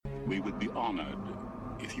We would be honored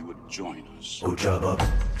if you would join us. Ojaba.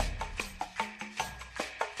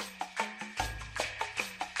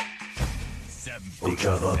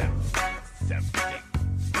 Ojaba.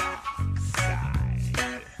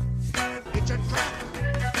 It's a trap!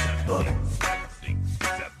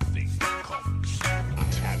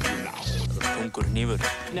 Þungur hnífur.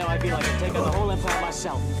 Now I feel like I'm taking the whole empire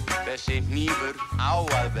myself. Þessi hnífur á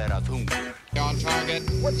að vera þungur. Stay on target.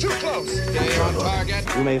 We're too close. Stay on target.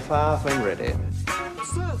 You may fire when ready.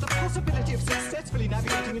 Sir, the possibility of successfully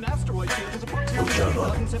navigating an asteroid field is approximately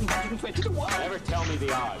 1,720 to 1. Never tell me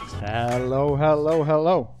the odds. Hello, hello,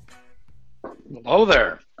 hello. Hello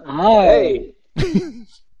there. Hi.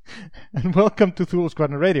 And welcome to Thule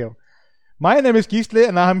Squadron Radio. My name is Gisli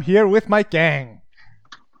and I'm here with my gang.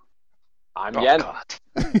 I'm Jan.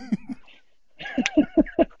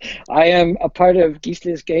 I am a part of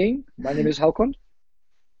Gisli's gang. My name is Håkon.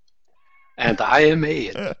 And I am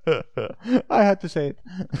Ian. I had to say it.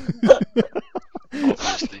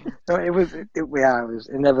 Obviously. No, it was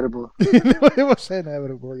inevitable. It was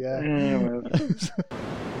inevitable, yeah.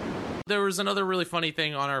 There was another really funny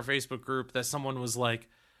thing on our Facebook group that someone was like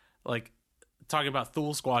talking about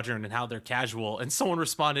Thule Squadron and how they're casual, and someone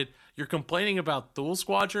responded, "You're complaining about Thule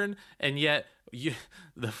Squadron, and yet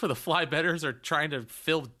the Fly Betters are trying to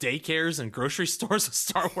fill daycares and grocery stores with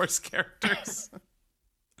Star Wars characters."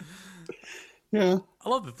 Yeah. I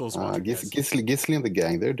love the Thule Squadron. Gisli and the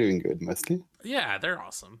gang, they're doing good mostly. Yeah, they're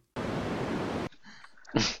awesome.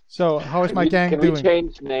 So, how is my gang doing? Can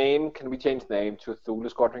we change name to Thule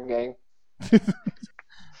Squadron Gang?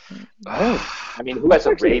 I mean, who has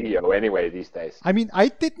a radio anyway these days? I mean, I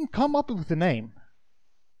didn't come up with the name.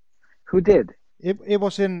 Who did? It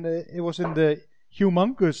was in the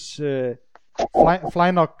humongous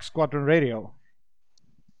Flynock Squadron Radio.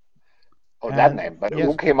 Oh, that name. But yes.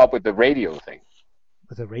 Who came up with the radio thing?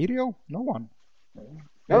 With the radio? No one.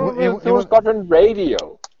 No, Thule Squadron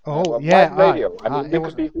Radio. Oh, yeah. Radio. I mean, it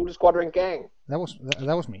could be Thule Squadron Gang. That was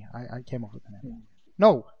me. I came up with the name.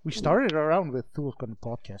 No, we started around with Thule Squadron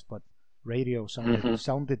podcast, but radio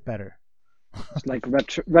sounded better. It's like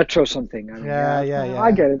retro something. I mean, yeah.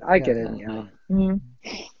 I get it. Yeah. Mm.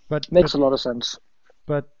 Mm-hmm. Makes a lot of sense.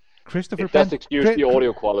 But Christopher It does excuse the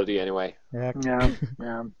audio quality anyway. Yeah.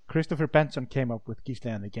 Christopher Benson came up with Gisli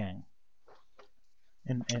and the gang.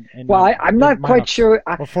 I'm not quite sure.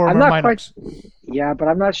 I'm not quite. Minox. Yeah, but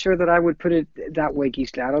I'm not sure that I would put it that way,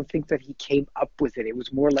 Gisli. I don't think that he came up with it. It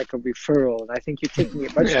was more like a referral, and I think you're taking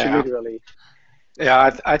it much too literally.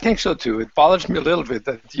 Yeah, I think so too. It bothers me a little bit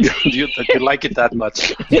that you like it that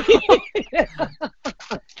much.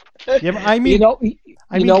 Yeah, but I mean,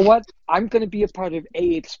 you know what? I'm going to be a part of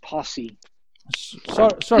A8's posse.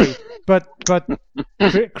 Sorry, but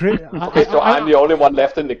Okay, so I'm the only one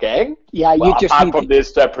left in the gang? Yeah, well, you just apart from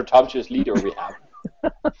this pretentious leader we have.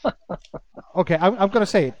 Okay, I'm gonna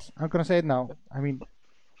say it. I'm gonna say it now. I mean,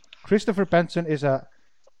 Christopher Benson is a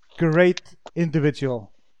great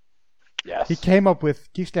individual. Yes. He came up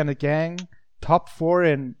with Gisli and the gang, top 4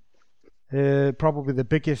 in probably the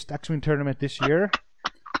biggest X-Wing tournament this year,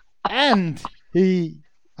 and he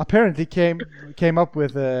apparently came up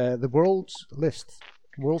with the world's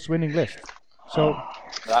winning list. So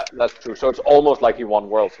that's true. So it's almost like he won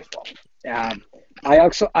worlds as well. Yeah, I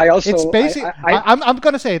also. It's basically. I'm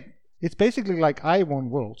gonna say it. It's basically like I won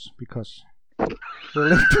worlds because we're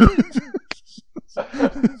linked to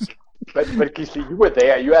But Gisli, you were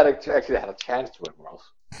there. You actually had a chance to win worlds.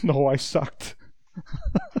 No, I sucked.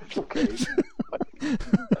 Okay.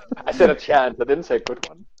 I said a chance. I didn't say a good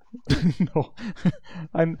one. No,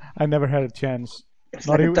 I never had a chance. It's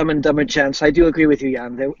not like a Dumb and Dumber chance. I do agree with you,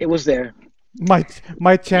 Jan. It was there.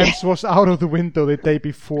 My chance was out of the window the day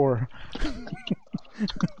before.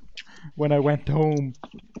 When I went home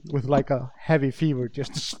with like a heavy fever,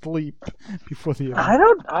 just to sleep before the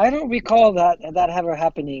event. I don't recall that ever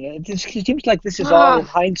happening. It seems like this is all in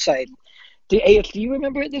hindsight. Do you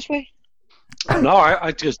remember it this way? No,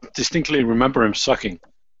 I just distinctly remember him sucking.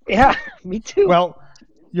 Yeah, me too. Well,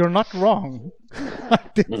 you're not wrong.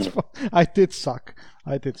 I did suck.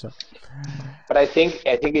 But I think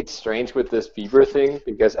it's strange with this fever thing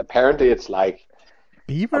because apparently it's like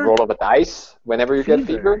Beaver? a roll of a dice whenever you get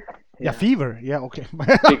fever. Yeah, fever. Yeah, okay.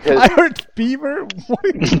 Because I heard beaver. What are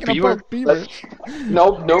you talking about beaver?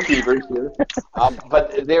 No beavers here.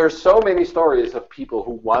 But there are so many stories of people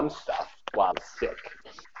who won stuff while sick.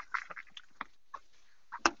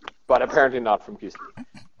 But apparently not from Gisli.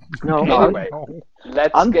 No. Anyway,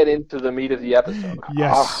 let's get into the meat of the episode.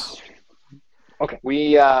 Yes. Okay.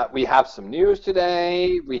 We have some news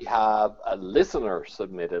today. We have a listener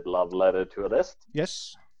submitted love letter to a list.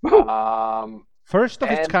 Yes. First of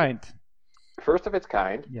its And- kind. First of its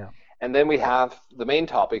kind. Yeah. And then we have the main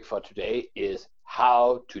topic for today is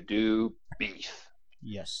how to do beef.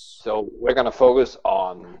 Yes. So we're going to focus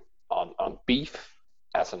on beef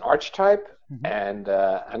as an archetype Mhm.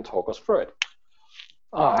 and talk us through it.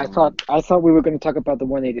 Oh, I thought we were going to talk about the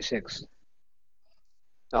 186.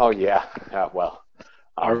 Oh yeah, well,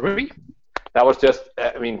 Are we? that was just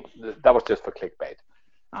that was just for clickbait.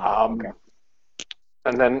 Okay.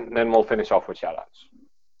 And then we'll finish off with shoutouts.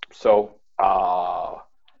 So,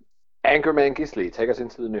 Anchorman Gisli, take us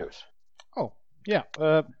into the news. Oh, yeah.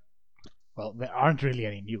 Well, there aren't really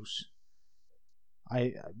any news.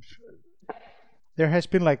 There has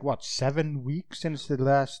been 7 weeks since the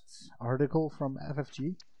last article from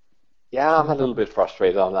FFG. Yeah, I'm a little bit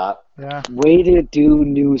frustrated on that. Yeah. Way to do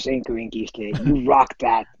news anchoring, Gisli. You rocked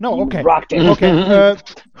that. No, You okay. rocked it. Okay.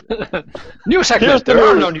 New segment. There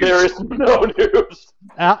are no news. There is no news.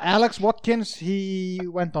 Alex Watkins, he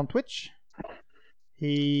went on Twitch.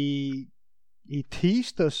 He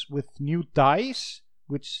teased us with new dice,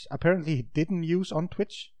 which apparently he didn't use on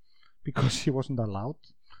Twitch because he wasn't allowed.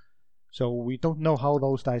 So we don't know how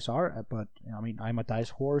those dice are, but I mean, I'm a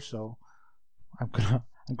dice whore, so I'm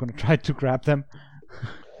gonna try to grab them.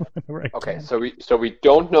 whenever I Okay, can. so we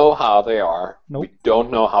don't know how they are. Nope. We don't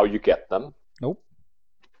know how you get them. Nope.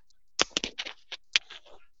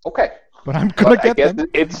 Okay. But I'm gonna But I get guess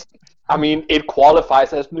them. it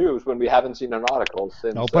qualifies as news when we haven't seen an article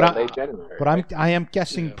since No, but late January. But I am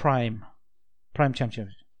guessing Prime Championship.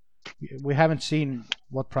 We haven't seen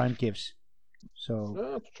what Prime gives, so Yeah,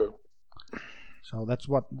 that's true.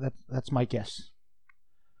 that's my guess.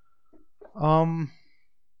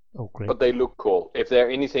 Oh great. But they look cool. If they're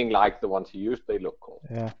anything like the ones he used, they look cool.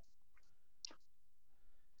 Yeah.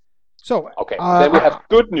 So Okay, then we have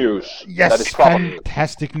good news. Yes, that is probably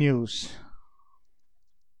fantastic news.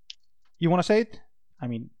 You want to say it? I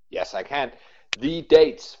mean, yes, I can. The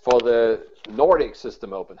dates for the Nordic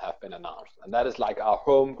System Open have been announced, and that is like our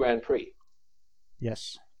home Grand Prix.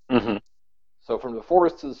 yes. Mm-hmm. So from the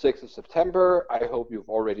 4th to the 6th of September, I hope you've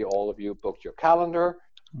already all of you booked your calendar.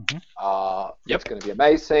 Mhm. It's going to be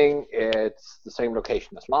amazing. It's the same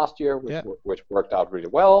location as last year, which, Yeah. which worked out really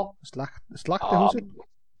well. Slagtehuset.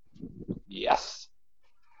 Yes.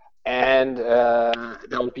 And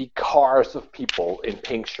there will be cars of people in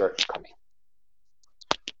pink shirts coming.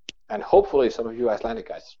 And hopefully some of you Icelandic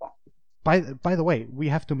guys as well. By the way, we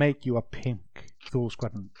have to make you a pink Thule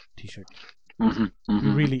Squadron T-shirt.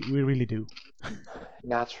 Mm-hmm. We really do.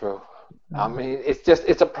 Not true. I mean,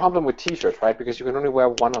 it's a problem with T-shirts, right? Because you can only wear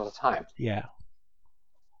one at a time. Yeah.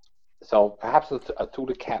 So perhaps a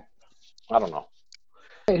Thule cap. I don't know.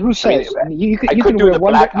 Hey, who says? I mean, you I can could do wear the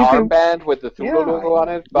one. black You can, armband with the Thule Yeah. logo on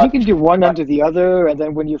it, you but can do one under the other, and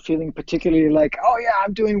then when you're feeling particularly like, oh yeah,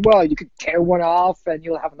 I'm doing well, you could tear one off, and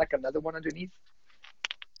you'll have like another one underneath.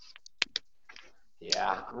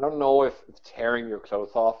 yeah, I don't know if tearing your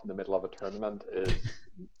clothes off in the middle of a tournament is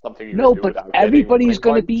something you No, can do but without getting everybody's ring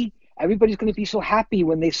gonna points. be so happy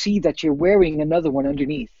when they see that you're wearing another one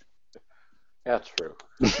underneath. That's true.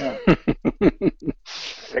 Yeah.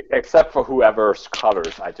 Except for whoever's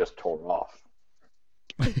colors I just tore off.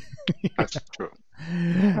 That's true.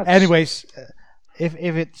 Anyways, if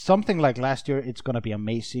it's something like last year, it's gonna be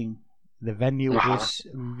amazing. The venue is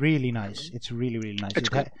really nice. It's really nice. It's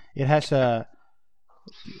good. It has a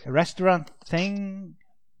restaurant thing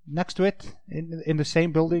next to it in the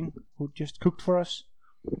same building. Who just cooked for us.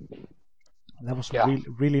 That was Yeah.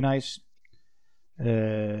 really nice.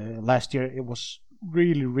 Last year it was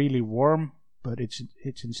really warm, but it's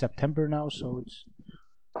in September now, so it's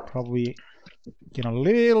probably getting a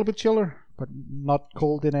little bit chiller, but not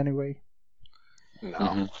cold in any way. No.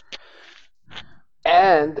 Mm-hmm.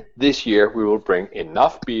 And this year we will bring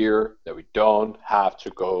enough beer that we don't have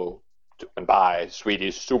to go and buy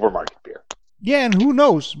Swedish supermarket beer. Yeah, and who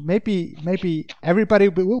knows? Maybe everybody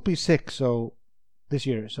will be sick. So this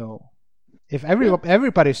year, so if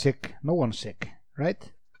everybody's sick, no one's sick,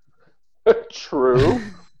 right? True.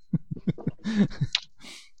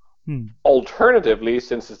 Alternatively,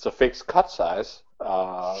 since it's a fixed cut size,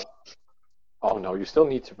 oh no, you still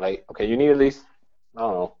need to play. Okay, you need at least, I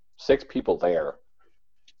don't know, 6 people there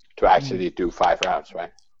to actually do 5 rounds,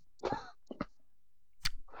 right?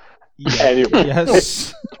 Yeah. Anyway.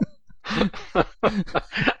 Yes.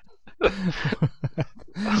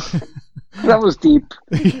 That was deep.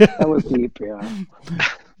 Yeah. That was deep. Yeah.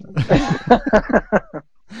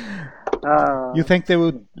 You think they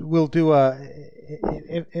will do a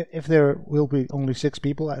if there will be only 6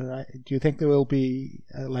 people? Do you think there will be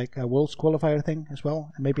like a Worlds qualifier thing as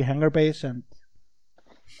well? Maybe hangar base and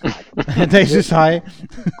and Aces High.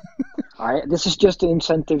 This is just an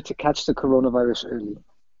incentive to catch the coronavirus early.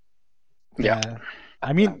 Yeah.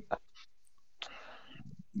 I mean,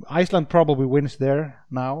 Iceland probably wins there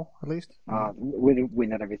now, at least. We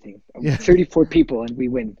win at everything. Yeah. 34 people and we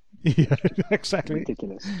win. Yeah, exactly.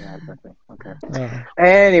 Ridiculous. Yeah, exactly. Okay. Uh,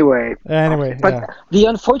 Anyway, but yeah. the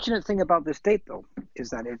unfortunate thing about this date, though,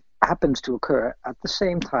 is that it happens to occur at the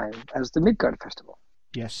same time as the Midgard Festival.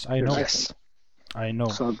 Yes, I know. Yes. I know.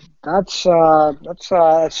 So that's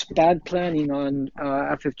bad planning on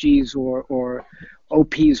FFG's or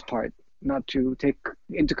OP's part, not to take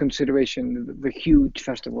into consideration the huge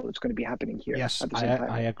festival that's going to be happening here. Yes, at the same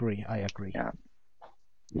time. I agree. Yeah.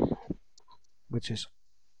 Which is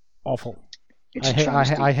awful. It's I a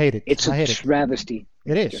travesty. hate it. It's I a hate it. travesty.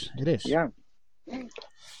 It is. It is. Yeah.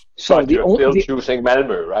 So But the you're still only choosing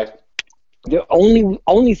Malmö, right? the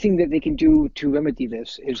only thing that they can do to remedy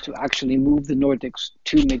this is to actually move the Nordics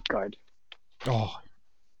to Midgard. Oh,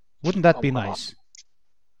 wouldn't that be nice?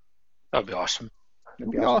 That'd be awesome.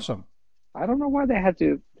 That'd Be awesome. I don't know why they had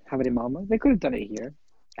to have it in Malmö. They could have done it here.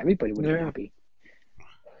 Everybody would have been Yeah. happy.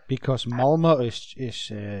 Because Malmö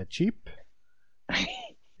is cheap.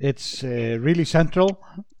 It's really central.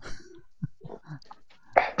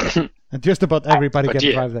 And just about everybody But can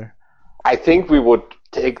yeah. drive there. I think we would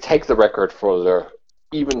take the record for the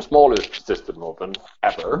even smallest system open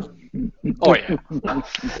ever Oh yeah.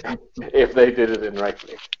 if they did it in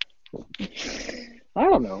Reykjavik. I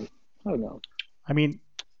don't know. I mean,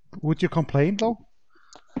 would you complain though?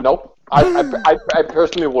 Nope. I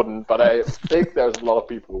personally wouldn't, but I think there's a lot of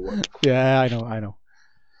people who would. Yeah, I know.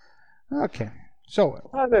 Okay, so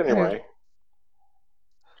But anyway,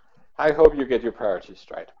 I hope you get your priorities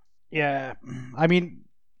straight. yeah, I mean,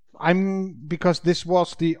 because this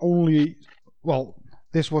was the only,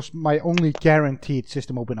 this was my only guaranteed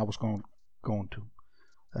system open I was going to.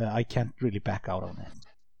 I can't really back out on it,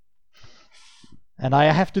 and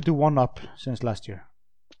I have to do one up since last year.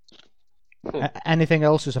 Anything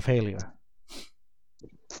else is a failure.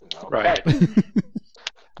 Right.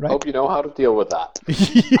 Right? Hope you know how to deal with that.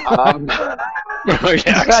 Oh,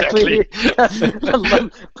 yeah, exactly.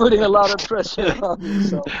 Putting a lot of pressure on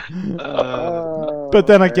yourself. But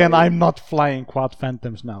then again, I'm not flying quad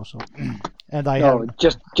phantoms now, so and I No, have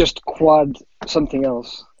just quad something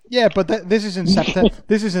else. yeah, but this is in September.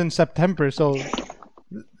 This is in September, so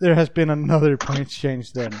there has been another points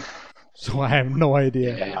change then. So I have no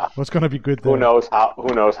idea Yeah. what's gonna be good there. Who knows how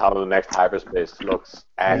the next hyperspace looks,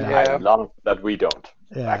 and I have none that we don't.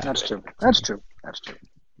 Yeah. That's true. Fair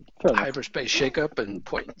enough. Hyperspace shakeup and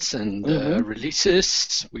points and Mhm.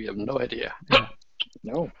 releases. We have no idea.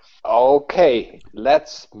 No. Okay,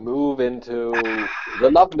 let's move into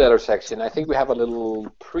the love letter section. I think we have a little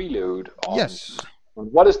prelude on Yes.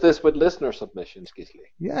 what is this with listener submissions, Gisli?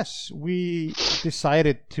 Yes, we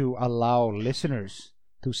decided to allow listeners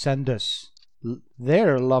to send us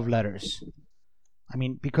their love letters. I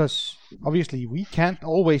mean, because obviously we can't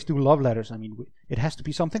always do love letters. I mean, it has to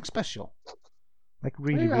be something special. Like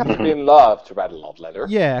really, You have really. to be in love to write a love letter.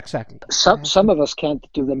 Yeah, exactly. Some of us can't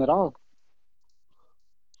do them at all.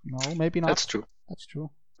 No, maybe not. That's true. That's true.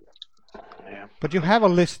 Yeah. But you have a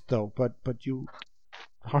list though. But you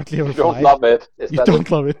hardly ever You don't fly. love it. Is You that don't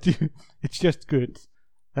it? love it. It's just good.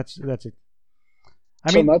 That's it.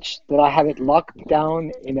 I So mean, much that I have it locked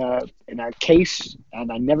down in a case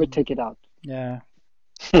and I never take it out. yeah.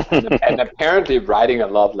 And apparently, writing a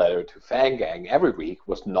love letter to Fangang every week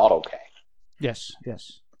was not okay. Yes.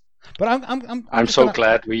 But I'm just so gonna-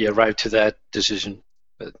 glad we arrived to that decision.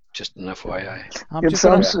 But just an FYI. I'm It just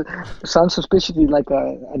gonna- sounds suspiciously like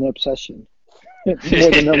an obsession. More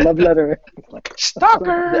than a love letter.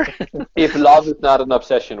 Stalker! If love is not an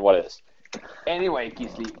obsession, what is? Anyway,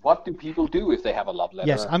 Gisli, what do people do if they have a love letter?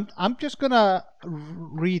 Yes, I'm just gonna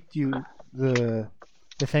read you the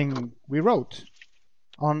thing we wrote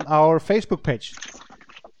on our Facebook page.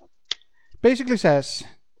 Basically says,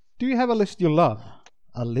 do you have a list you love?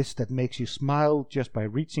 A list that makes you smile just by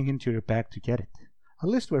reaching into your bag to get it. A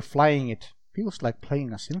list where flying it feels like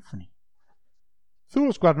playing a symphony.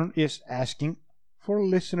 Thule Squadron is asking for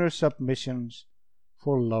listener submissions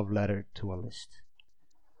for love letter to a list.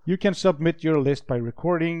 You can submit your list by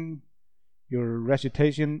recording your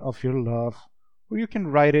recitation of your love, or you can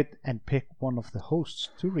write it and pick one of the hosts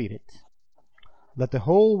to read it. Let the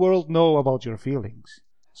whole world know about your feelings.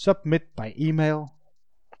 Submit by email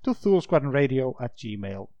to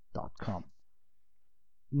thulesquadronradio@gmail.com.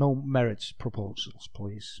 No marriage proposals,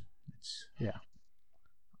 please. Please no.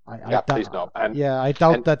 And, I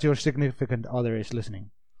doubt that your significant other is listening.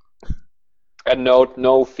 and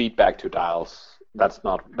no feedback to dials That's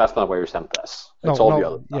not where you sent this. No, It's all no, the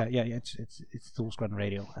other stuff. yeah. It's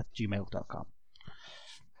toolsquadronradio@gmail.com.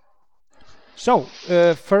 So,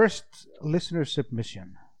 first listener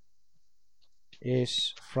submission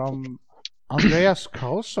is from Andreas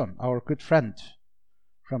Karlsson, our good friend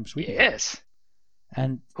from Sweden. Yes.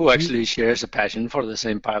 And who actually shares a passion for the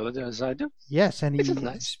same pilot as I do. Yes, and he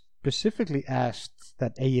nice. specifically asked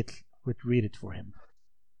that Ayat would read it for him.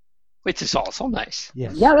 Which is also nice.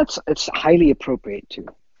 Yes. Yeah, it's highly appropriate too.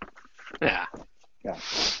 Yeah. Yeah.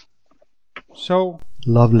 So,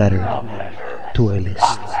 love letter to a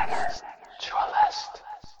list.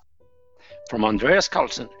 From Andreas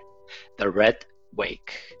Carlson, The Red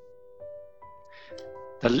Wake.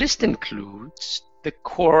 The list includes the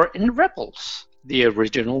core in Rebels, the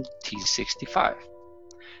original T-65.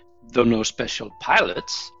 Though no special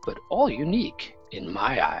pilots, but all unique in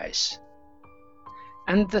my eyes.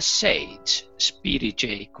 And the Sage, Speedy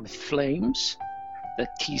Jake with flames. The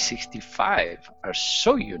T-65 are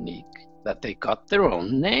so unique that they got their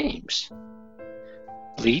own names.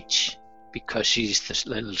 Bleach, because she's the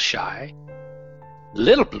little shy.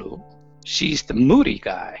 Little Blue, she's the moody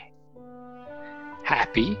guy.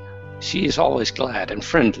 Happy, she is always glad and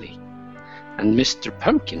friendly. And Mr.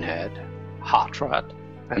 Pumpkinhead, hot rod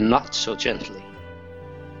and not so gently.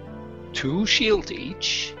 2 shields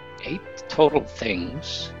each, 8 total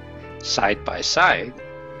things. Side by side,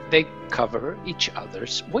 they cover each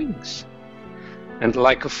other's wings. And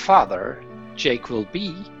like a father, Jake will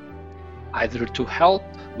be, either to help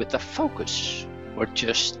with the focus or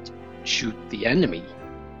just shoot the enemy.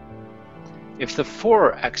 If the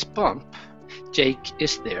 4X bump, Jake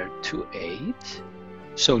is there to aid,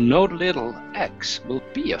 so no little X will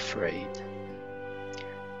be afraid.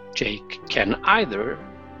 Jake can either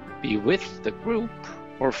be with the group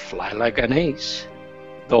or fly like an ace,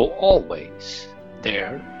 though always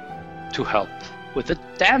there to help with the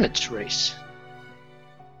damage race.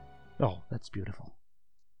 Oh, that's beautiful.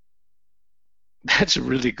 That's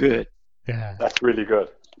really good. Yeah. That's really good.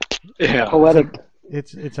 Yeah. Poetic.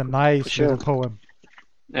 It's a nice little poem.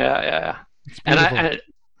 Yeah. It's And beautiful.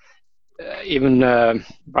 even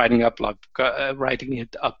writing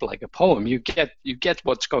it up like a poem, you get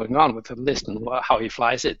what's going on with the list and how he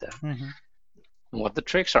flies it and what the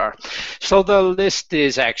tricks are. So the list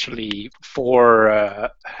is actually for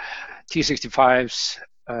T-65's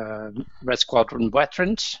Red Squadron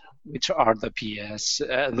veterans, which are the PS,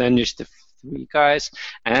 the Initiative 3 guys,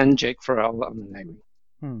 and Jake Farrell on the Navy.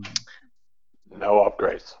 No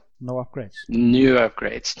upgrades. No upgrades. New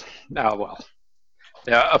upgrades. Oh well.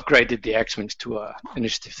 They upgraded the X-Wings to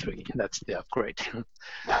Initiative 3. That's the upgrade.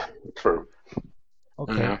 True.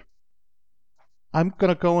 Okay. Yeah. I'm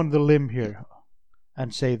gonna go on the limb here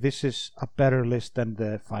and say this is a better list than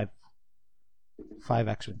the five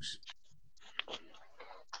X-Wings.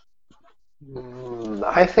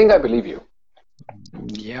 I think I believe you.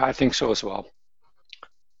 Yeah, I think so as well.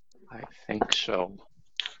 I think so.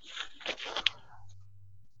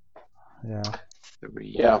 Yeah. 3.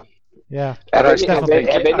 Yeah. Yeah. But I Have still any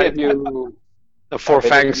think of you? the 4 have any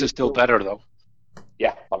of Fangs you- is still better though.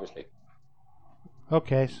 Yeah, obviously.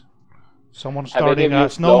 Okay. Someone Have any starting of a you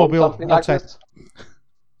flown snowmobile something like outside. this?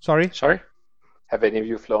 Sorry? Have any of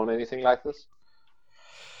you flown anything like this?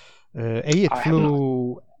 Ayat I have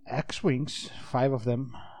flew X-Wings, 5 of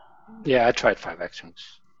them. Yeah, I tried 5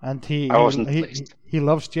 X-Wings. And I wasn't he pleased. he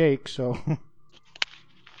loves Jake, so...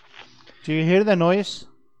 Do you hear the noise?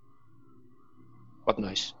 What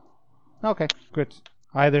noise? Okay, good.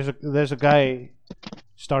 There's a guy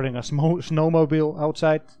starting a snowmobile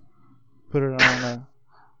outside. Put it on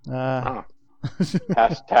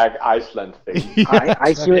Hashtag Iceland thing.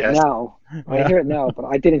 I hear it Yes. now. I hear it now, but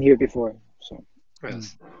I didn't hear it before. So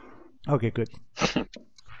Yes. Okay, good.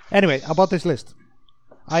 Anyway, about this list,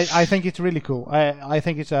 I think it's really cool. I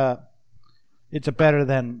think it's a better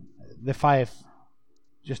than the 5,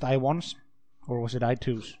 just I1s, or was it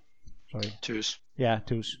I2s? Sorry. 2s. Yeah,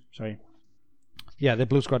 2s. Sorry. Yeah, the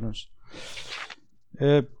Blue Squadrons.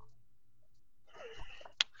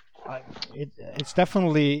 It's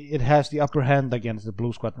definitely, it has the upper hand against the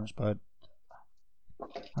Blue Squadrons, but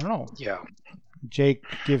I don't know. Yeah. Jake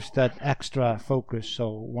gives that extra focus, so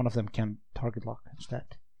one of them can target lock instead.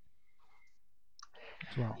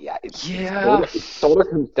 As well. Yeah, it Yeah. sort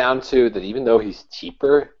of comes down to that even though he's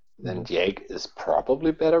cheaper, then Jake is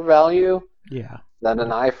probably better value Yeah. than an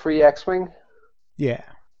i3 X-Wing. Yeah.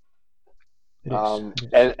 It is.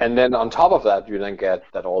 It is. And then on top of that, you then get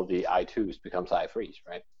that all the i2s becomes i3s,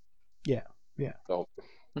 right? Yeah. Yeah. So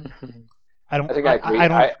I don't. I think I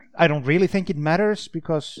agree. I don't really think it matters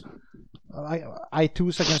because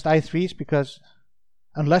I2s against I3s because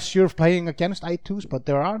unless you're playing against I2s, but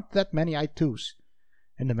there aren't that many I2s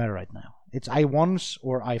in the meta right now. It's I1s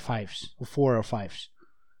or I5s, or 4 or 5s.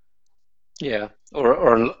 Yeah,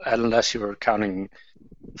 or unless you're counting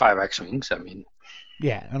 5 X-Wings, I mean.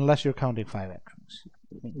 Yeah, unless you're counting 5 X-Wings.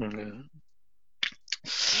 Yeah.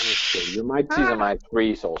 You might see some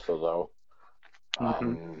I3s also, though.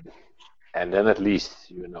 And then at least,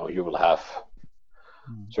 you will have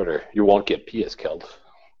you won't get PS killed.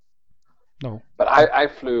 No. But I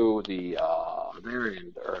flew the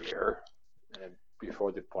variant earlier,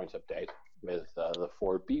 before the points update, with the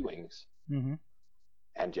 4 B-Wings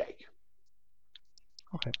and Jake.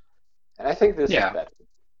 Okay. And I think this is better.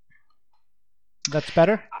 That's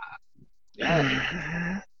better?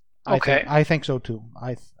 Yeah. Okay. I think so too.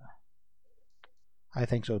 I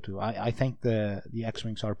think so too. I think the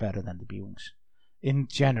X-Wings are better than the B-Wings. In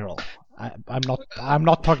general. I'm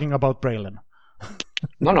not talking about Braylon.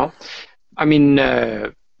 No. I mean,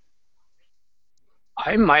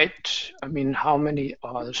 how many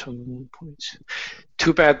are there? Some points.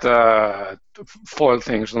 Too bad the foil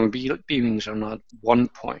things on B-Wings are not 1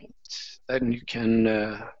 point. Then you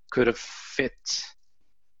could have fit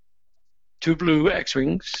 2 blue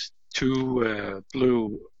X-Wings, 2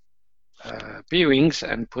 blue B-Wings,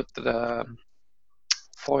 and put the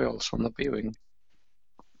foils on the B-Wing.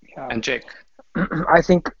 Yeah. And Jake. I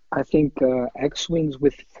think X-Wings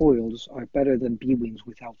with foils are better than B-Wings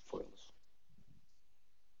without foils.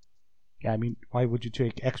 Yeah, I mean, why would you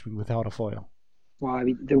take X-Wing without a foil? Well, I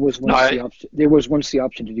mean, there was once the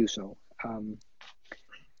option to do so.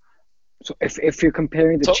 So if you're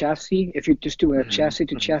comparing the chassis, if you're just doing a chassis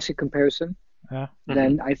to chassis comparison,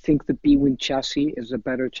 then I think the B-Wing chassis is a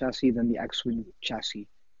better chassis than the X-Wing chassis.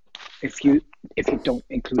 If you don't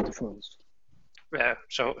include the foils. Yeah.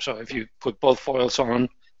 So if you put both foils on,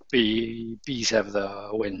 the Bs have the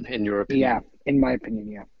win, in your opinion. Yeah, in my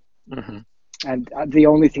opinion, yeah. Mm-hmm. And the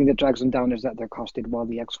only thing that drags them down is that they're costed, while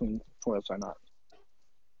the X-Wing foils are not.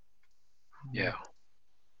 Yeah.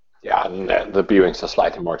 Yeah, and the B-Wings are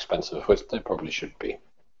slightly more expensive, which they probably should be.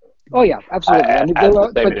 Oh yeah,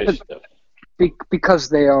 absolutely. Because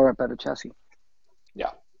they are a better chassis.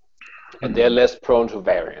 Yeah, and they're less prone to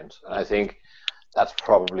variance, and I think that's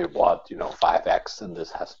probably what 5X and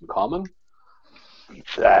this has in common.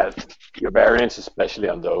 That your variance, especially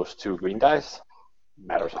on those 2 green dice,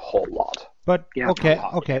 matters a whole lot. But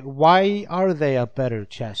okay, why are they a better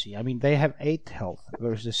chassis? I mean, they have 8 health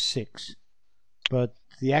versus 6, but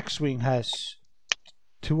the X-Wing has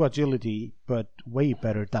 2 agility, but way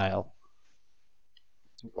better dial.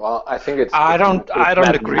 Well, I think it's. I don't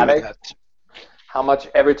agree with that. How much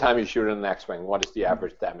every time you shoot an X-Wing? What is the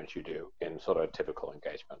average damage you do in sort of a typical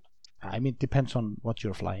engagement? I mean, it depends on what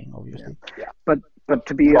you're flying, obviously. Yeah. But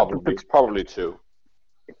to be probably 2.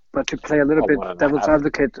 But to play a little bit devil's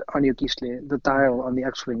advocate on your Gisli, the dial on the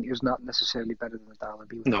X-Wing is not necessarily better than the dial on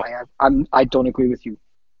B-Wing. No. I don't agree with you.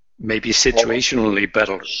 Maybe situationally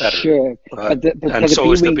better. Sure. And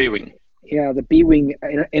so is the B-Wing. Yeah, the B-Wing,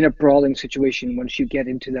 in a brawling situation, once you get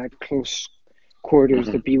into that close quarters,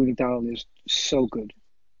 the B-Wing dial is so good.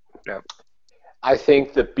 Yeah. I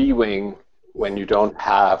think the B-Wing, when you don't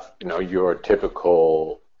have, your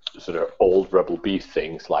typical sort of old Rebel B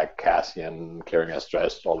things like Cassian clearing a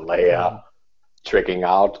stress or Leia tricking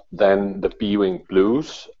out, then the B-Wing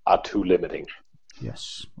blues are too limiting.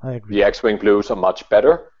 Yes, I agree. The X-Wing blues are much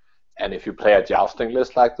better, and if you play a jousting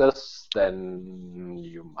list like this, then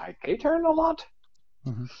you might K-turn a lot.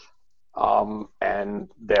 And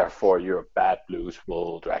therefore your bad blues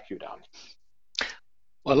will drag you down.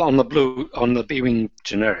 Well, on the B-Wing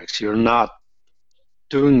generics, you're not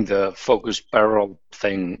doing the focus barrel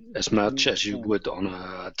thing as much as you would on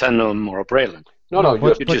a Tenom or a Braylon. No,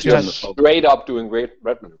 you're just straight up doing red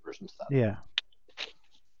maneuvers instead. Yeah.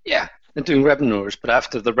 Yeah, and doing red maneuvers, but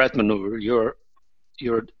after the red maneuver, you're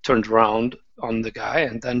turned around on the guy,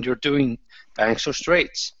 and then you're doing banks or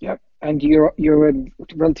straights. Yep, and you're in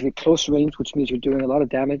relatively close range, which means you're doing a lot of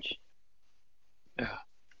damage.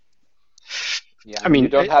 Yeah, I mean, you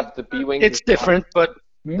don't have the B-Wing. It's different, but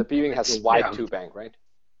the B-Wing has a wide 2-bank, right?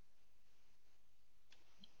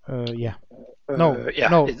 Yeah. No.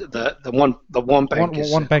 The one bank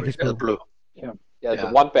is blue. Yeah, the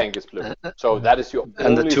 1 bank is blue. So that is your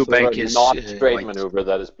and only the 2 bank is not straight white. maneuver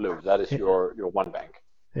that is blue. That is your 1 bank.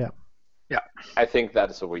 Yeah. Yeah. I think that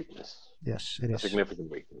is a weakness. Yes, it a is. significant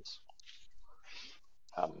weakness.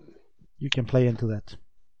 You can play into that.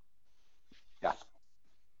 Yeah.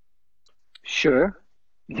 Sure,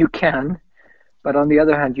 you can. But on the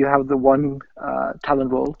other hand, you have the 1 Talon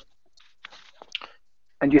roll,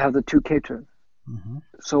 and you have the 2 K-turn.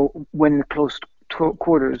 So when close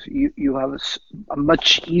quarters, you have a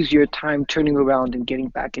much easier time turning around and getting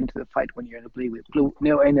back into the fight when you're in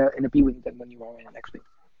a in a B-wing than when you are in an X-wing.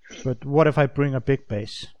 But what if I bring a big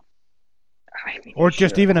base, I mean, or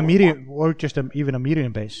just sure. even a medium, or just even a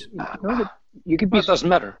medium base? No, but you could be. It doesn't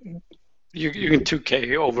matter. You can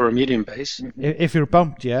 2K over a medium base. If you're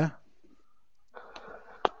bumped, yeah.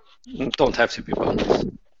 Don't have to be bumped.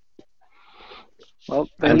 Well,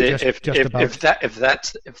 And Just if about.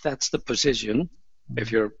 that's the position,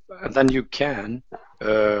 then you can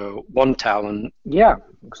one Talon yeah,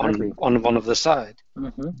 exactly. on one of the side. Hmm.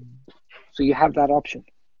 So you have that option.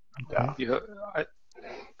 You, I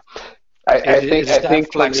it's that think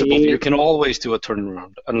for flexible. me- You can always do a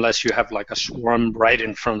turnaround unless you have like a swarm right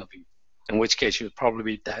in front of you, in which case you'd probably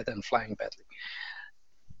be dead and flying badly.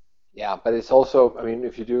 Yeah, but it's also, I mean,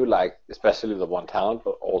 if you do like, especially the one talent,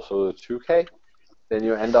 but also the 2K, then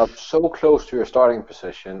you end up so close to your starting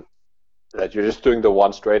position that you're just doing the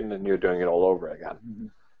one straight and then you're doing it all over again. Mm-hmm.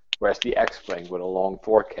 Whereas the X-Wing with a long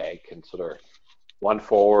 4K can sort of one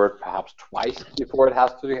forward perhaps twice before it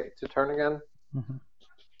has to turn again. Mhm.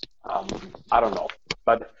 I don't know,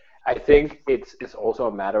 but I think it's also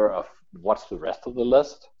a matter of what's the rest of the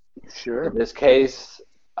list. Sure. In this case,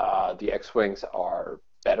 the X-Wings are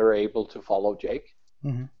better able to follow Jake,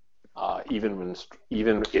 Mhm. even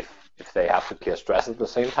if they have to clear stress at the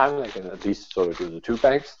same time, they can at least sort of do the two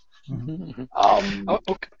banks. Mhm. Um,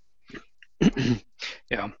 Okay.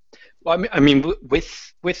 Yeah. Well, I mean,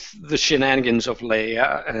 with the shenanigans of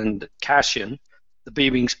Leia and Cassian, the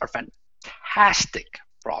B-wings are fantastic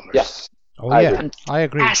brawlers. Yes. Oh I yeah, agree. I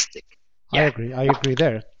agree. Fantastic. I agree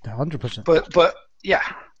there, 100%. But yeah,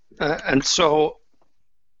 and so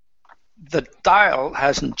the dial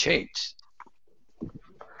hasn't changed.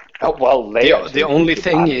 Oh, well, Leia. The only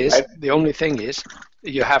thing is, right? the only thing is,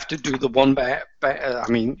 you have to do the one bank. I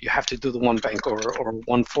mean, you have to do the one bank or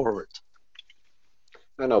one forward.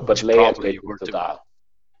 No, but Which Leia probably changes would the do. dial.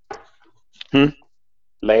 Hmm?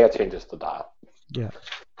 Leia changes the dial, Yeah.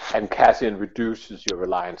 and Cassian reduces your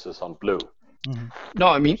reliances on blue. No,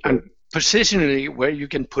 I mean, I'm positionally where you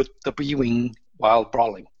can put the B-wing while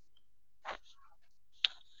brawling.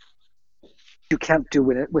 You can't do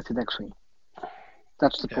it with an X-wing.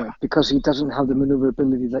 That's the point, Yeah. because he doesn't have the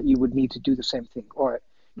maneuverability that you would need to do the same thing, or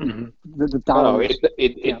Mm-hmm. the No, dial.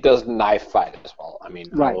 it does knife fight as well. I mean,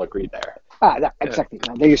 I Right. will agree there. Exactly.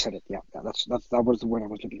 There you said it. Yeah, that was the word I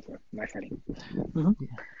was looking for. Knife fighting.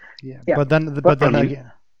 Yeah. Yeah. But then I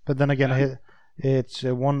mean- again, it's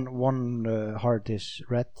one heart is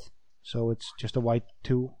red, so it's just a white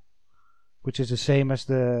 2, which is the same as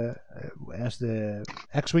the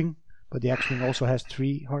X-wing, but the X-wing also has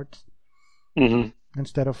 3 hearts Mm-hmm.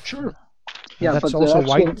 instead of Sure. Yeah, that's but the also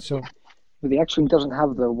X-wing- white. So The X-wing doesn't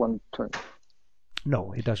have the one turn.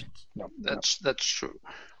 no, it doesn't. No. That's true.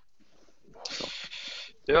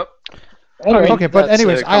 Yep. Anyway, Okay, but That's,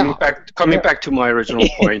 anyways, coming back to my original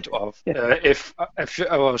point of Yeah. if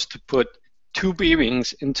I was to put 2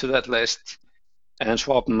 B-wings into that list and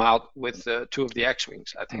swap them out with 2 of the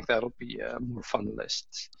X-wings, I think that'll be a more fun list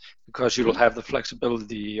because you'll have the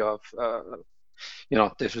flexibility of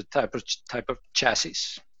different type of chassis,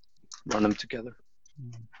 run them together.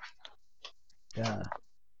 Yeah.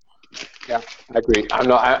 Yeah, I agree.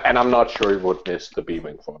 I'm not sure he would miss the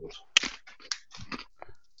B-wing foils.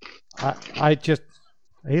 I just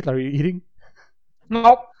Hitler, are you eating?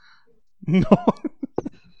 No, No.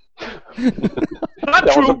 not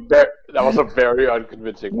true. That was a very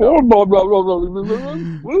unconvincing. No.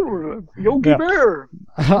 Yogi Yeah. Bear.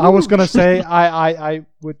 I was gonna say I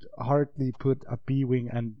would hardly put a B-wing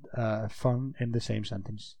and fun in the same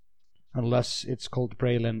sentence, unless it's called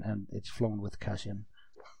Braylon and it's flown with Cassian.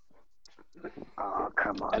 Oh,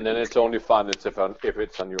 come on. And then it's only fun if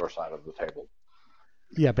it's on your side of the table.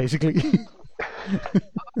 Yeah, basically.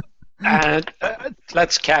 And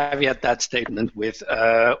let's caveat that statement with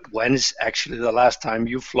when is actually the last time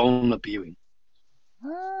you've flown a B-wing?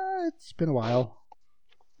 It's been a while.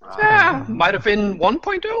 Might have been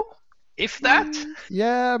 1.0, if that.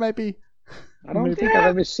 Yeah, maybe. I don't Maybe. think I've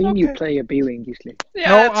ever seen you play a B-wing, usually. Yeah,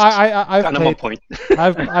 No, that's I've kind of my played. point.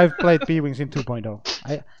 I've played B-wings in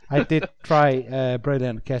 2.0. I did try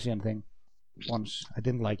Braylon Cassian thing once. I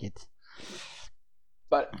didn't like it.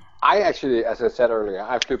 But I actually, as I said earlier,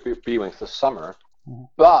 I flew B-wings this summer. Mhm.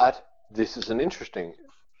 But this is an interesting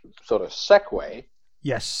sort of segue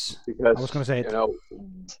Yes. because I was gonna say it.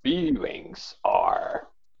 B-wings are,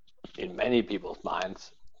 in many people's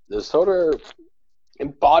minds, the sort of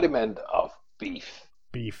embodiment of beef.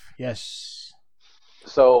 Beef. Yes.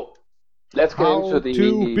 So let's get How into the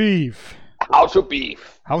to beef. how to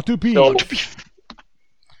beef. How to beef. So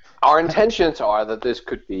our intentions are that this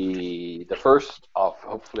could be the first of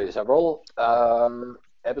hopefully several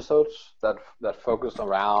episodes that focus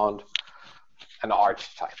around an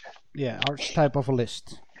archetype. Yeah, archetype of a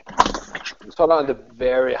list. Sort of on the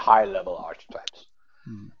very high level archetypes.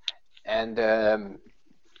 And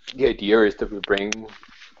the idea is that we bring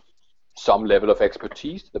some level of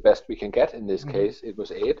expertise, the best we can get. In this case, it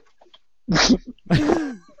was 8.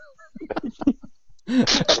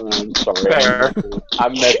 I'm sorry,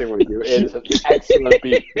 I'm messing with you. It is an excellent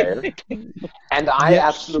beef player. And I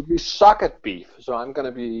absolutely suck at beef, so I'm going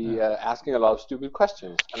to be asking a lot of stupid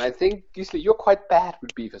questions. And I think, Gisli, you're quite bad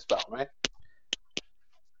with beef as well, right?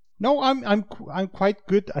 No, I'm quite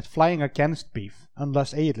good at flying against beef,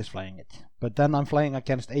 unless Aed is flying it. But then I'm flying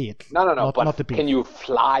against Aed. No. Not the beef. Can you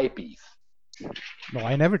fly beef? No,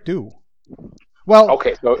 I never do. Well,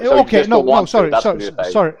 okay. So okay. No.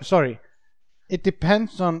 Sorry. It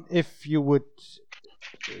depends on if you would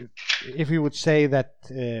say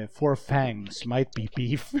that 4 fangs might be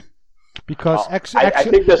beef, because I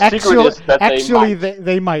think the secret is that actually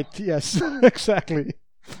they might. Yes, exactly.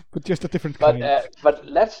 But just a different kind. But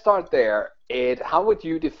let's start there. Ed, how would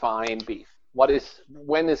you define beef?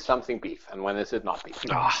 When is something beef and when is it not beef?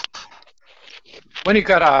 When you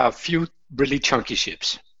got a few really chunky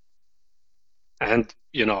ships, and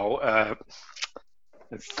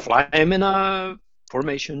fly them in a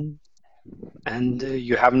formation, and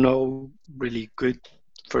you have no really good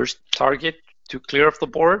first target to clear off the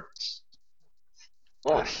board.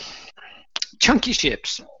 Chunky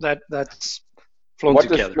ships. That's flown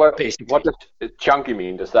together. Basically. What does chunky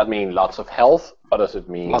mean? Does that mean lots of health, or does it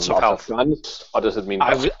mean lots of health? Guns, or does it mean?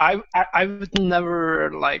 I would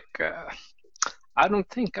never I don't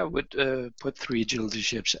think I would put 3 agility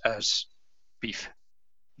ships as beef.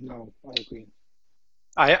 No, I agree.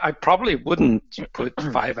 I probably wouldn't put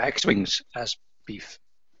 5 X-wings as beef,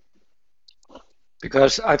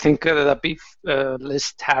 because I think the beef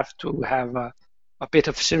list have to have a bit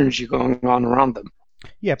of synergy going on around them.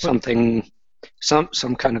 Yeah, but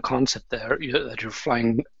some kind of concept there that you're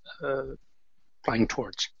flying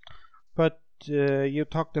towards. But you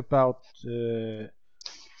talked about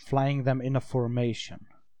flying them in a formation.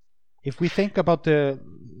 If we think about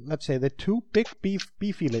let's say the 2 big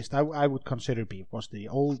beefy list, I would consider beef was the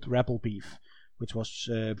old Rebel beef, which was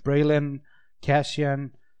Braylon,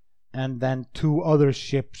 Cassian, and then 2 other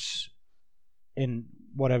ships in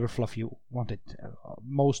whatever fluff you wanted.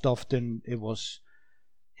 Most often it was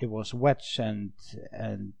Wedge and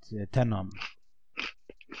Tenom.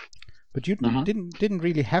 But you didn't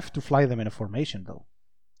really have to fly them in a formation, though.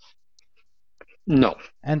 No.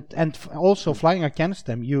 And also flying against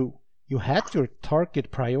them, you had your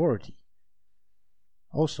target priority.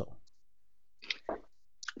 Also.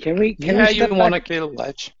 Can we you want to kill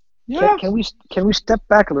Wedge? Yeah. Can we step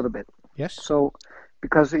back a little bit? Yes. So,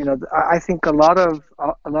 because I think a lot of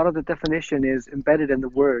the definition is embedded in the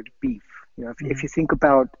word beef. If you think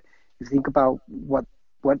about what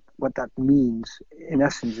that means, in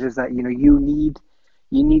essence, is that you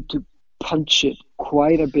need to punch it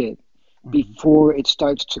quite a bit before it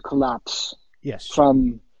starts to collapse. Yes.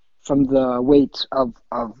 From the weight of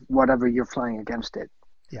whatever you're flying against it.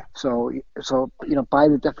 Yeah. So by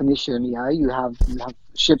the definition, you have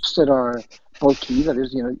ships that are bulky. That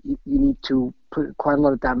is, you need to put quite a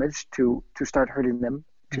lot of damage to start hurting them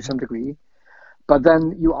to some degree. But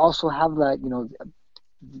then you also have that,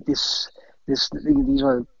 these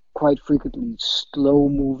are quite frequently slow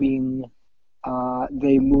moving.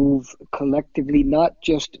 They move collectively, not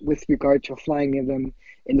just with regard to flying in them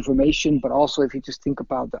in the formation, but also if you just think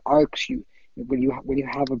about the arcs, when you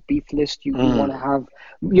have a beef list, you want to have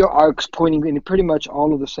your arcs pointing in pretty much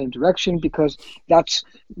all of the same direction, because that's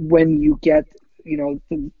when you get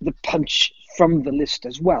the punch from the list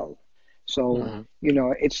as well. So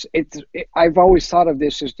I've always thought of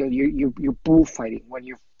this as you're bullfighting when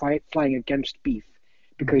you're flying against beef,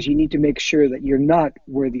 because you need to make sure that you're not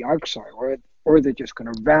where the arcs are, or they're just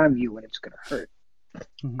going to ram you and it's going to hurt.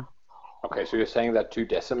 Okay, so you're saying that 2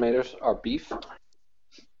 decimators are beef?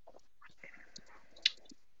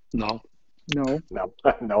 No.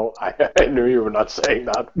 I knew you were not saying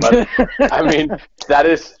that, but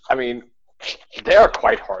they are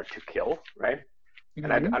quite hard to kill, right?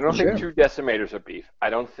 And I don't think 2 decimators are beef.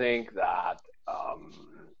 I don't think that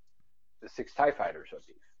the 6 TIE fighters are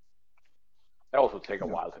beef. They also take a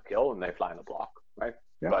while to kill, and they fly in a block, right?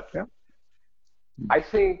 Yeah. I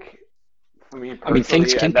think, for me personally,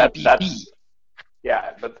 things can be beefy.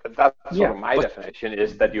 Yeah, but that's sort of my definition,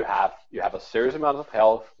 is that you have a serious amount of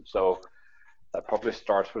health, so that probably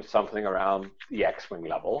starts with something around the X-Wing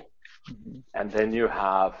level, and then you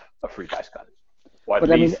have a free dice gun, at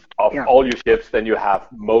But I mean, least of yeah. all your ships, then you have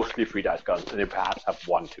mostly 3 dice guns, and you perhaps have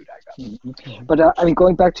 1 2-die gun. But I mean,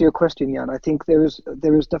 going back to your question, Jan, I think there is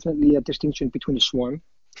definitely a distinction between a swarm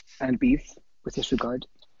and beef with this regard,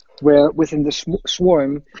 where within the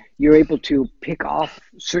swarm you're able to pick off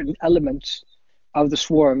certain elements of the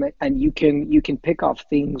swarm, and you can pick off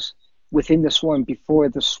things within the swarm before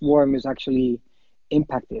the swarm is actually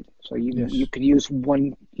impacted. So you could lose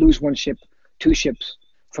 1 ship, 2 ships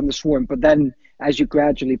from the swarm, but then as you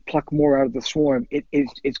gradually pluck more out of the swarm,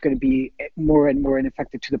 it's going to be more and more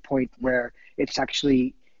ineffective to the point where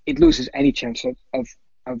it loses any chance of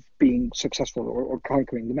being successful or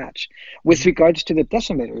conquering the match. With regards to the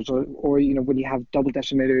decimators, or when you have double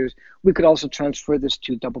decimators, we could also transfer this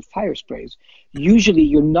to double fire sprays. Usually,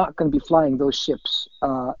 you're not going to be flying those ships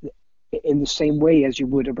in the same way as you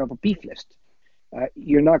would a Rebel beef list.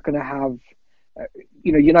 You're not going to have,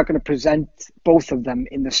 you're not going to present both of them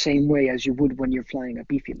in the same way as you would when you're flying a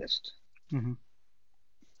beefy list. Mm-hmm.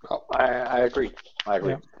 Oh, I agree.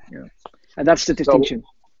 Yeah. And that's the distinction.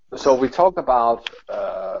 So we talked about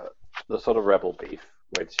the sort of Rebel beef,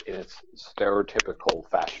 which in its stereotypical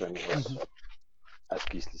fashion was, as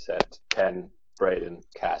Gisli said, 10, Braden,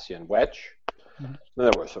 Cassian, Wedge. Mm-hmm.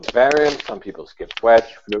 There were some variants. Some people skipped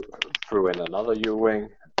Wedge, threw in another U-wing.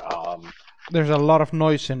 There's a lot of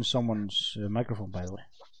noise in someone's microphone, by the way.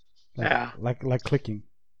 Like clicking.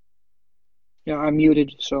 Yeah, I'm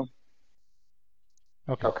muted, so.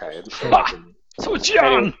 Okay. So it's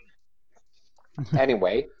Jan!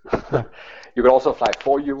 Anyway, you could also fly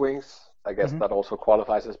 4 U-wings. I guess that also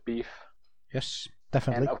qualifies as beef. Yes,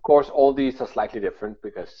 definitely. And of course, all these are slightly different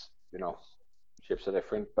because ships are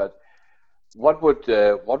different. But what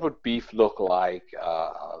would beef look like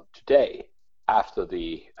today after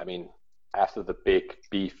the big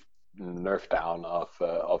beef nerf down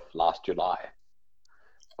of last July?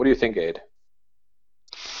 What do you think, Aid?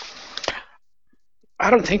 I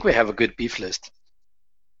don't think we have a good beef list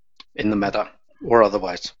in the meta or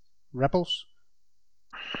otherwise. Rebels?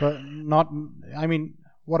 But not, I mean,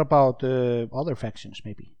 what about other factions,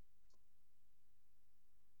 maybe?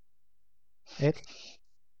 Ed?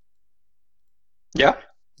 Yeah.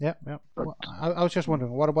 Yeah. Well, I was just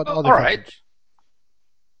wondering, what about other all factions?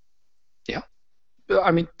 Right. Yeah. I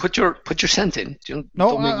mean, put your scent in.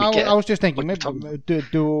 I was just thinking, maybe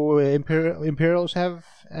do Imperials have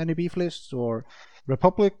any beef lists, or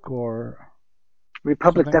Republic, or...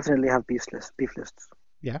 Republic something? Definitely have beef lists.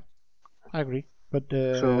 Yeah, I agree. But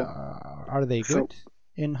are they good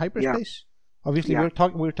in hyperspace? Yeah. Obviously,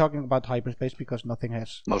 we're talking about hyperspace because nothing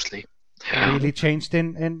has mostly really changed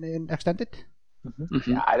in extended.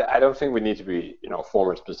 Mm-hmm. Yeah, I don't think we need to be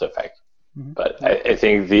format specific, but I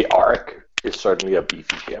think the Ark is certainly a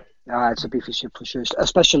beefy ship. It's a beefy ship for sure,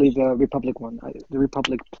 especially the Republic one. The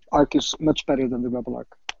Republic Ark is much better than the Rebel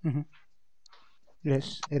Ark. Mm-hmm.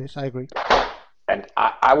 Yes, it is. I agree. And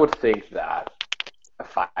I would think that a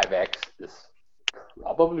 5X is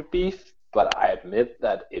probably beef, but I admit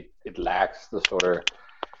that it lacks the sort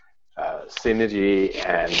of synergy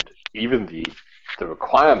and even the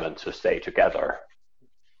requirement to stay together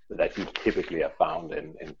that you typically have found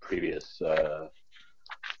in previous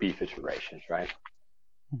beef iterations, right?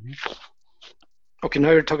 Mm-hmm. Okay,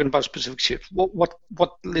 now you're talking about specific ships. What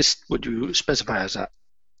list would you specify as a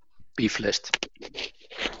beef list?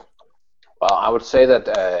 Well, I would say that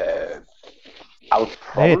I would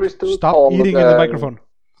probably still stop call eating in the microphone.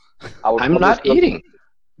 I'm not eating.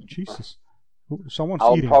 Jesus. Someone's I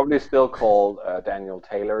would eating. probably still call Daniel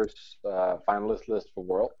Taylor's finalist list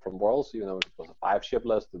from Worlds, even though it was a 5-ship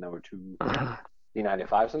list and there were 2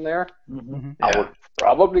 C95s in there. Mm-hmm. I would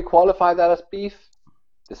probably qualify that as beef,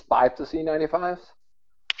 despite the C95s.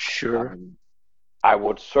 Sure. I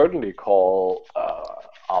would certainly call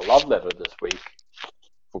our love letter this week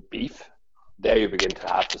for beef. There you begin to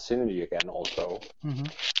have the synergy again also. Mm-hmm.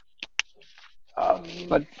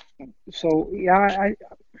 But so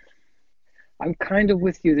I'm kind of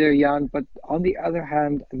with you there, Jan. But on the other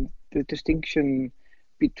hand, the distinction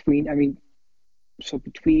between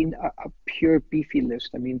between a pure beefy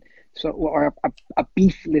list, or a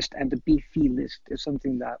beef list and a beefy list is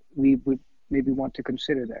something that we would maybe want to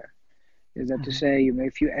consider there. Is that to say,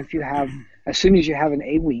 if you have, as soon as you have an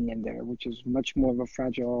A-wing in there, which is much more of a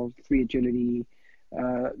fragile 3 agility,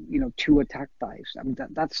 2 attack dice,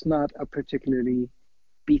 that's not a particularly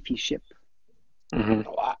beefy ship. Mm-hmm.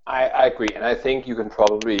 I agree, and I think you can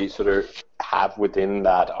probably sort of have within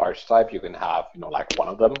that archetype, you can have like one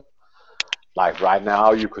of them. Like right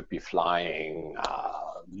now, you could be flying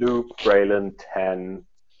Luke, Braylon, Ten,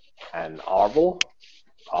 and Arvel.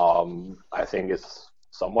 I think it's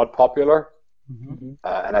somewhat popular.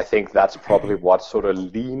 And I think that's probably what sort of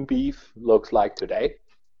lean beef looks like today.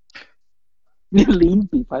 Lean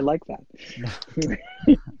beef, I like that.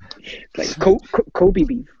 Like Kobe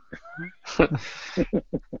beef.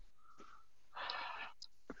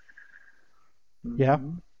 Yeah.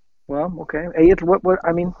 Well, okay. Elliot, what?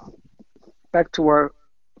 I mean, back to our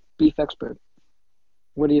beef expert.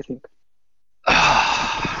 What do you think?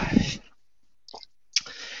 I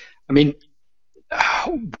mean,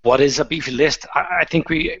 what is a beefy list? I think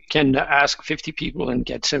we can ask 50 people and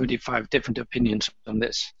get 75 different opinions on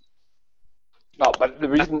this. No, but the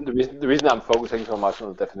reason I'm focusing so much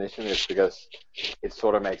on the definition is because it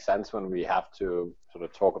sort of makes sense when we have to sort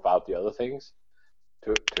of talk about the other things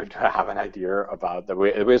to have an idea about that.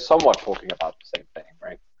 We're somewhat talking about the same thing,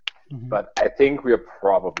 right? Mm-hmm. But I think we're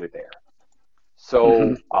probably there.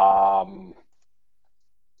 So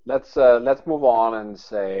let's move on and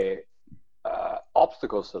say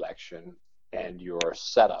obstacle selection and your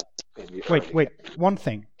setup. In the Wait, one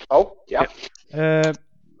thing. Oh, yeah.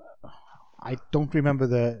 I don't remember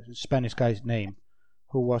the Spanish guy's name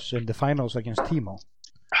who was in the finals against Timo.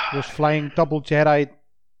 He was flying double Jedi,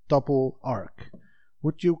 double Arc.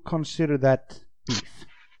 Would you consider that beef?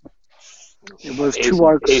 It was two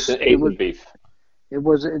arcs. It was beef. It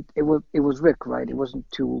was Rick, right? It wasn't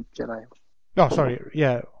two Jedi. Oh, sorry.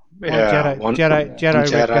 Yeah. One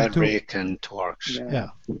Jedi Rick and two Arcs. Yeah.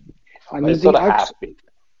 I mean, it's sort of half beef.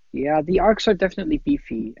 Yeah, the arcs are definitely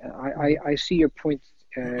beefy. I see your point,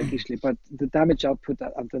 Gisli, but the damage output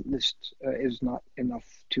of the list is not enough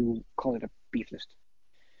to call it a beef list.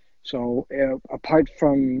 So apart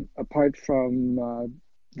from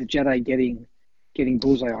the Jedi getting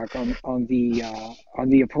bullseye arc on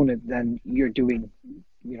the opponent, then you're doing,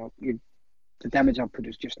 the damage output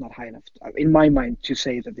is just not high enough, in my mind, to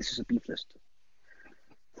say that this is a beef list.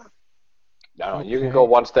 No, okay. You can go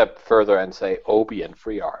one step further and say Obi and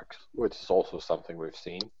free arcs, which is also something we've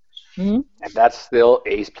seen. Mm-hmm. And that's still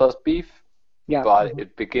ace plus beef, yeah, but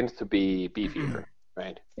it begins to be beefier,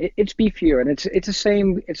 right? It's beefier, and it's the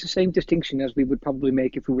same distinction as we would probably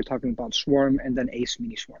make if we were talking about Swarm and then Ace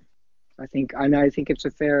Mini Swarm. I think it's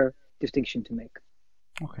a fair distinction to make.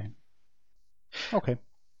 Okay.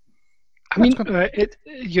 I mean,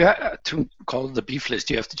 you have to call it the beef list.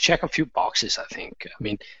 You have to check a few boxes. I think. I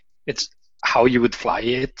mean, it's how you would fly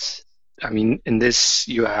it. I mean, in this,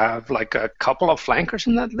 you have like a couple of flankers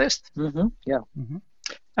in that list. Mm-hmm. Yeah. Mm-hmm.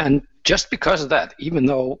 And just because of that, even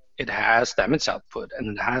though it has damage output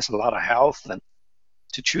and it has a lot of health and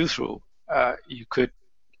to chew through, you could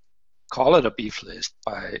call it a beef list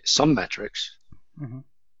by some metrics. Mm-hmm.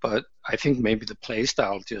 But I think maybe the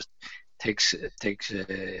playstyle just takes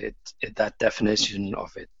that definition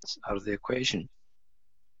of it out of the equation.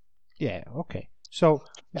 Yeah. Okay. So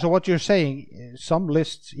what you're saying, some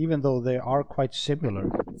lists, even though they are quite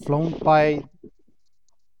similar, flown by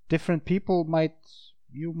different people,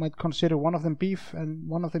 you might consider one of them beef and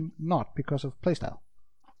one of them not because of playstyle.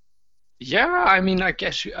 Yeah, I mean, I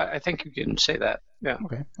guess I think you can say that. Yeah.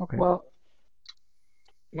 Okay. Well.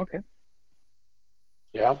 Okay.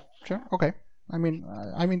 Yeah. Sure. Okay. I mean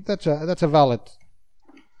that's a valid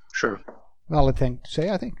thing to say.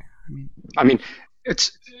 I think. I mean,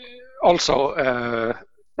 it's also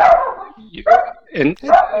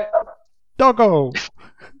Doggo.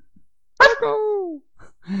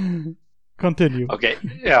 Continue. Okay.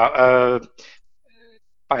 Yeah.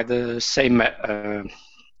 By the same.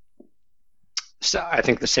 So I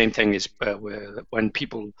think the same thing is when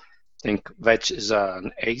people think Vetch is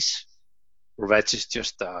an ace, or Vetch is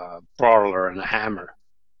just a brawler and a hammer.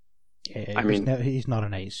 Yeah, he's not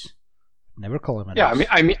an ace. Never call him an ace.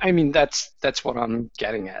 Yeah, I mean that's what I'm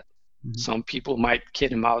getting at. Mm-hmm. Some people might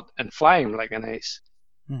kid him out and fly him like an ace,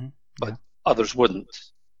 mm-hmm. but others wouldn't,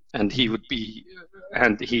 and he would be,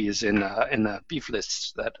 and he is in the beef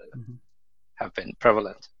lists that mm-hmm. have been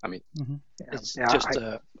prevalent. I mean, mm-hmm. it's just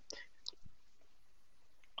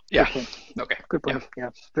yeah. Okay. Good point. Yeah.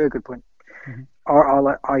 Very good point. Mm-hmm. Are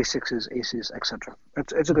all I6s, aces, etc.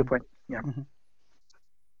 It's a good point. Yeah. Mm-hmm.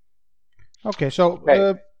 Okay, so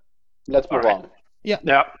let's move on.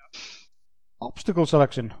 Yeah. Obstacle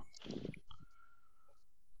selection.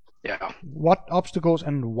 Yeah. What obstacles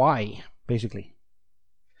and why, basically?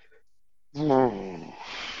 I'm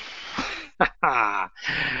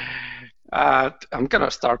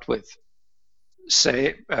gonna start with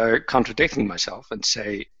contradicting myself and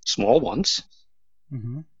say small ones.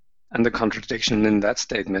 Mm-hmm. And the contradiction in that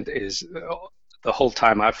statement is the whole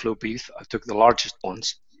time I flew beef, I took the largest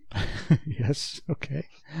ones. Yes. Okay.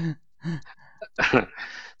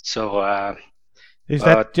 So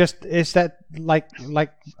Is that like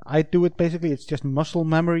I do it basically? It's just muscle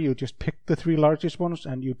memory. You just pick the 3 largest ones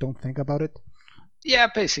and you don't think about it. Yeah,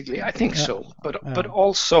 basically, I think so. But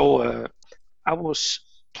also, I was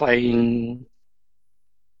playing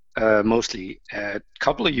mostly a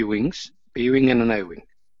couple of U-wings, B-wing and an A-wing.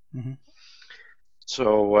 Mm-hmm.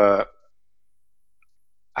 So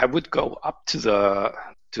I would go up to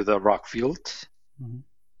the rock field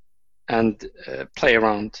and play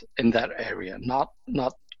around in that area, not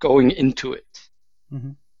going into it.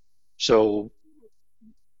 Mm-hmm. So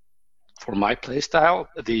for my playstyle,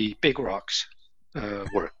 the big rocks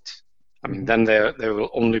worked. I mean, then they will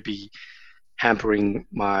only be hampering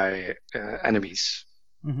my enemies,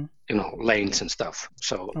 lanes and stuff.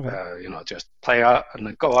 So just play out and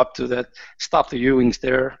then go up to that, stop the U-wings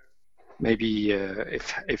there. Maybe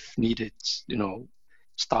if needed,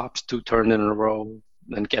 stops 2 turns in a row,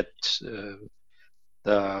 then get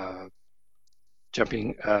the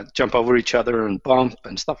jump over each other and bump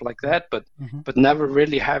and stuff like that. But never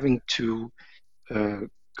really having to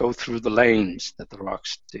go through the lanes that the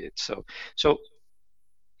rocks did. So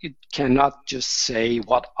you cannot just say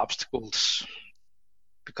what obstacles,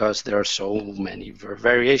 because there are so many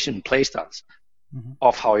variation playstyles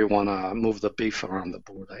of how you want to move the beef around the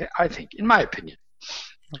board. I think, in my opinion.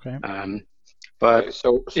 Okay. But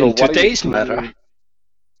so in today's meta,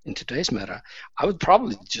 I would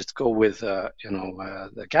probably just go with the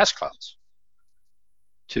gas clouds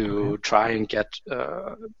to try and get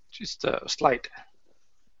just a slight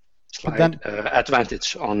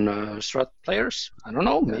advantage on strat players. I don't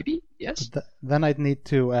know, maybe, yes. Then I'd need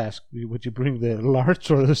to ask, would you bring the large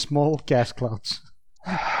or the small gas clouds?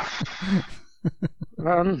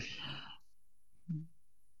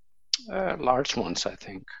 Large ones, I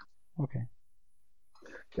think. Okay.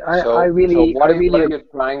 What are you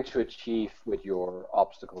trying to achieve with your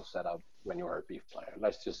obstacle setup when you're a beef player?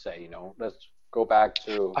 Let's just say, let's go back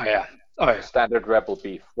to standard rebel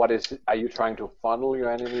beef. Are you trying to funnel your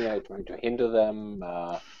enemy? Are you trying to hinder them?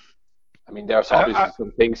 There's obviously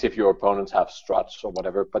some things if your opponents have struts or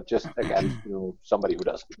whatever, but just against somebody who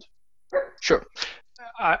doesn't. Sure.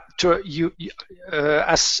 As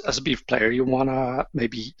a beef player, you wanna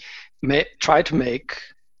maybe try to make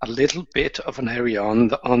a little bit of an area on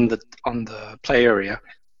the play area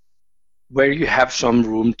where you have some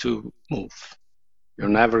room to move. You're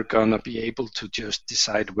never gonna be able to just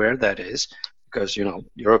decide where that is, because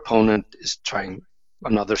your opponent is trying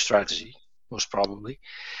another strategy, most probably,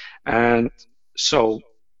 and so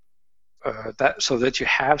that you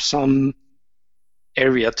have some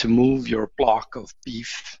area to move your block of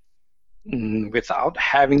beef without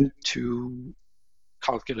having to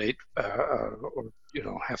calculate or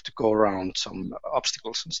have to go around some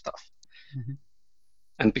obstacles and stuff.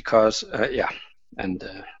 And because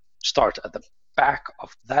start at the back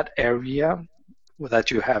of that area that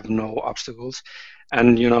you have no obstacles,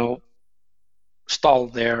 and stall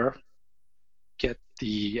there, get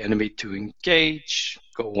the enemy to engage,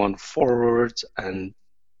 go on forward, and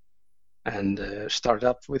start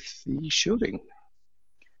up with the shooting.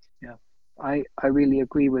 Yeah, I really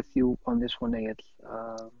agree with you on this one, Ayat.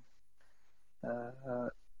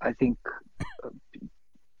 I think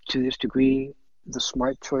to this degree, the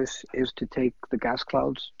smart choice is to take the gas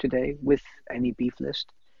clouds today with any beef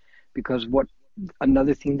list, because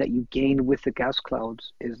another thing that you gain with the gas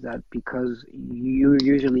clouds is that because you're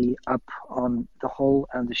usually up on the hull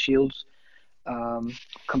and the shields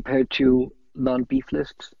compared to non-beef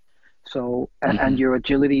lists, so and your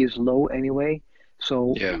agility is low anyway.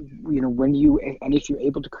 So if you're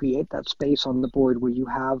able to create that space on the board where you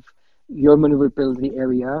have your maneuverability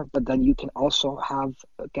area, but then you can also have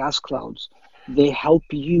gas clouds, they help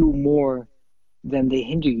you more than they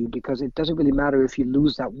hinder you, because it doesn't really matter if you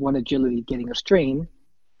lose that one agility getting a strain.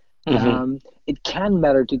 It can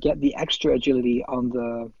matter to get the extra agility on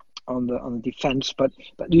the defense, but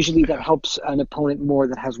usually that helps an opponent more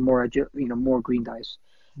that has more more green dice.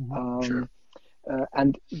 Sure.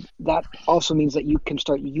 And that also means that you can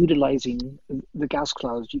start utilizing the gas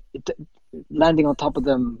clouds. Landing on top of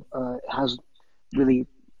them has really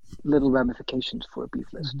little ramifications for a beef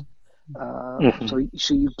list.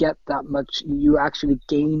 So you get that much, you actually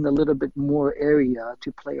gain a little bit more area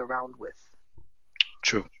to play around with.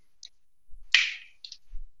 True.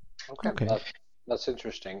 Okay. That's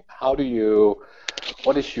interesting.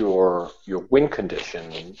 What is your win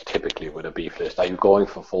condition typically with a beef list? Are you going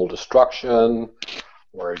for full destruction,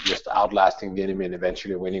 or just outlasting the enemy and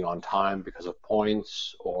eventually winning on time because of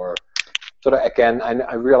points? Or sort of, again,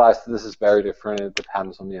 I realize that this is very different. It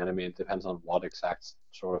depends on the enemy. It depends on what exact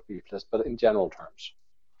sort of beef list, but in general terms.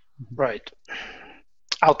 Right.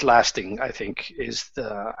 outlasting, I think, is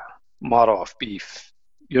the motto of beef.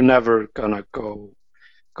 You're never gonna go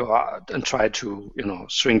out and try to,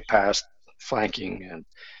 swing past flanking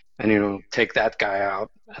and take that guy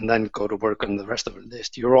out and then go to work on the rest of the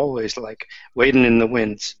list. You're always like waiting in the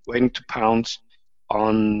winds, waiting to pounce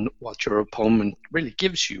on what your opponent really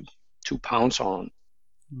gives you to pounce on.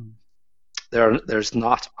 There's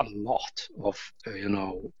not a lot of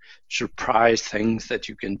surprise things that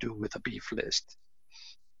you can do with a beef list.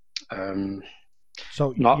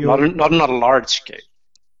 So not on a large scale,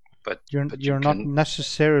 but you're not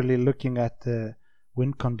necessarily looking at the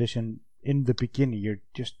win condition in the beginning. You're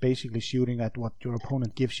just basically shooting at what your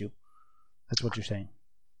opponent gives you. That's what you're saying.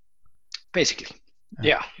 Basically,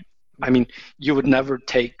 yeah. I mean, you would never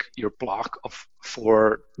take your block of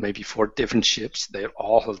maybe four different ships. They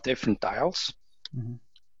all have different dials,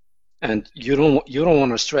 and you don't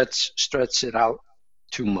want to stretch it out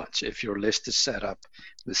too much. If your list is set up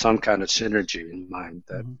with some kind of synergy in mind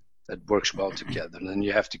that works well together, then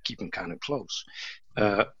you have to keep them kind of close.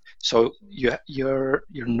 So you're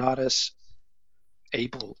not as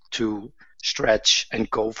able to stretch and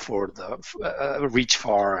go for the reach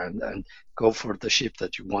far and go for the ship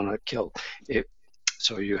that you want to kill.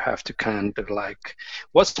 So you have to kind of like,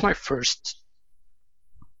 what's my first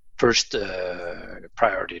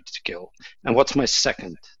priority to kill, and what's my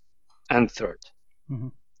second and third?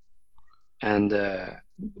 And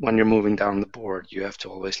when you're moving down the board, you have to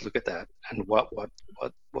always look at that and what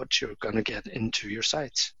you're gonna get into your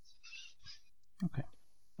sights. Okay,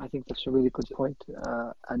 I think that's a really good point,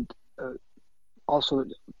 and also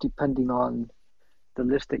depending on the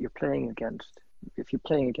list that you're playing against. If you're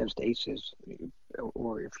playing against aces,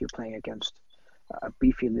 or if you're playing against a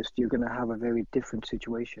beefy list, you're going to have a very different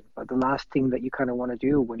situation. But the last thing that you kind of want to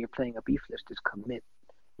do when you're playing a beef list is commit,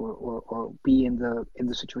 or be in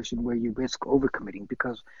the situation where you risk overcommitting,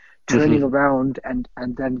 because turning around and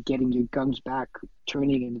then getting your guns back,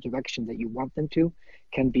 turning in the direction that you want them to,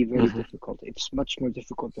 can be very difficult. It's much more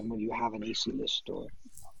difficult than when you have an AC list, or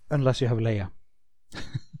unless you have Leia.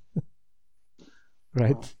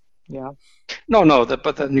 Right? Yeah. No,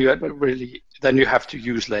 but then you have to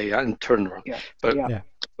use Leia and turn around. Yeah. But yeah.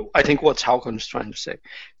 I think what Håkon is trying to say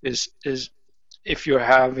is if you're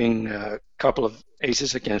having a couple of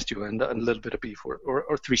aces against you and a little bit of beef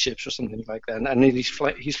or three ships or something like that, and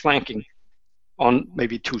he's flanking on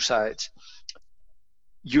maybe two sides,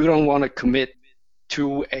 you don't want to commit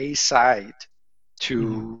to a side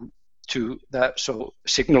to that. So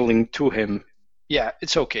signaling to him, yeah,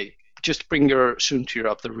 it's okay. Just bring your Soontir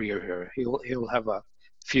up the rear here. He'll have a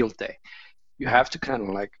field day. You have to kind of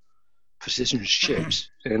like position ships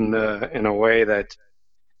in a way that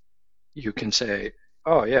you can say,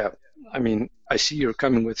 oh yeah, I mean, I see you're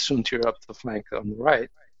coming with Soontir up the flank on the right.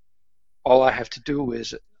 All I have to do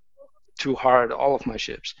is to hard all of my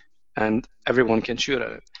ships, and everyone can shoot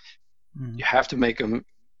at it. You have to make them.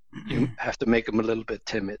 You have to make them a little bit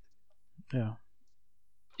timid. Yeah.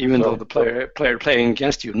 Even though the player playing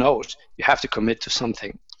against you knows, you have to commit to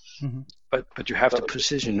something. But you have to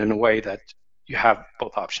position in a way that you have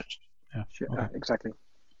both options. Yeah. Sure. Okay. Exactly.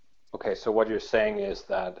 Okay, so what you're saying is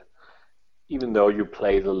that even though you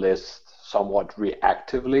play the list somewhat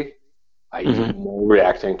reactively, i.e. more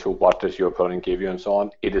reacting to what does your opponent give you and so on,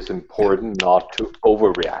 it is important not to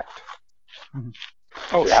overreact.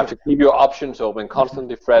 Oh, you have to keep your options open,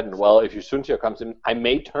 constantly threaten. Well, if your Soontir comes in, I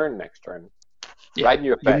may turn next turn. Right in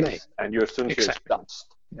your face, and your Soontir is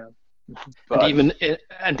dust. Yeah. But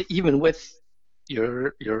And even with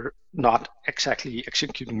you're not exactly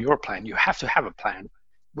executing your plan, you have to have a plan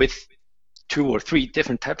with 2 or 3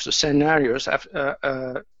 different types of scenarios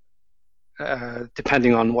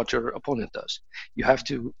depending on what your opponent does. You have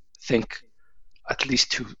to think at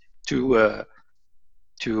least two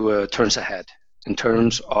turns ahead in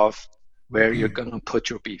terms of where you're going to put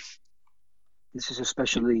your beef. This is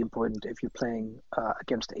especially important if you're playing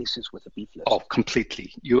against aces with a beef list. Oh,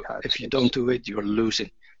 completely. If you don't do it, you're losing.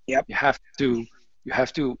 Yep. You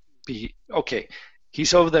have to be okay.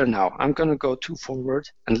 He's over there now. I'm gonna go 2 forward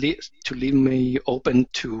and leave me open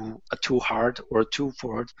to a 2 hard or a 2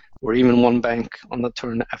 forward or even 1 bank on the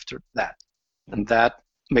turn after that, and that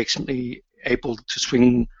makes me able to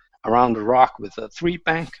swing around the rock with a 3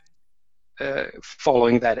 bank.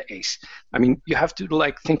 Following that ace. I mean, you have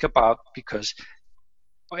to think about, because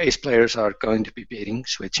ace players are going to be beating,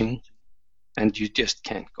 switching, and you just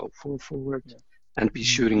can't go full forward and be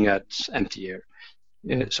shooting at empty air.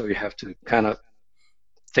 So you have to kind of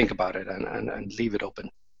think about it and leave it open.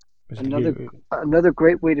 Another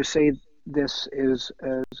great way to say this is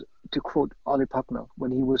to quote Olli Pakno when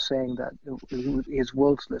he was saying that his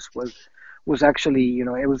world's list was actually,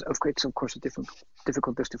 it's of course a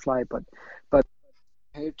difficult list to fly, but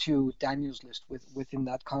compared to Daniel's list within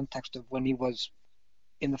that context of when he was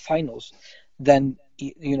in the finals, then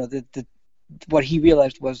what he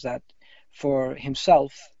realized was that for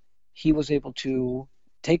himself, he was able to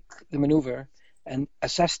take the maneuver and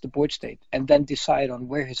assess the board state and then decide on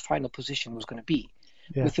where his final position was going to be.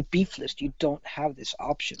 Yeah. With the beef list, you don't have this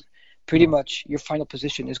option. Pretty much your final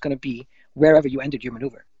position is going to be wherever you ended your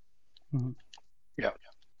maneuver. Mm-hmm. Yeah.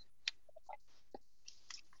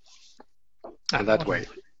 And that way,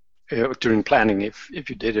 during planning, if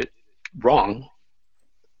you did it wrong,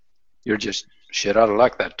 you're just shit out of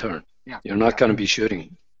luck that turn. Yeah. You're not going to be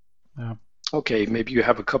shooting. Yeah. Okay, maybe you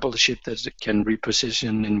have a couple of ships that can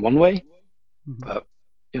reposition in one way, but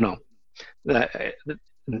that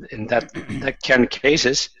in that kind of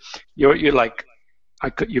cases, you're like,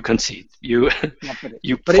 you concede. You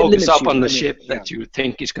focus up on the ship that you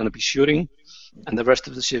think is going to be shooting, and the rest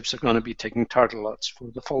of the ships are going to be taking target lots for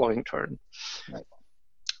the following turn. Right.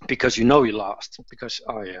 Because you know you lost. Because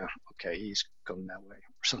he's going that way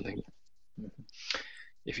or something. Mm-hmm.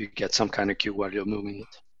 If you get some kind of cue while you're moving it,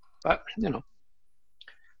 but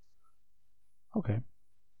Okay,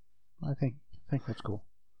 I think that's cool.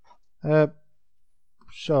 Yeah,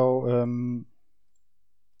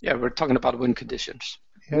 we're talking about wind conditions.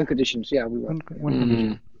 Yeah. Wind conditions, yeah, we were. Wind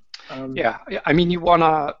conditions. Yeah, I mean, you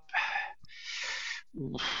wanna.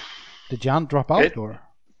 Did Jan drop out or?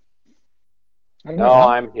 No,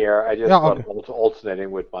 I'm here. I just got okay.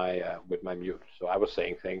 alternating with my mute. So I was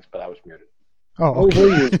saying things, but I was muted. Oh, okay.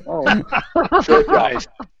 Were you? Oh. Good guys.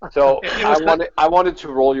 So I wanted to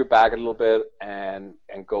roll you back a little bit and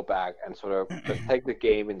go back and sort of just take the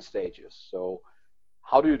game in stages. So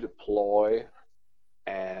how do you deploy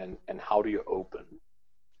and how do you open?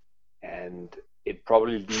 And it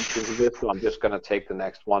probably leads into this, so I'm just going to take the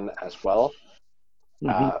next one as well.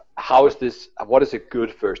 Mm-hmm. What is a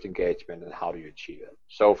good first engagement and how do you achieve it?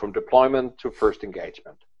 So from deployment to first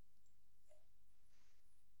engagement.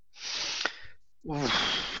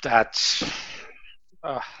 That's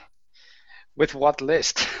with what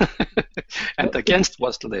list and against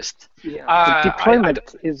what list? Yeah, deployment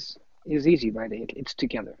is easy, right? It's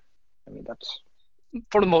together. I mean, that's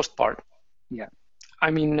for the most part. Yeah. I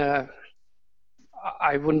mean,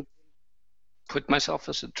 I wouldn't put myself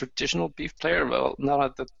as a traditional beef player. Well, not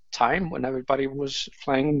at the time when everybody was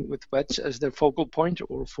flying with wedge as their focal point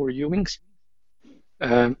or 4 U-wings.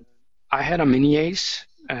 I had a mini ace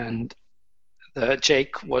and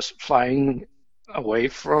Jake was flying away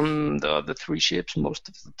from the other 3 ships most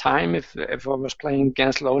of the time if I was playing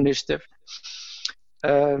against low initiative.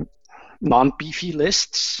 Non-beefy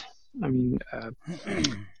lists. I mean,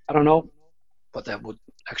 I don't know what that would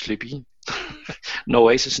actually be. No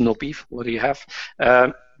aces, no beef. What do you have?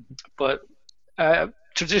 But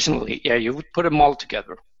traditionally, yeah, you would put them all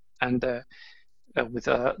together and with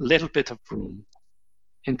a little bit of room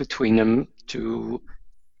in between them to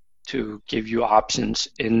give you options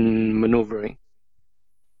in maneuvering.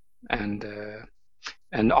 And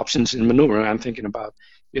options in maneuvering, I'm thinking about,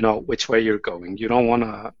 which way you're going. You don't want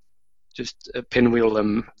to just pinwheel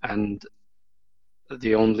them and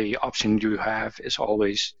the only option you have is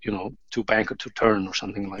always, to bank or to turn or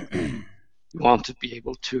something like that. You want to be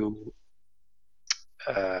able to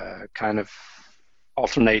kind of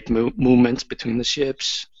alternate movements between the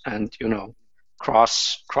ships and,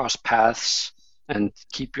 cross paths and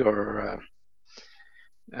keep your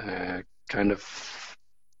kind of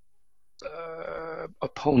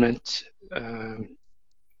opponent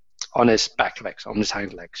on his back legs, on his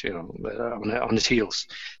hind legs, on his heels,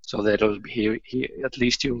 so that he at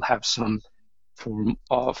least you'll have some form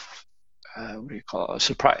of a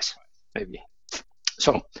surprise, maybe.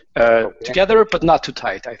 So together, but not too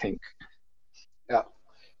tight, I think. Yeah.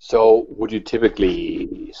 So would you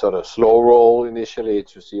typically sort of slow roll initially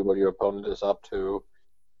to see what your opponent is up to?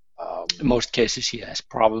 In most cases, yes,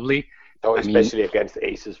 probably. So especially against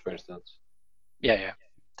aces, for instance. Yeah.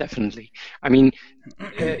 Definitely. I mean,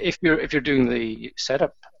 if you're doing the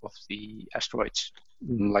setup of the asteroids,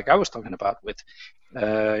 like I was talking about, with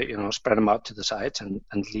spread them out to the sides and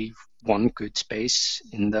leave one good space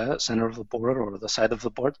in the center of the board or the side of the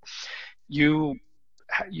board, you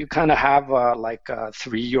kind of have like a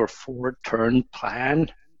 3 or 4 turn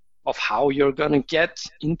plan of how you're going to get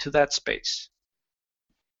into that space.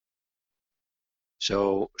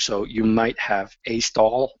 So you might have a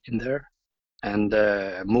stall in there and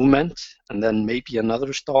movement, and then maybe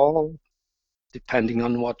another stall, depending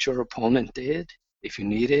on what your opponent did, if you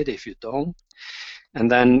need it, if you don't,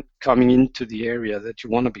 and then coming into the area that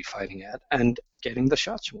you want to be fighting at and getting the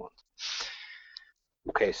shots you want.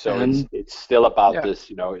 Okay, so And- it's still about yeah. this,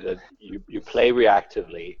 that you play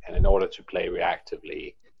reactively, and in order to play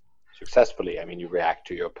reactively successfully, I mean, you react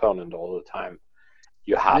to your opponent all the time.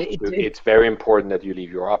 You have to. It's very important that you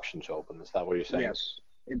leave your options open. Is that what you're saying? Yes,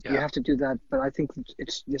 you Yeah. have to do that, but I think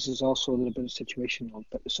this is also a little bit situational.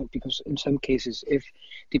 But so because in some cases, if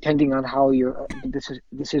depending on how your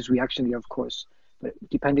this is reactionary, of course, but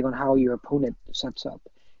depending on how your opponent sets up,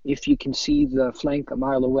 if you can see the flank a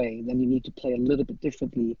mile away, then you need to play a little bit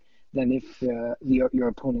differently than if your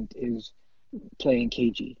opponent is playing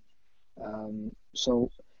cagey.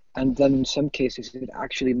 And then in some cases, it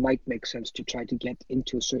actually might make sense to try to get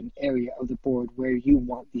into a certain area of the board where you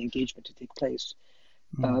want the engagement to take place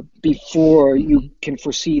before you can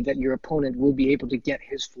foresee that your opponent will be able to get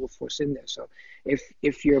his full force in there. So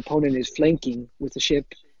if your opponent is flanking with the ship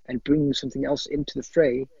and bringing something else into the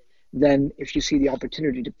fray, then if you see the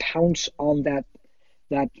opportunity to pounce on that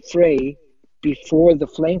fray before the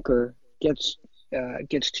flanker gets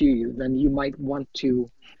to you, then you might want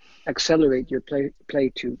to accelerate your play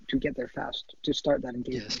to get there fast, to start that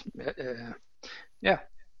engagement. Yeah.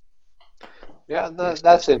 Yeah,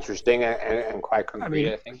 that's interesting and quite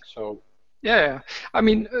concrete, I think. So. Yeah, I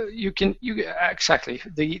mean, you exactly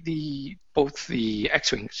both the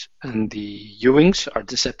X-wings and the U-wings are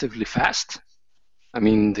deceptively fast. I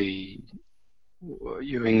mean, the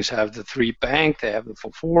U-wings have the 3 bank, they have the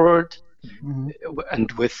 4 forward, and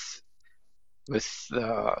with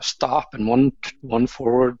stop and one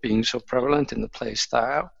forward being so prevalent in the play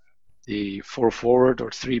style, the 4 forward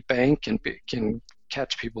or 3 bank can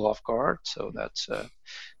catch people off guard. So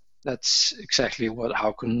that's exactly what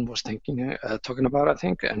Haukon was talking about, I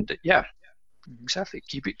think. And yeah, exactly.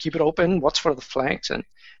 Keep it open. Watch for the flanks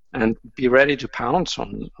and be ready to pounce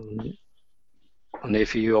on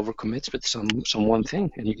if he overcommits with some one thing,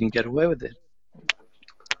 and you can get away with it.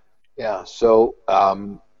 Yeah. So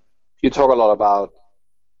you talk a lot about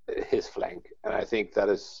his flank, and I think that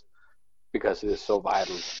is because it is so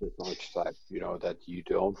vital to the Norwich side. That you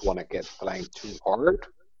don't want to get flanked too hard,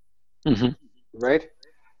 right?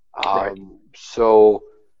 Right. So,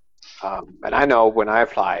 and I know when I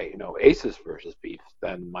fly, aces versus beef,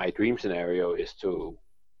 then my dream scenario is to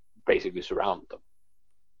basically surround them.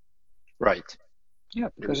 Right. Yeah,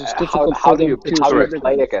 because it's difficult how for do them you to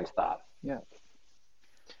play against that? Yeah.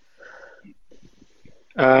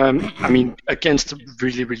 I mean, against a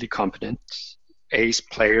really, really competent ace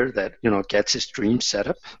player that gets his dream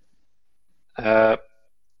setup,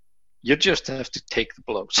 you just have to take the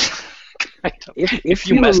blows. Kind of. If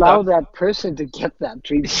you allow that person to get that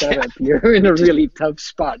dream setup, you're in a really tough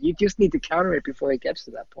spot. You just need to counter it before it gets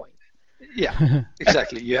to that point. Yeah,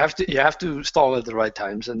 exactly. You have to stall at the right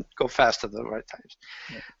times and go fast at the right times.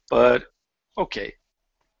 Yeah. But okay,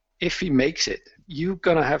 if he makes it, you're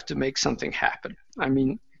gonna have to make something happen. I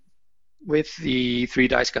mean, with the 3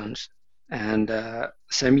 dice guns and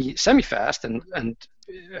semi fast and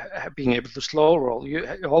being able to slow roll, you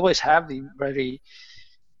always have the very,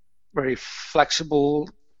 very flexible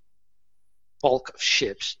bulk of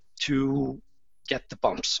ships to get the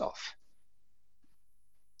bumps off.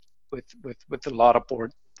 With a lot of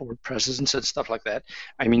board presence and stuff like that.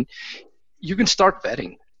 I mean, you can start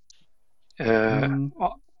betting.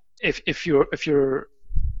 If you're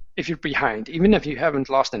behind, even if you haven't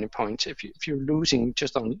lost any points, if you're losing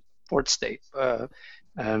just on board state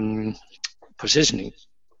positioning,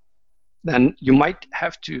 then you might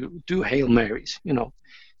have to do Hail Marys.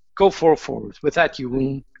 Go 4 forwards with that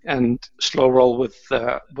U-wing and slow roll with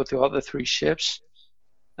the other 3 ships.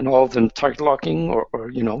 And all of them target locking or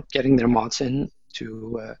getting their mods in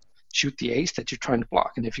to shoot the ace that you're trying to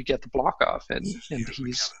block. And if you get the block off, and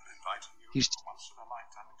he's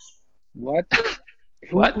what?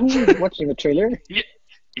 What? Who's watching the trailer?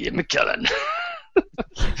 Ian McKellen.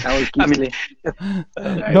 That was Gisli.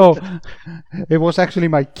 No, it was actually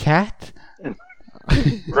my cat.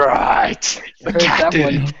 Right.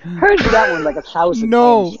 Heard that one like 1,000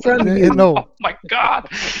 no, times. No. Oh my God.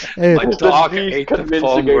 My dog ate the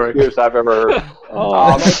phone work. I've ever heard.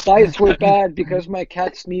 Oh, my dice were bad because my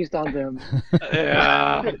cat sneezed on them.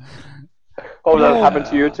 Yeah. Oh, that happened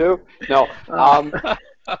to you too? No. Yeah.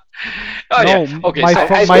 Okay.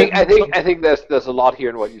 I think there's a lot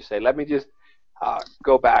here in what you say. Let me just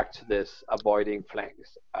go back to this avoiding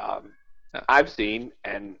flanks. I've seen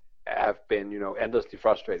and have been, endlessly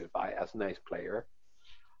frustrated by as an ace player.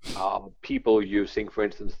 People using, for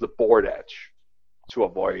instance, the board edge to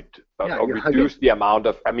avoid or reduce the amount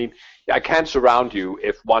of. I mean, I can't surround you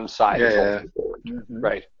if one side is on the board,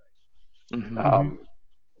 right? Mm-hmm.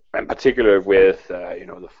 And particularly with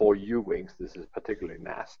the 4 U-wings, this is particularly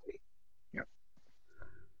nasty.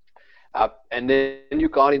 And then you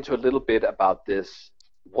got into a little bit about this.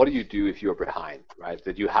 What do you do if you're behind, right?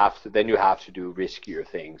 That you have to do riskier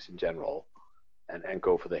things in general, and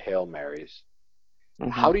go for the Hail Marys.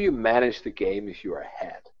 Mm-hmm. How do you manage the game if you're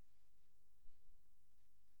ahead?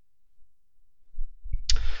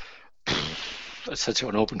 That's such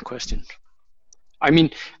an open question. I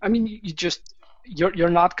mean, you're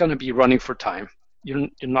not going to be running for time. You're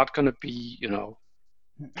not going to be,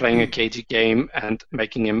 playing a cagey game and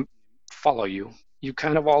making him follow you. You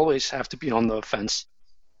kind of always have to be on the offense.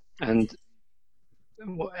 And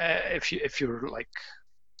if you're like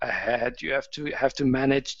ahead, you have to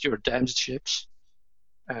manage your damaged ships,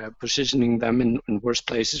 positioning them in worse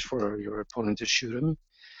places for your opponent to shoot them,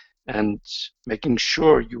 and making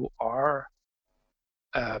sure you are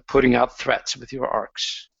putting out threats with your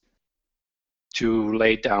arcs to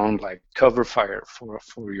lay down like cover fire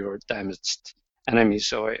for your damaged enemy.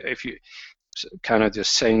 So if you kind of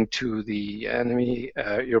just saying to the enemy,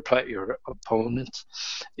 your opponent,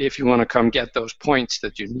 if you want to come get those points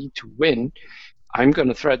that you need to win, I'm going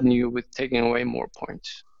to threaten you with taking away more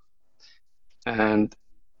points. And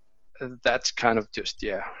that's kind of just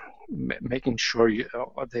making sure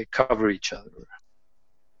they cover each other.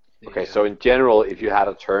 Okay, so in general, if you had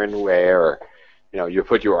a turn where you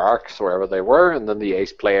put your arcs wherever they were, and then the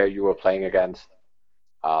ace player you were playing against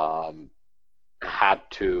had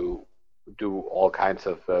to do all kinds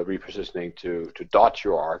of repositioning to dodge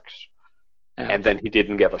your arcs, and then he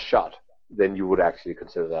didn't get a shot, then you would actually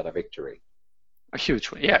consider that a victory. A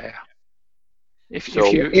huge one, yeah. If you're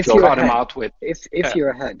ahead, if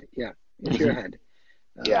you're ahead.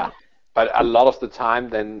 Yeah, but a lot of the time,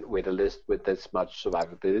 then with a list with this much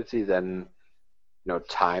survivability, then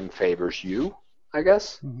time favors you, I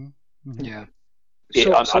guess. Mm-hmm. Yeah.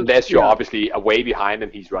 Unless you're obviously way behind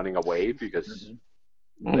and he's running away, because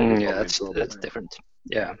that's different.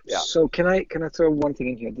 Yeah. So can I throw one thing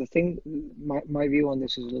in here? The thing, my view on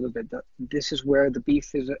this is a little bit that this is where the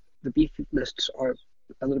beef lists are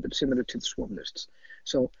a little bit similar to the swarm lists.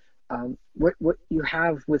 So what you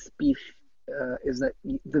have with beef is that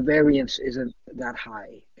the variance isn't that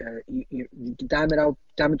high.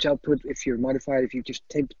 Damage output, if you're modified, if you just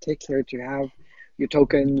take care to have your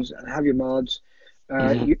tokens and have your mods,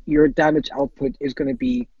 your damage output is going to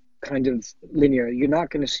be kind of linear. You're not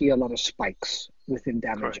going to see a lot of spikes within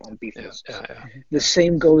damage on beef lists. Yeah. The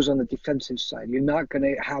same goes on the defensive side. You're not going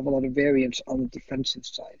to have a lot of variance on the defensive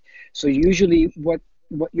side. So usually what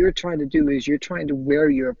you're trying to do is you're trying to wear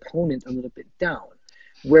your opponent a little bit down.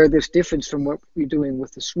 Where there's difference from what we're doing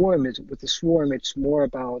with the swarm is with the swarm, it's more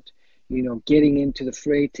about, getting into the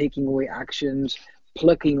fray, taking away actions,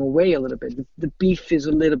 plucking away a little bit. The beef is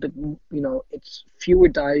a little bit, it's fewer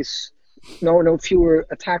dice, fewer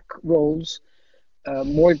attack rolls,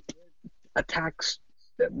 more attacks,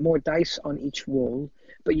 more dice on each roll,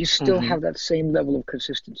 but you still have that same level of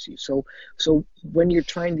consistency. So when you're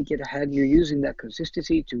trying to get ahead, you're using that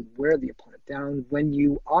consistency to wear the opponent down. When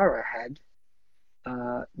you are ahead,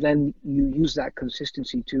 then you use that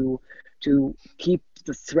consistency to keep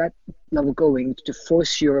the threat level going, to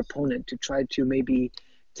force your opponent to try to maybe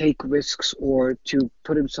take risks or to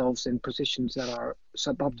put themselves in positions that are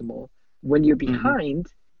suboptimal. When you're behind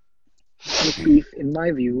with beef, in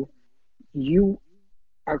my view, you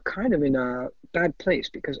are kind of in a bad place,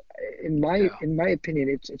 because in my opinion,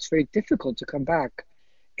 it's very difficult to come back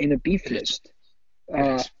in a beef list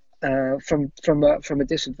from a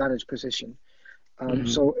disadvantaged position.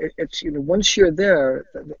 So it's once you're there,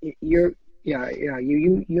 you're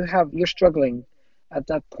struggling at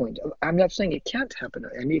that point. I'm not saying it can't happen.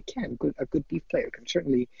 I mean, it can. A good beef player can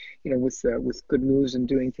certainly, with good moves and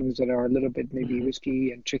doing things that are a little bit maybe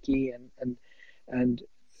risky and tricky and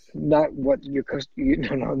not what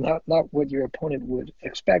not what your opponent would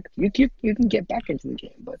expect. You can get back into the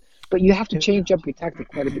game, but you have to change up your tactic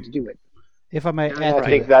quite a bit to do it. If I may add, I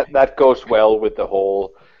think that goes well with the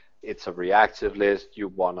whole. It's a reactive list. You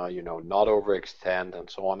wanna, not overextend and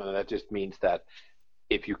so on, and that just means that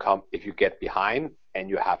if you get behind and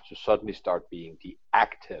you have to suddenly start being the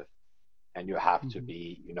active, and you have to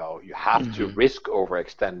be, you have to risk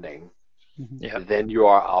overextending, then you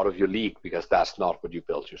are out of your league, because that's not what you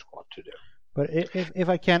built your squad to do. But if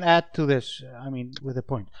I can add to this, I mean, with a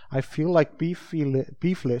point, I feel like beef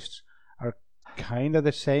lists are kind of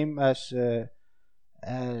the same as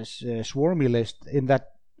swarmy list, in that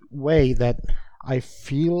way that I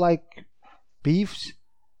feel like beefs,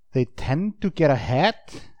 they tend to get ahead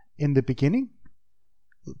in the beginning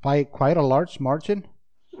by quite a large margin,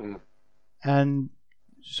 and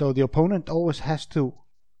so the opponent always has to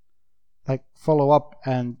follow up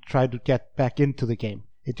and try to get back into the game.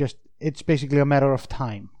 It's basically a matter of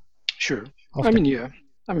time. Sure. of I the-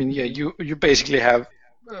 mean, yeah. You basically have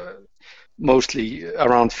mostly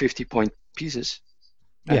around 50-point pieces,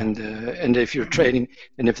 Yeah. and if you're trading,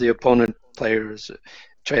 and if the opponent player is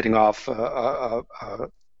trading off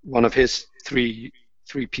one of his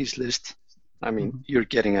three-piece list, I mean, you're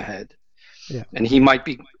getting ahead. Yeah. And he might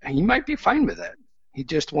be fine with that. He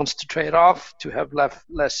just wants to trade off to have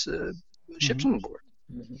less ships on board.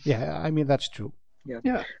 Yeah, I mean that's true.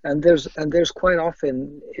 Yeah. And there's quite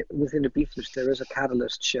often within the beef list there is a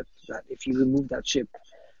catalyst ship that if you remove that ship,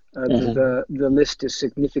 the list is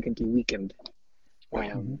significantly weakened.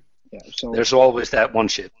 Yeah. So There's always that one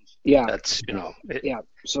ship. yeah. That's Yeah.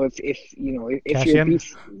 So if you're Cassian?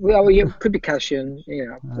 beef, well, yeah, it could be Cassian.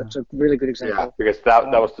 Yeah, that's a really good example. Yeah, because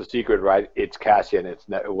that was the secret, right? It's Cassian. It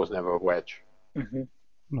was never a wedge. Mm-hmm.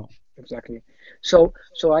 No. Exactly. So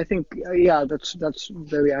I think that's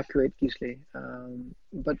very accurate, Gisli.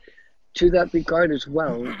 But to that regard as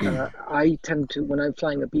well, I tend to, when I'm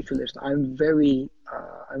flying a beefy list, I'm very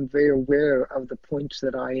aware of the points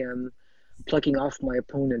that I am plucking off my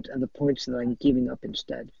opponent and the points that I'm giving up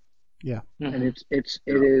instead. Yeah. And it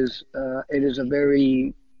is a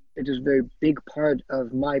very big part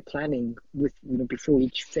of my planning with before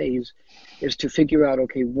each phase is to figure out,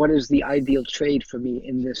 okay, what is the ideal trade for me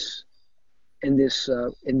in the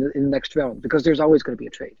next round, because there's always going to be a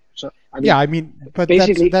trade. So but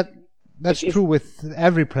basically, that's true with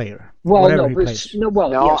every player. Well, whatever no, he but plays.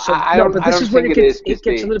 it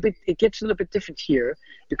gets a little bit different here,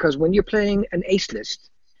 because when you're playing an ace list,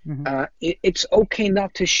 it's okay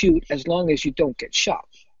not to shoot as long as you don't get shot.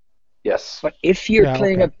 Yes. But if you're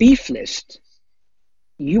playing a beef list,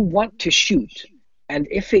 you want to shoot, and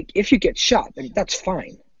if you get shot, then that's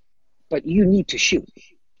fine, but you need to shoot.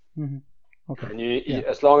 Okay. And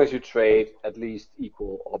as long as you trade at least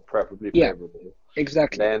equal or preferably favorable,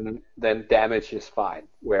 exactly. Then damage is fine.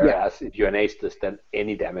 Whereas if you're an ace list, then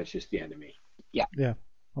any damage is the enemy. Yeah.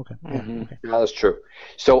 Okay. Okay. Yeah, that's true.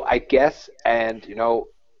 So I guess, and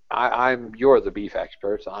you're the beef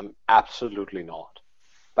expert. So I'm absolutely not.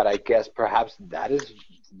 But I guess perhaps that is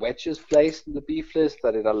Wedge's place in the beef list,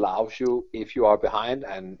 that it allows you, if you are behind,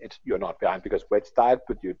 and you're not behind because Wedge died,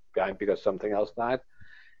 but you're behind because something else died,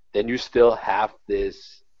 then you still have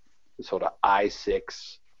this sort of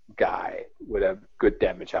I6 guy with a good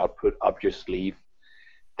damage output up your sleeve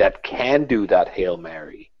that can do that Hail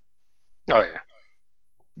Mary. Oh, yeah.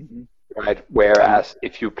 Right? Whereas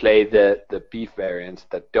if you play the beef variants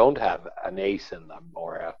that don't have an ace in them,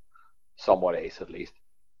 or a somewhat ace at least,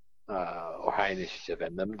 or high initiative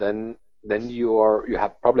in them, then you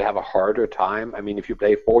probably have a harder time. I mean, if you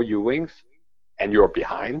play 4 U-wings and you're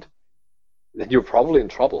behind, then you're probably in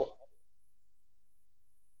trouble.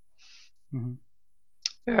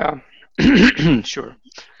 Yeah, sure.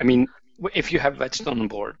 I mean, if you have Wedgestone on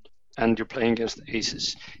board and you're playing against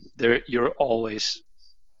aces, you're always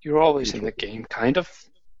in the game, kind of,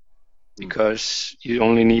 because you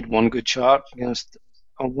only need one good shot against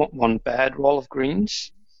one bad roll of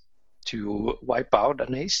greens to wipe out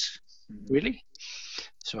an ace, really.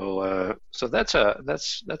 So that's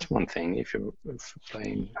one thing if you're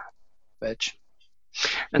playing wedge.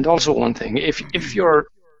 And also one thing, if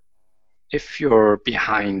you're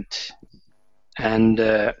behind and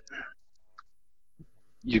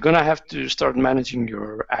you're gonna have to start managing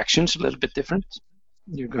your actions a little bit different.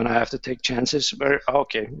 You're gonna have to take chances where,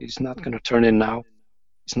 okay, he's not gonna turn in now.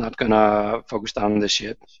 He's not gonna focus down on the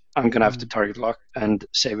ship. I'm gonna have to target lock and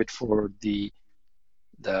save it for the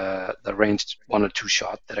ranged 1 or 2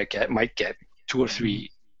 shot that I might get 2 or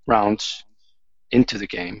 3 rounds into the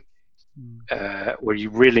game, where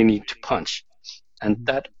you really need to punch, and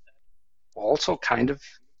that also kind of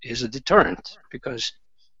is a deterrent, because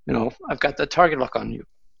I've got the target lock on you.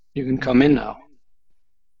 You can come in now.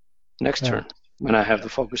 Next turn, when I have the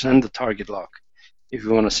focus and the target lock, if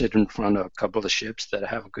you want to sit in front of a couple of ships that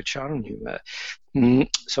have a good shot on you.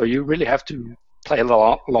 So you really have to play a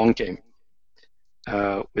long game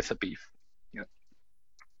with the beef. Yeah.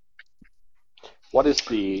 How does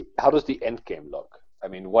the end game look? I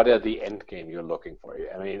mean, what are the end game you're looking for?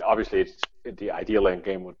 I mean, obviously, the ideal end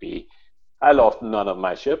game would be, I lost none of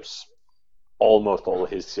my ships. Almost all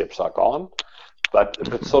his ships are gone. But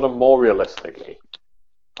sort of more realistically,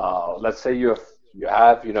 let's say you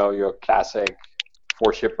have your classic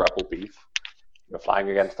 4-ship rebel beef. You're flying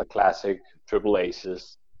against the classic triple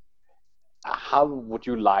aces. How would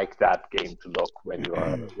you like that game to look when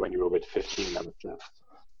you're with 15 minutes left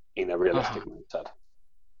in a realistic mindset?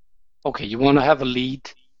 Okay, you want to have a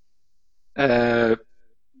lead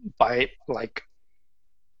by like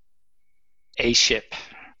a ship,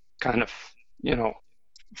 kind of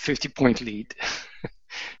 50-point lead.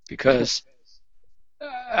 because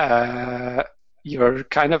you're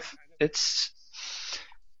kind of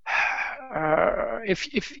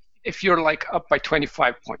if you're like up by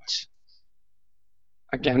 25 points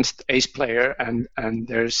against ace player and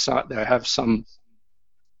there have some,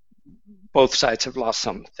 both sides have lost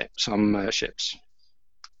some ships,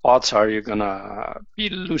 odds are you're gonna be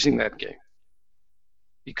losing that game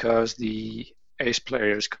because the ace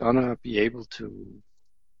player is gonna be able to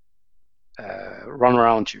run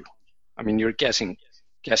around you. I mean, you're guessing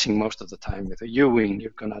most of the time. With a U-wing,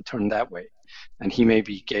 you're gonna turn that way, and he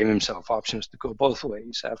maybe gave himself options to go both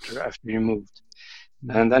ways after you moved,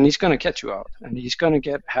 and then he's gonna catch you out, and he's gonna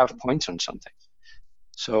get half points on something.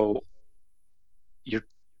 So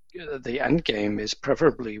the end game is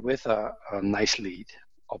preferably with a nice lead,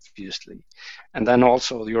 obviously, and then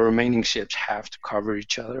also your remaining ships have to cover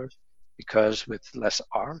each other, because with less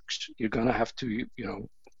arcs, you're gonna have to,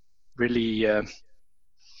 really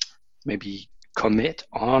maybe commit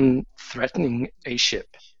on threatening a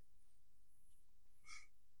ship,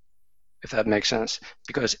 if that makes sense.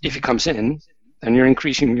 Because if he comes in, then you're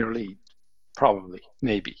increasing your lead, probably,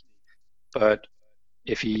 maybe. But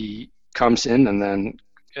if he comes in and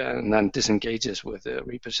then disengages with the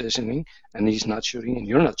repositioning, and he's not shooting and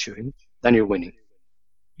you're not shooting, then you're winning.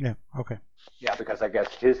 Yeah. Okay. Yeah, because I guess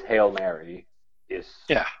his Hail Mary is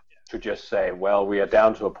to just say, well, we are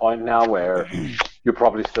down to a point now where you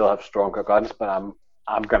probably still have stronger guns, but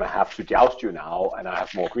I'm gonna have to joust you now, and I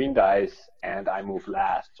have more green dice, and I move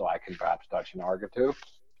last, so I can perhaps dodge an arc or two.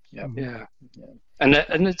 Yeah. And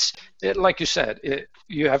it's like you said,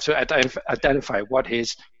 you have to identify what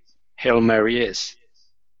his Hail Mary is,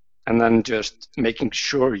 and then just making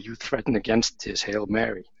sure you threaten against his Hail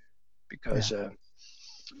Mary, because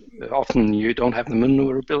often you don't have the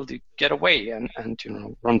maneuverability to get away and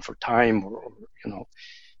run for time or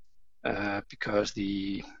because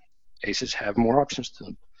the aces have more options to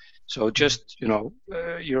them. So just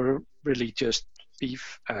you're really just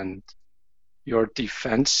beef, and your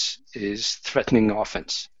defense is threatening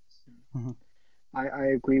offense. Mm-hmm. I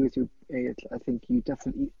agree with you. I think you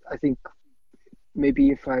definitely. I think maybe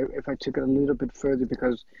if I took it a little bit further,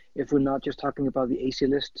 because if we're not just talking about the AC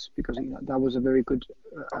lists, because that was a very good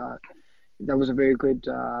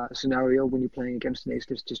scenario when you're playing against an ace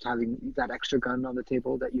list, just having that extra gun on the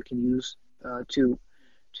table that you can use to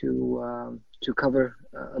cover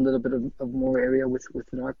a little bit of more area with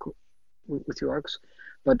an arc, with your arcs.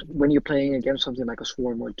 But when you're playing against something like a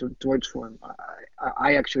swarm or droid swarm,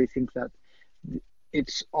 I actually think that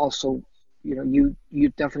it's also, you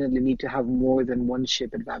definitely need to have more than one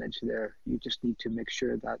ship advantage there. You just need to make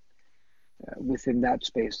sure that within that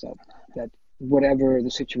space that whatever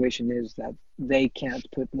the situation is, that they can't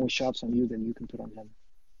put more shots on you than you can put on them.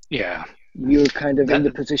 Yeah. You're kind of in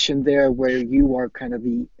the position there where you are kind of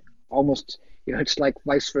the almost, it's like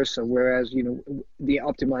vice versa. Whereas, the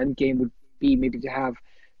optimal end game would be maybe to have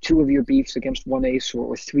 2 of your beefs against 1 ace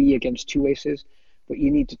or 3 against 2 aces, but you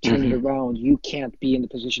need to turn it around. You can't be in the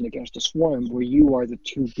position against a swarm where you are the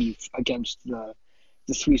 2 beef against the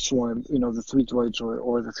 3 swarm, the 3 droids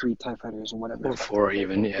or the 3 TIE fighters or whatever. Or 4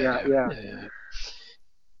 even,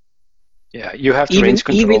 Yeah, you have to range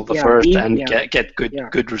control the first and get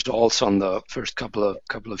good results on the first couple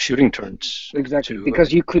of shooting turns. Exactly,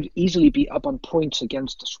 because you could easily be up on points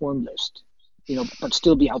against the swarm list, but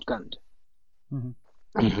still be outgunned. And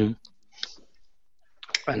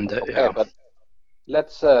but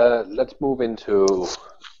let's move into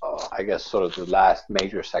I guess sort of the last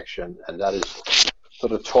major section, and that is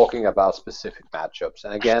sort of talking about specific matchups.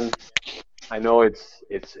 And again, I know it's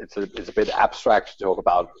a bit abstract to talk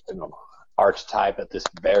about archetype at this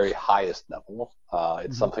very highest level.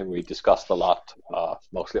 It's something we discussed a lot,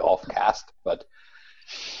 mostly off cast. But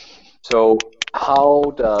so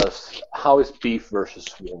how is beef versus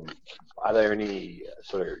swarm? Are there any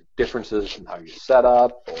sort of differences in how you set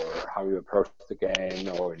up or how you approach the game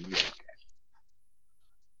or in the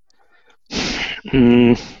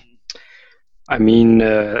game? I mean,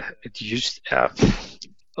 it used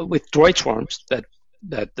with droid swarms that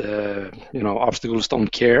obstacles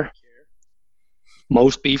don't care.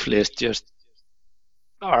 Most beef lists just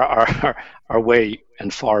are way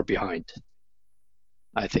and far behind,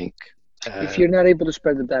 I think. If you're not able to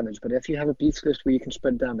spread the damage, but if you have a beef list where you can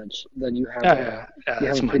spread damage, then you have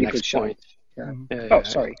that's a pretty good point. Shot.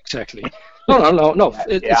 Sorry. Exactly. No.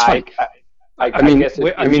 It's fine. I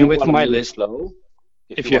mean, with my list,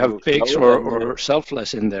 if you have pigs or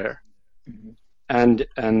selfless in there, and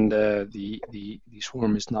the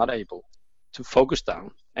swarm is not able to focus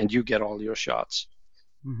down, and you get all your shots,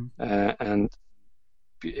 and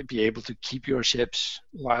be able to keep your ships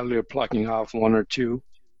while you're plugging off one or two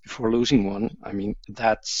before losing one. I mean,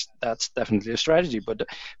 that's definitely a strategy. But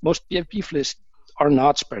most beef lists are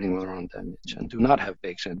not spreading around damage and do not have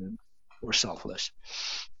bigs in them or selfless.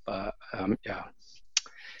 Yeah.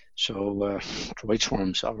 So droid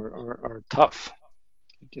swarms are tough.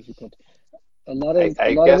 Difficult. A lot of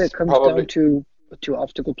it comes down to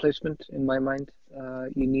obstacle placement. In my mind,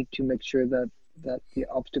 you need to make sure that the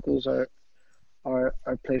obstacles are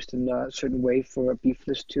placed in a certain way for a beef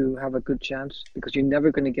list to have a good chance, because you're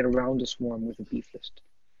never going to get around a swarm with a beef list.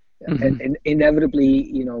 And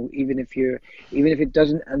inevitably, even if it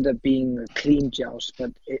doesn't end up being a clean joust,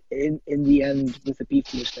 but in the end, with a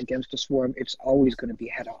beef list against a swarm, it's always going to be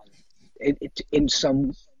head on. It in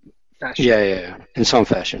some fashion. Yeah, in some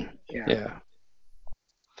fashion. Yeah.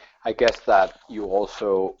 I guess that you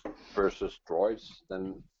also, versus droids,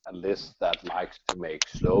 then a list that likes to make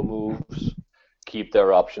slow moves, keep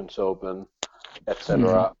their options open,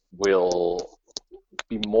 etc., will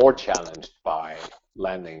be more challenged by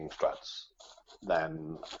landing struts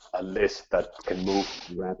than a list that can move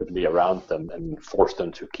rapidly around them and force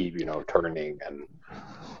them to keep, turning and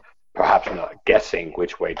perhaps not guessing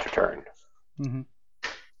which way to turn. Mm-hmm.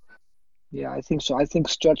 Yeah, I think so. I think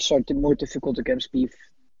struts are more difficult against beef,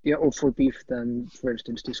 or for beef than, for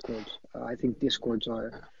instance, discords. I think discords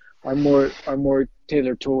are more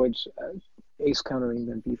tailored towards ace countering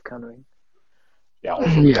than beef countering. Yeah,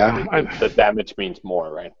 also the damage means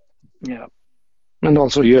more, right? Yeah. And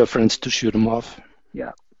also you have friends to shoot them off.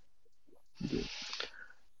 Yeah.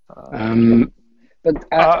 But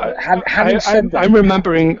having said that, I'm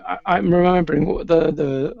remembering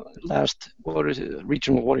the last,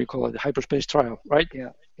 regional, what do you call it, hyperspace trial, right?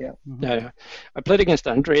 Yeah. Mm-hmm. Yeah. I played against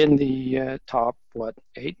Andre in the top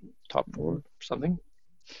 8, top 4, something,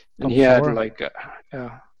 and top he had 4.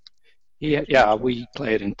 we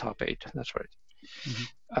played in top 8. That's right.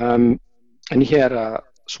 Mm-hmm. And he had a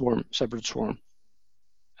separate swarm,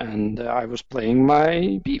 and I was playing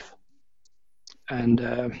my beef, and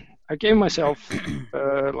I gave myself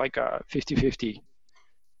like a 50-50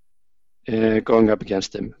 going up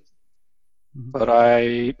against him. Mm-hmm. But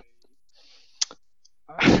I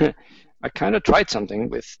kind of tried something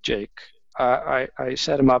with Jake. I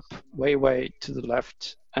set him up way to the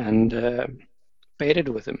left and baited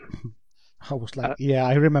with him. I was like,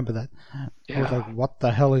 I remember that. Yeah. I was like, what the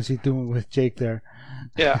hell is he doing with Jake there?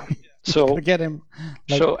 Yeah. So get him.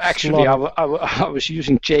 So actually, I was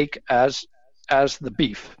using Jake as the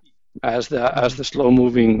beef, as the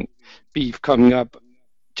slow-moving beef coming up,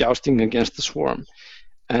 jousting against the swarm,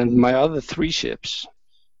 and my other 3 ships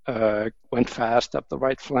went fast up the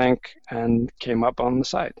right flank and came up on the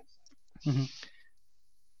side. Mm-hmm.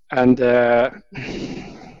 And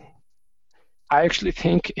I actually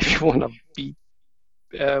think if you want to beat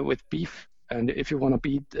with beef, and if you want to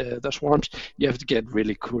beat the swarms, you have to get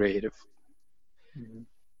really creative,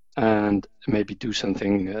 and maybe do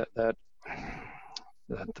something that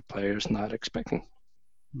the player's not expecting.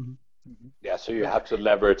 Mm-hmm. Yeah, so you have to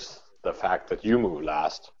leverage the fact that you move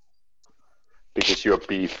last, because your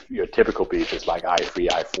typical beef is like I3,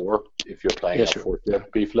 I4 if you're playing a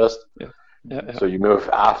 4-ship beef list. Yeah. So you move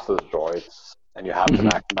after the droids, and you have to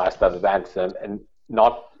maximize that advantage, and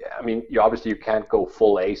not. I mean, you can't go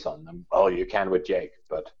full ace on them. Oh, you can with Jake,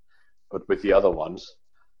 but with the other ones.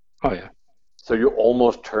 Oh yeah. So you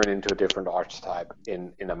almost turn into a different archetype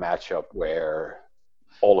in a matchup where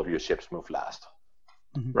all of your ships move last.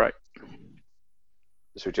 Mm-hmm. Right.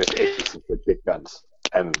 So just aces with big guns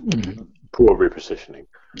and poor repositioning.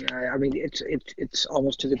 Yeah, I mean it's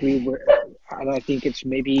almost to the degree where, and I think it's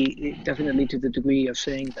definitely to the degree of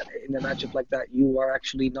saying that in a matchup like that, you are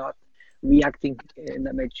actually not reacting in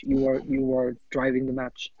that match. You are driving the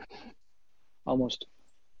match, almost.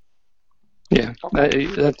 Yeah,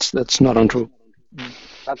 that's not untrue.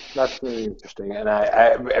 That's really interesting, and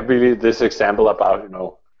I really this example about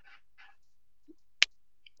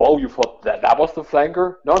oh, you thought that was the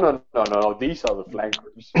flanker? No, these are the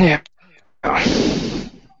flankers. Yeah. I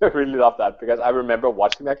really love that, because I remember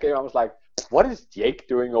watching that game. I was like, what is Jake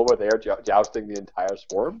doing over there jousting the entire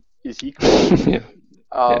swarm? Is he crazy?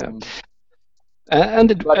 And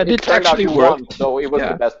it actually worked. So it was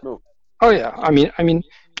the best move. Oh yeah, I mean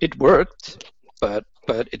it worked, but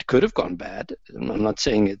it could have gone bad. I'm not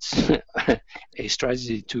saying it's a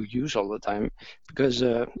strategy to use all the time, because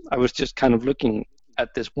I was just kind of looking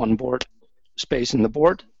at this one board space in the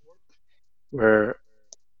board where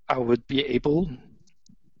I would be able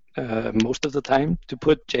most of the time to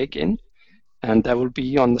put Jake in, and that would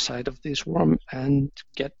be on the side of the swarm and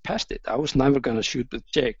get past it. I was never going to shoot with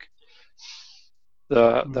Jake.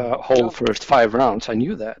 the whole first 5 rounds. I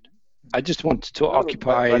knew that. I just wanted to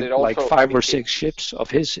occupy but it also, like 5 or 6 ships of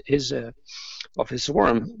his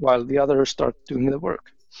swarm while the others start doing the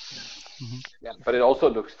work. Yeah, but it also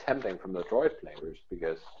looks tempting from the droid players,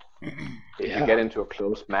 because if you get into a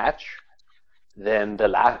close match, then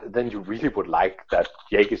then you really would like that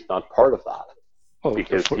Jake is not part of that.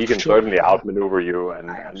 Because he can certainly outmaneuver you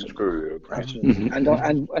and screw you, right? Mm-hmm.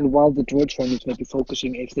 And while the droid swarmers may be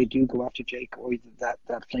focusing, if they do go after Jake or that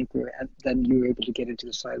flanker, and then you're able to get into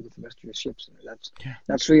the side with the rest of your ships.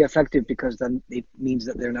 That's really effective, because then it means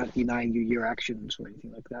that they're not denying you your actions or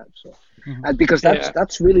anything like that. So, and because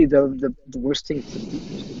that's really the worst thing for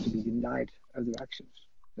people to be denied of their actions.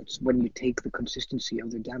 That's when you take the consistency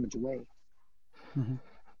of their damage away. Mm-hmm.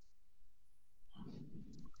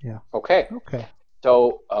 Yeah. Okay.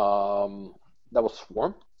 So that was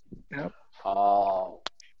Swarm. Yep.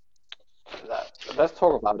 Let's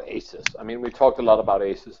talk about aces. I mean, we talked a lot about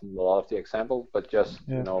aces in a lot of the examples, but just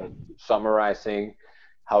summarizing,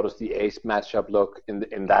 how does the ace matchup look?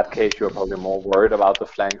 In that case, you're probably more worried about the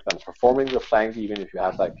flank than performing the flank, even if you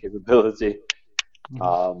have that capability.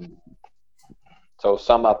 So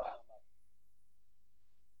sum up.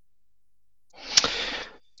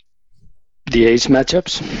 The ace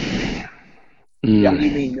matchups. Yeah,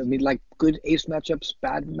 you mean like good ace matchups,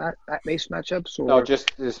 bad ace matchups, or no?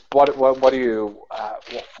 Just what do you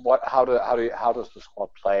how does the squad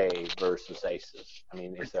play versus aces? I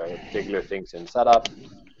mean, is there particular things in setup?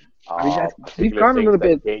 We've gone a little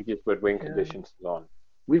bit changes with win conditions and so on.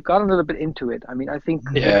 We've got a little bit into it. I mean, I think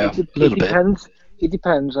it depends. It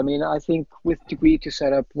depends. I mean, I think with degree to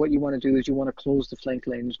setup, what you want to do is you want to close the flank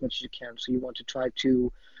lane as much as you can. So you want to try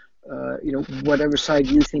to whatever side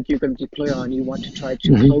you think you're going to deploy on, you want to try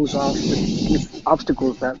to close off with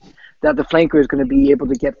obstacles that the flanker is going to be able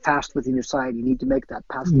to get fast within your side. You need to make that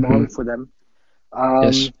path long for them.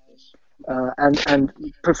 Yes. And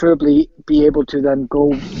preferably be able to then go,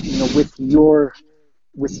 with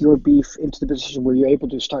your beef into the position where you're able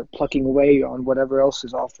to start plucking away on whatever else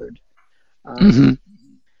is offered.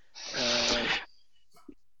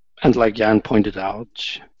 And like Jan pointed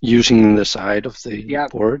out, using the side of the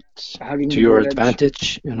board to your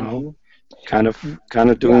advantage, kind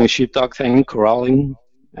of doing a sheepdog thing, corralling,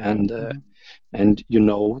 and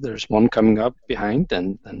there's one coming up behind,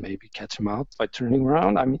 and maybe catch him out by turning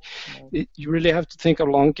around. I mean, you really have to think of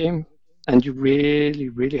long game, and you really,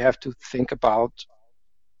 really have to think about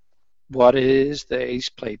what is the ace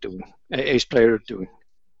player doing.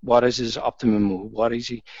 What is his optimum move? Why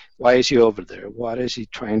is he over there? What is he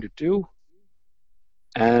trying to do?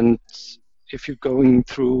 And if you're going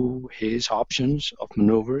through his options of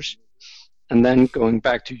maneuvers, and then going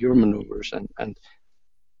back to your maneuvers, and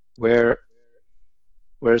where's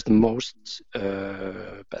the most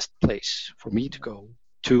best place for me to go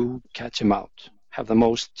to catch him out, have the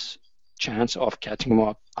most chance of catching him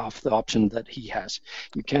up off the option that he has.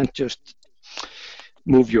 You can't just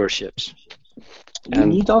move your ships. You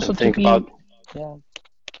need also think to be, about,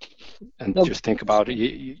 just think about it.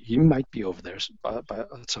 You might be over there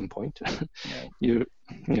at some point.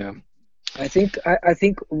 I think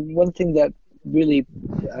one thing that really,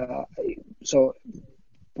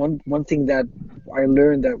 one thing that I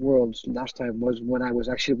learned at Worlds last time was when I was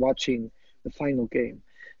actually watching the final game.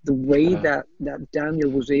 The way that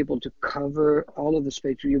Daniel was able to cover all of the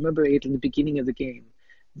space. You remember it in the beginning of the game,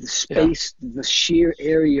 the space, the sheer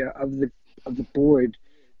area of the board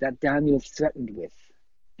that Daniel threatened with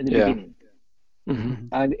in the beginning,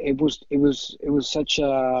 and it was such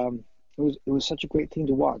a great thing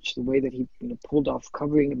to watch. The way that he pulled off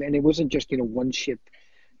covering, and it wasn't just one ship,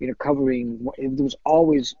 covering. There was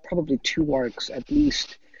always probably 2 arcs at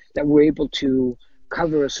least that were able to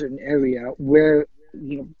cover a certain area where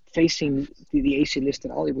facing the AC list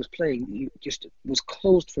that Ollie was playing, just was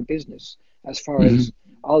closed for business as far as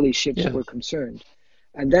all these ships were concerned.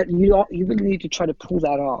 And that you really need to try to pull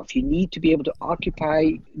that off. You need to be able to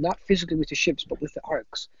occupy, not physically with the ships, but with the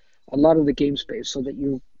arcs, a lot of the game space, so that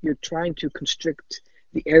you're trying to constrict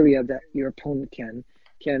the area that your opponent can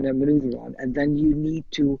maneuver on, and then you need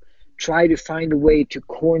to try to find a way to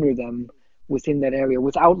corner them within that area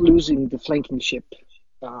without losing the flanking ship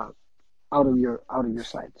out of your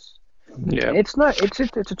sights. Yeah, it's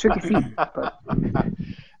a tricky feat. But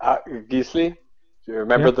Gisli, do you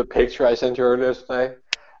remember the picture I sent you earlier today?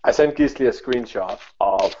 I sent Gisli a screenshot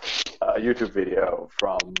of a YouTube video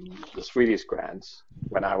from the Swedish Grands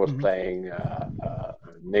when I was playing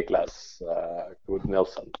Niklas Good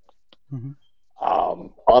Nilsson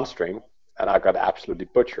on stream, and I got absolutely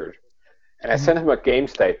butchered. And I sent him a game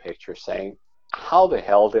state picture saying, how the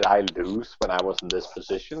hell did I lose when I was in this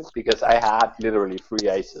position? Because I had literally 3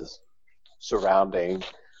 aces surrounding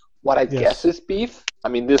what I guess is beef. I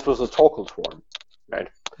mean, this was a Torkel swarm, right?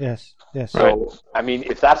 Yes. So, I mean,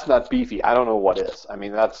 if that's not beefy, I don't know what is. I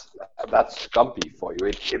mean, that's scum beef for you.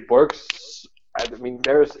 It works. I mean,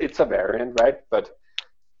 it's a variant, right? But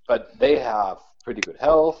they have pretty good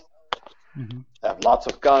health. Mm-hmm. They have lots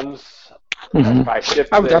of guns. Mhm. Five ships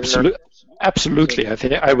I would there. absolutely. I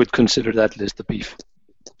think I would consider that list a beef.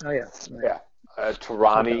 Oh yeah. Yeah.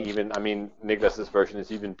 Turani, even, I mean, Niklas's version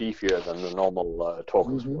is even beefier than the normal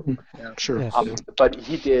Torkel swarm. Yeah. Sure. Yes. But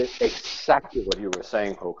he did exactly what you were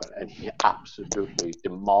saying, Håkon, and he absolutely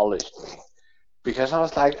demolished me. Because I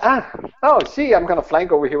was like, see, I'm going to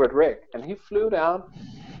flank over here with Rick. And he flew down,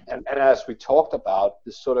 and as we talked about,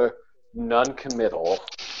 this sort of non-committal,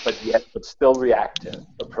 but still reactive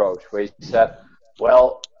approach, where he said,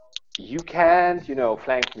 well, you can't,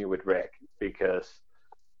 flank me with Rick, because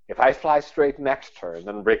if I fly straight next turn,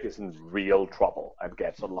 then Rick is in real trouble and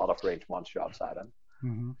gets a lot of range one shots at him.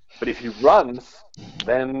 Mm-hmm. But if he runs,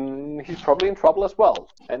 then he's probably in trouble as well.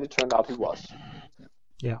 And it turned out he was.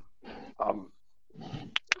 Yeah.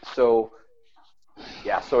 So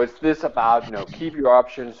it's this about, keep your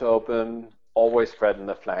options open, always threaten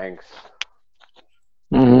the flanks.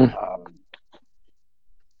 Mm-hmm.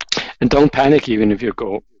 And don't panic even if you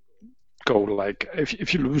go like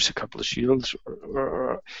if you lose a couple of shields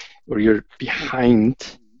or you're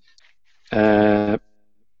behind.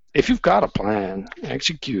 If you've got a plan,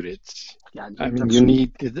 execute it. Yeah, I mean, you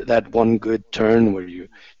need that one good turn where you're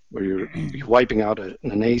wiping out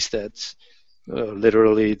an ace that's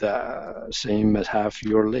literally the same as half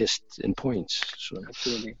your list in points. So.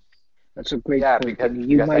 Absolutely. That's a great point.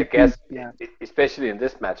 Because I guess, especially in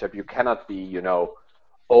this matchup, you cannot be,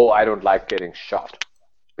 I don't like getting shot.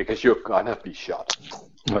 Because you're gonna be shot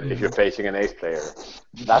if you're facing an ace player.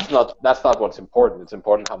 That's not what's important. It's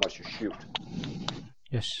important how much you shoot.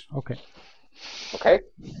 Yes. Okay. Okay.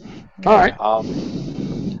 All right.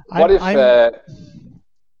 What if?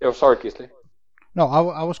 Sorry, Gisli. No,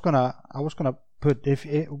 I was gonna put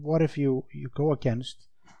what if you go against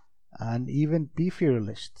an even beefier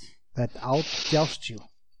list that out-jousts you.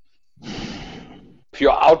 If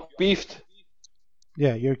you're out-beefed.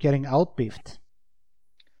 Yeah, you're getting out-beefed.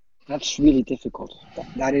 That's really difficult.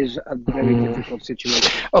 That is a very difficult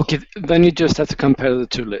situation. Okay, then you just have to compare the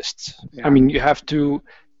two lists. Yeah. I mean, you have to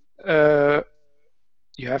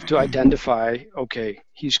identify. Okay,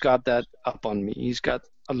 he's got that up on me. He's got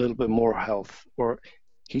a little bit more health, or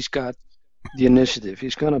he's got the initiative.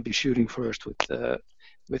 He's gonna be shooting first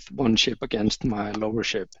with one ship against my lower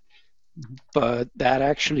ship. Mm-hmm. But that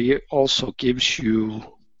actually also gives you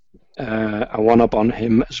a one-up on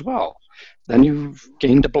him as well. Then you've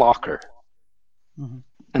gained a blocker, mm-hmm.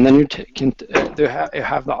 and then you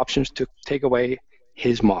have the options to take away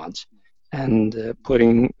his mods and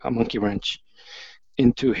putting a monkey wrench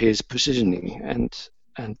into his positioning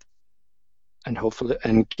and hopefully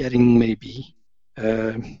getting maybe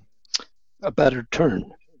a better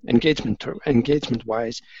turn engagement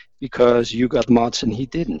wise, because you got mods and he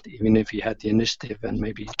didn't, even if he had the initiative and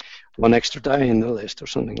maybe one extra die in the list or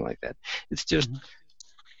something like that. It's just. Mm-hmm.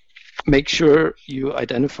 Make sure you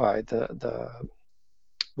identify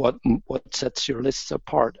what sets your lists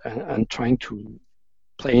apart and trying to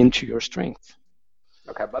play into your strength.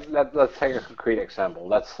 Okay, but let's take a concrete example.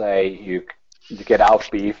 Let's say you get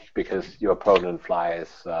out-beefed because your opponent flies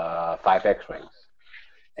 5 X-Wings,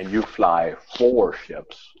 and you fly 4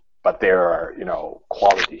 ships, but they're,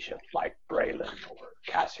 quality ships like Braylon or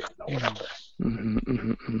Cassian or whatever. Mm-hmm,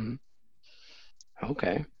 mm-hmm, mm-hmm.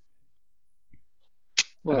 Okay.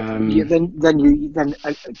 Well, then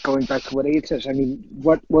going back to what Aid says, I mean,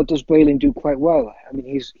 what does Braylon do quite well? I mean,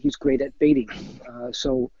 he's great at baiting.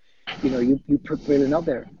 So, you put Braylon out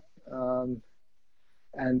there,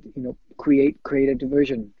 and create a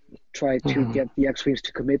diversion. Try to get the X-Wings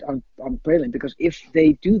to commit on Braylon, because if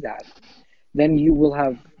they do that, then you will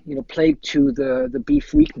have played to the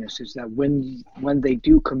beef weakness, is that when they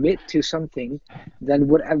do commit to something, then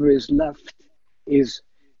whatever is left is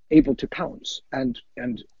able to pounce and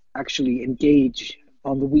actually engage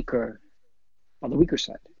on the weaker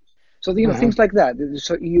side. So things like that.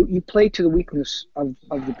 So you play to the weakness of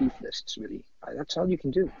the beef lists, really. That's all you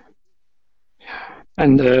can do.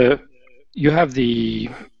 And you have the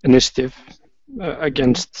initiative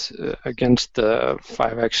against the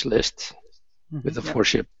 5X list with the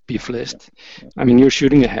 4-ship beef list. Yeah. I mean, you're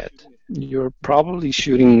shooting ahead. You're probably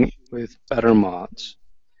shooting with better mods,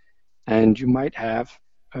 and you might have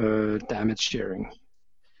damage sharing.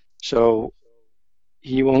 So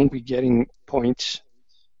he won't be getting points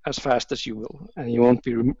as fast as you will, and you won't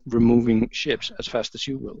be removing ships as fast as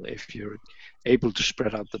you will if you're able to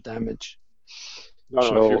spread out the damage. No,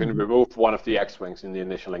 So- if you can remove one of the X-wings in the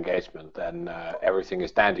initial engagement, then everything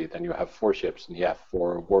is dandy. Then you have 4 ships, and you have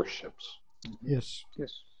 4 warships. Yes.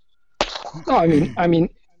 Yes. No, I mean,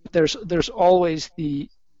 there's always if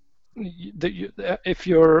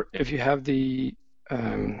you have the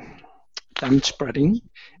damage spreading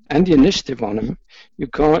and the initiative on him, you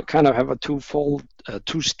kind of have a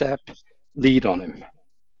two-step lead on him.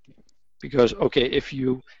 Because okay, if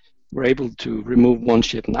you were able to remove 1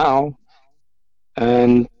 ship now,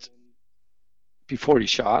 and before he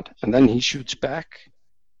shot, and then he shoots back,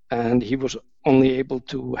 and he was only able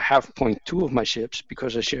to have 0.2 of my ships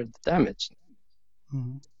because I shared the damage.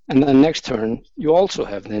 Mhm. And then next turn, you also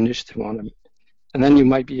have the initiative on him, and then you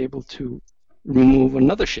might be able to remove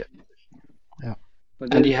another ship.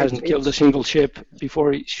 But And he it's- hasn't killed a it's- single ship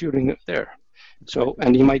before he's shooting it there. So,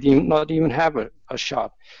 and he might not even have a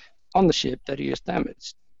shot on the ship that he has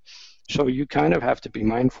damaged. So you kind of have to be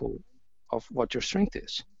mindful of what your strength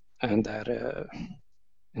is, and that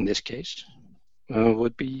in this case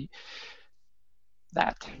would be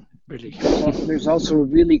that really. Well, there's also a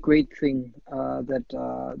really great thing that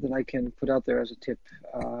I can put out there as a tip.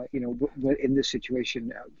 In this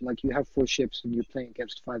situation, like you have 4 ships and you're playing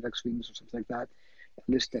against 5 X-wings or something like that,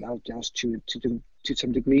 list that out just to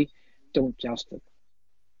some degree. Don't joust them.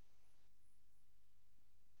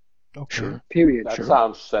 Okay. Sure. Period. That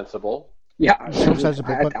sounds sensible. Yeah, Sounds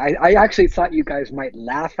sensible, but- I actually thought you guys might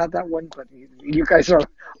laugh at that one, but you guys are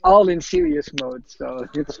all in serious mode, so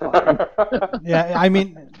it's fine. Yeah, I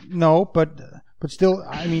mean, no, but still,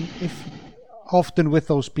 I mean, if often with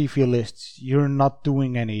those beefy lists, you're not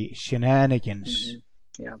doing any shenanigans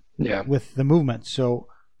Yeah. with the movement, so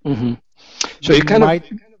So you kind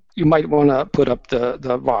might, of you might want to put up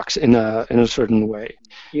the rocks in a certain way,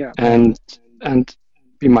 Yeah. and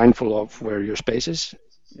be mindful of where your space is.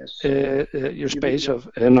 Yes. Your space of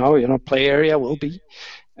play area will be,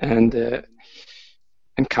 and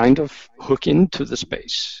kind of hook into the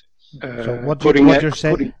space. So what you're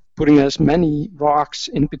saying- putting as many rocks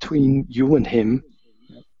in between you and him,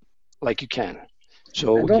 like you can,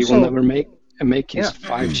 so And he also- will never make his Yeah.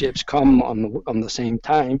 5 ships come on the same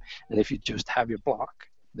time. And if you just have your block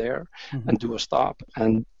there and do a stop,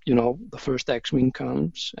 and the first X-wing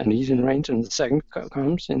comes and he's in range, and the second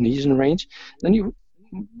comes and he's in range, then you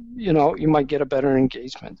might get a better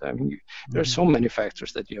engagement. I mean, there's so many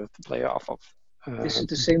factors that you have to play off of. This is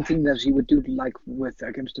the same thing as you would do, like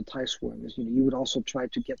against the TIE swarmers. You would also try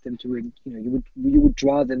to get them to, you would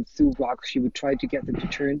draw them through rocks. You would try to get them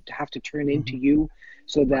to have to turn into you,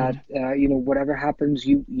 so that whatever happens,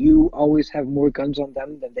 you always have more guns on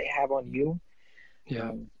them than they have on you.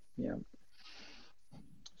 Yeah. Yeah.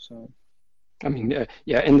 So. I mean,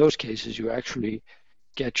 in those cases, you actually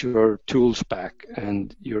get your tools back,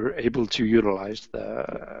 and you're able to utilize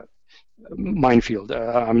the minefield,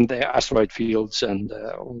 the asteroid fields, and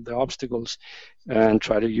all the obstacles, and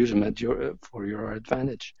try to use them for your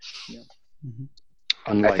advantage. Yeah.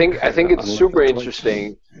 Unlike, I think it's unlike super the toys.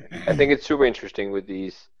 interesting. I think it's super interesting with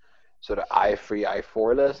these sort of I3,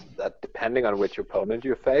 I4 lists, that depending on which opponent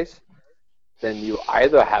you face, then you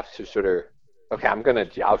either have to sort of, okay, I'm going to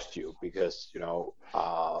joust you because,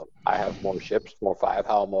 I have more ships, more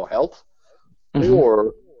firepower, more health,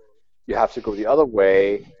 or you have to go the other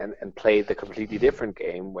way and play the completely different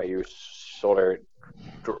game where you sort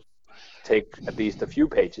of take at least a few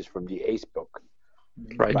pages from the Ace book,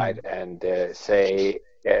 right? And say,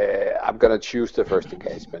 I'm going to choose the first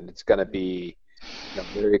engagement. It's going to be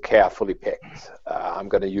very carefully picked. I'm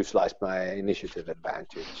going to utilize my initiative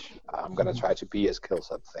advantage. I'm going to try to be as kill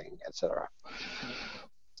something, etc.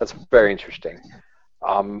 That's very interesting.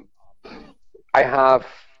 I have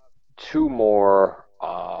 2 more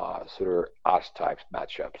sort of archetypes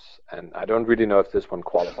matchups, and I don't really know if this one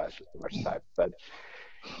qualifies as an archetype, but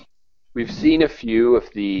we've seen a few of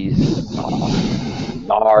these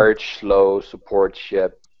large, slow support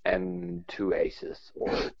ship and 2 aces,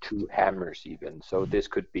 or 2 hammers even. So this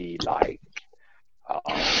could be like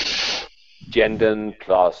Jendon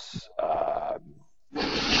plus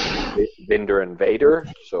Vinder and Vader,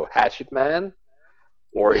 so Hatchet Man,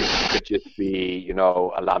 or it could just be,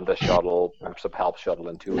 a Lambda shuttle, perhaps a Palp shuttle,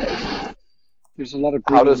 and 2 aces. There's a lot of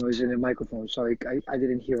How breathing does- noise in the microphone. Sorry, I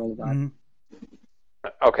didn't hear all of that.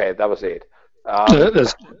 Okay, that was it.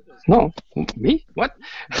 No, me? What?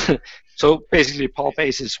 So basically, Paul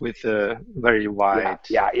bases with very wide.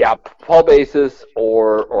 Yeah. Paul bases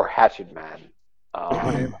or Hatchet Man.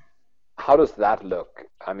 How does that look?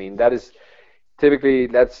 I mean, that is typically,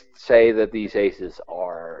 let's say that these aces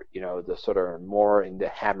are the sort of more in the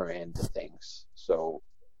hammer end of things. So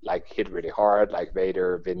like hit really hard, like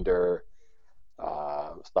Vader, Vinder,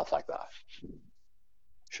 stuff like that.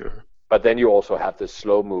 Sure. But then you also have this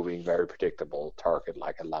slow-moving, very predictable target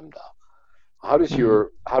like a Lambda. How does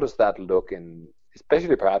that look in,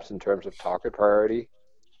 especially perhaps in terms of target priority?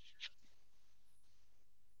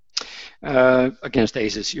 Against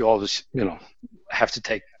aces, you always, have to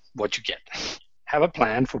take what you get. Have a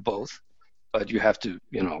plan for both, but you have to,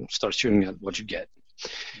 start shooting at what you get.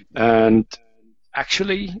 And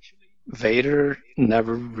actually, Vader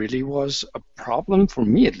never really was a problem for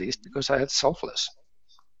me, at least, because I had Selfless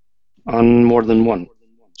on more than one.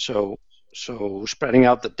 So spreading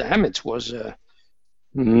out the damage was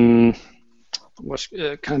kind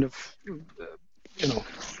of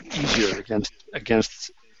easier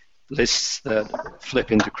against lists that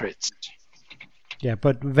flip into crits. Yeah,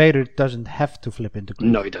 but Vader doesn't have to flip into crits.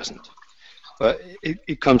 No, he doesn't. But it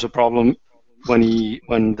becomes a problem when the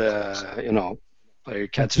player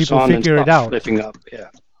catches people on and figure it starts out. flipping up. Yeah.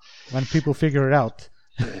 When people figure it out,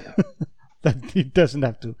 that he doesn't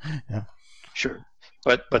have to. Yeah. Sure,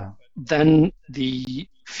 but then the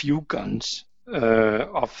few guns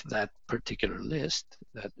of that particular list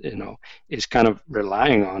that is kind of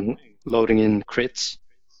relying on loading in crits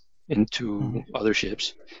into other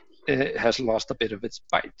ships has lost a bit of its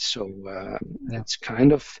bite. So it's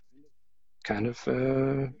kind of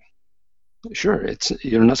sure,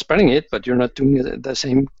 you're not spreading it, but you're not doing the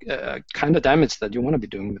same kind of damage that you want to be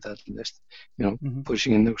doing with that list.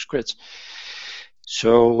 Pushing in those crits.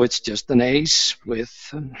 So it's just an ace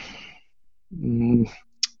with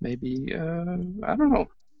maybe I don't know.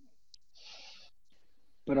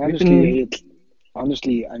 But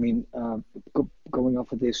honestly, I mean, going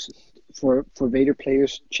off of this, for Vader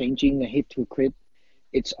players, changing a hit to a crit,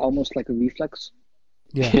 it's almost like a reflex.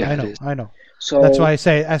 Yeah, I know. So that's why I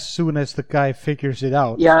say as soon as the guy figures it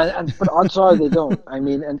out. Yeah, but odds are they don't. I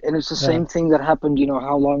mean, and it's the same thing that happened.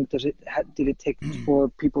 How long did it take for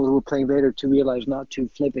people who were playing Vader to realize not to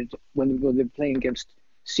flip it when they're playing against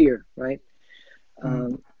Seer, right?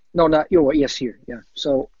 No, not Seer. Yeah.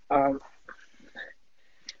 So,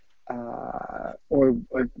 or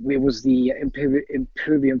it was the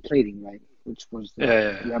Imperium plating, right? Which was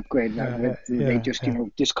the upgrade that they just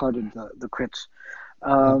discarded the crits.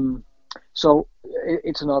 So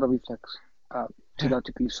it's an auto reflex to that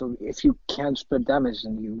degree. So if you can spread damage,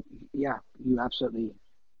 then you absolutely,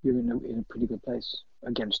 you're in a pretty good place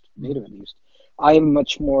against Vader at least. I am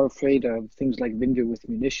much more afraid of things like Vinder with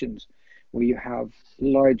munitions, where you have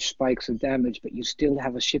large spikes of damage, but you still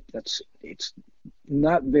have a ship it's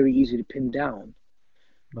not very easy to pin down.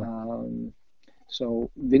 No. So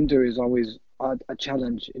Vinder is always a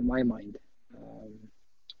challenge in my mind.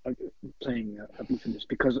 Playing a Beefeness,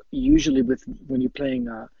 because usually when you're playing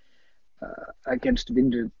against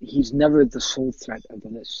Vinder, he's never the sole threat of the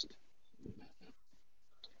list.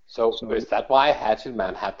 So is that why Hatchet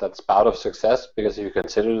Man had that spout of success? Because if you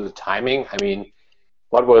consider the timing, I mean,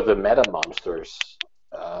 what were the meta monsters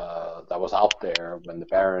that was out there when the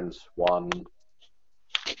Barons won?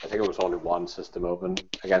 I think it was only one system open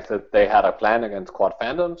against it. They had a plan against Quad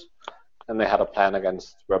Phantoms, and they had a plan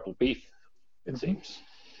against Rebel Beef, it seems.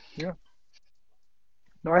 Yeah.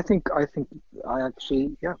 No, I think I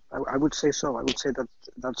actually, I would say so. I would say that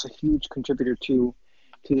that's a huge contributor to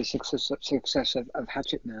the success of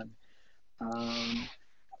Hatchet Man.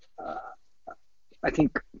 I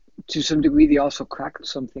think to some degree they also cracked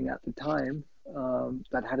something at the time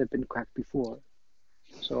that hadn't been cracked before.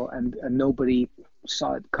 So and nobody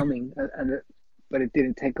saw it coming, but it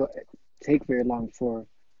didn't take very long for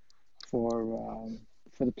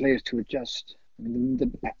the players to adjust. I mean,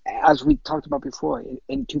 as we talked about before,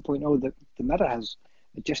 in 2.0, the meta has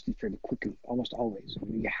adjusted fairly quickly, almost always. I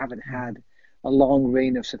mean, you haven't had a long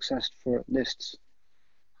reign of success for lists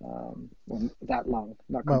that long,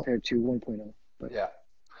 not compared to 1.0. But. Yeah.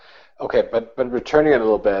 Okay, but returning a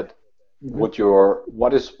little bit, what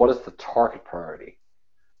is the target priority?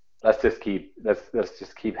 Let's just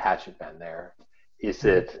keep Hatchet Man there. Is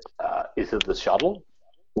it the shuttle,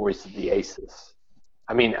 or is it the aces?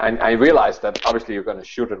 I mean, I realize that obviously you're going to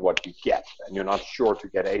shoot at what you get, and you're not sure to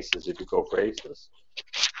get aces if you go for aces.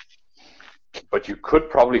 But you could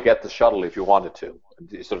probably get the shuttle if you wanted to,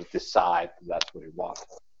 and you sort of decide that's what you want.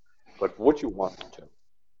 But would you want to?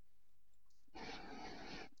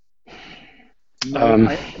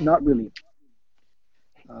 Not really.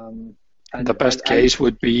 The best case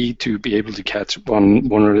would be to be able to catch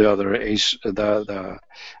one or the other ace, the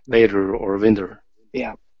Vader or Vinder.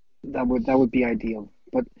 Yeah, that would be ideal.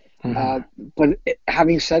 But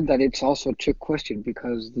having said that, it's also a trick question,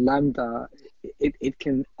 because Lambda it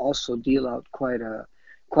can also deal out quite a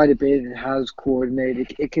bit. It has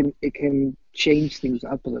coordinated. It can change things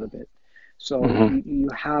up a little bit. So you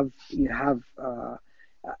have a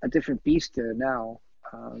different beast there now,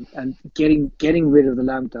 and getting rid of the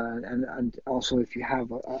Lambda, and also if you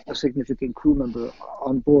have a significant crew member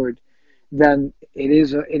on board, then it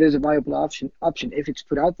is a viable option if it's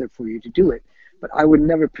put out there for you to do it. But I would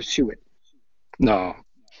never pursue it. No,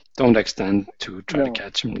 don't extend to try to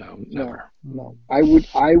catch him. No, never. No. I would,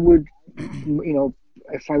 if I would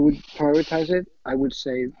prioritize it, I would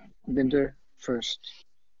say Vinder first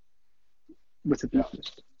with the beef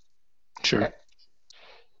list. Sure. Okay.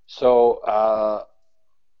 So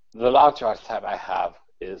the large archetype I have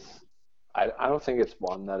is, I don't think it's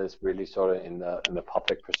one that is really sort of in the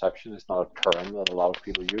public perception. It's not a term that a lot of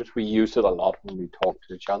people use. We use it a lot when we talk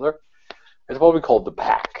to each other. It's what we call the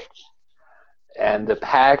pack. And the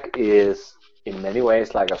pack is in many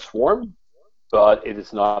ways like a swarm, but it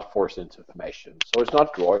is not forced into formation. So it's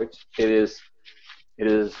not droids. It is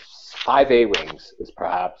 5 A-wings is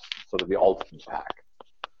perhaps sort of the ultimate pack,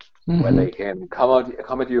 where they can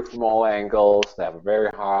come at you from all angles. They have a very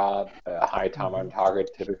high time on target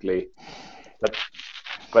typically,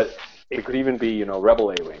 but it could even be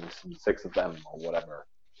Rebel A-wings, 6 of them or whatever.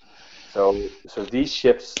 So these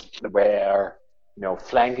ships where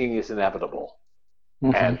flanking is inevitable.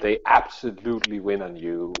 And they absolutely win on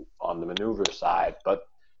you on the maneuver side, but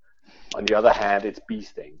on the other hand, it's bee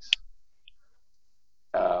stings.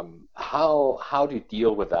 How do you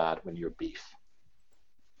deal with that when you're beef?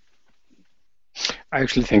 I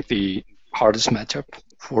actually think the hardest matchup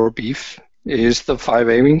for beef is the 5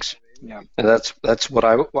 A-wings. Yeah, and that's what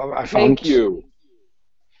I found. Thank you.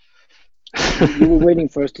 You were waiting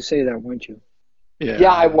for us to say that, weren't you?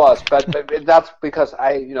 Yeah, I was, but that's because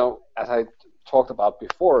as I talked about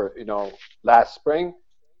before, last spring,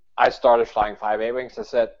 I started flying 5 A-wings. I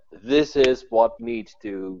said, this is what needs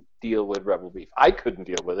to deal with Rebel beef. I couldn't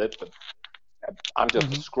deal with it, but I'm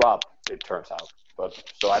just a scrub, it turns out. But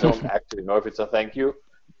so I don't actually know if it's a thank you,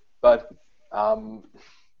 but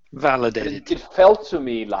validated. It felt to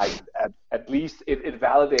me like at least it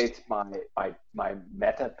validates my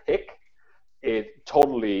meta pick. It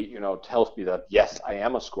totally, tells me that yes, I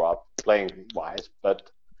am a scrub playing wise,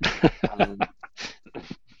 but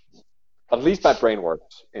at least my brain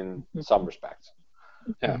works in some respects.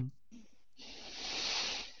 Yeah.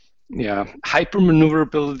 Yeah, hyper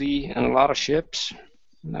maneuverability and a lot of ships.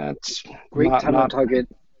 That's great time on target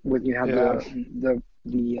when you have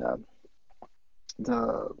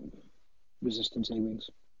the resistance A-wings.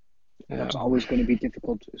 That's always going to be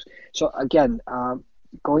difficult. So again,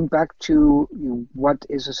 going back to what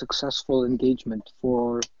is a successful engagement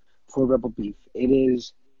for Rebel beef, it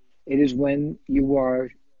is when you are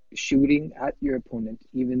shooting at your opponent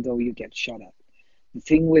even though you get shot at. The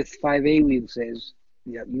thing with 5 A-wings is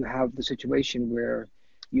you have the situation where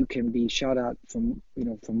you can be shot at from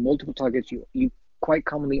multiple targets. You quite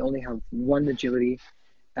commonly only have 1 agility,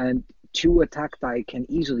 and 2 attack die can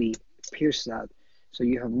easily pierce that. So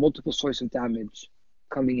you have multiple sources of damage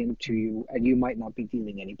coming into you, and you might not be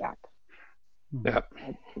dealing any back. Yeah,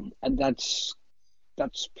 and that's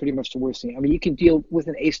pretty much the worst thing. I mean, you can deal with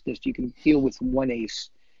an ace list. You can deal with 1 ace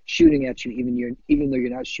shooting at you, even though you're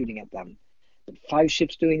not shooting at them. But 5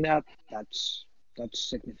 ships doing that, that's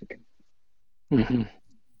significant.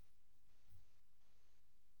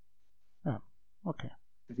 Oh, okay.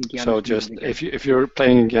 So just if you're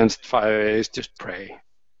playing against 5 A's, just pray.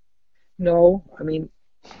 No, I mean,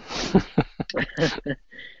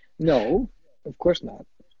 no, of course not.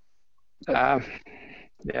 Yeah.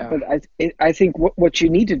 But I think what you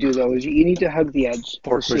need to do though is you need to hug the edge.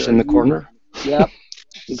 Porkers in the corner. Yeah,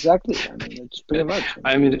 exactly. I mean, it's pretty much.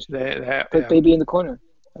 I mean, put baby in the corner.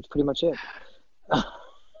 That's pretty much it.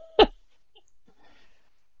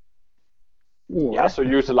 Yeah, so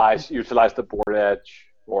utilize the board edge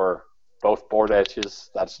or both board edges.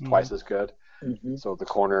 That's twice as good. So the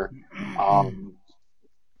corner,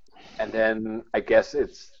 and then I guess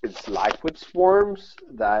it's like with swarms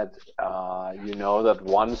that that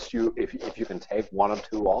once if you can take 1 or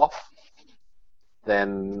 2 off,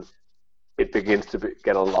 then it begins to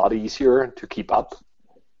get a lot easier to keep up.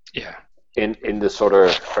 Yeah. In the sort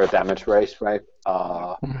of damage race, right?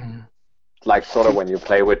 Like sort of when you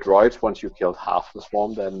play with droids, once you killed half the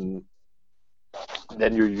swarm, then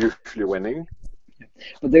you're usually winning.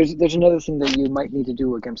 But there's another thing that you might need to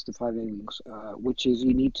do against the 5 A-wings, which is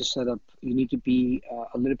you need to be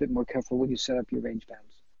a little bit more careful when you set up your range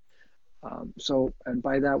bands. And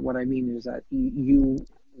by that, what I mean is that you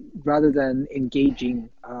rather than engaging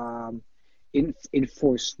in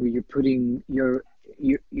force where you're putting your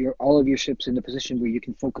your all of your ships in a position where you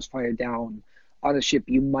can focus fire down on a ship,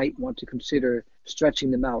 you might want to consider stretching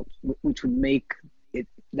them out, which would make it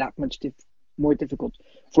that much more difficult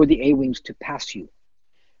for the A-wings to pass you,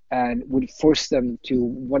 and would force them to,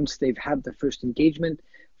 once they've had the first engagement,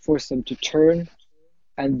 force them to turn,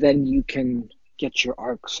 and then you can get your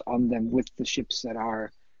arcs on them with the ships that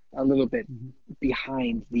are a little bit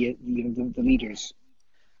behind the leaders.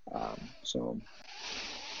 So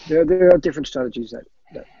there are different strategies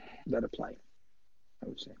that apply, I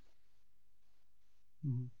would say.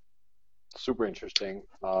 Super interesting.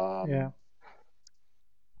 Yeah.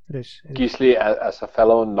 It is. Gisli, as a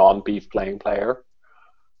fellow non-beef playing player,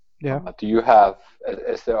 do you have?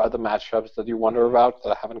 Is there other matchups that you wonder about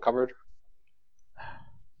that I haven't covered?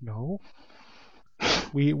 No.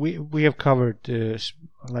 We have covered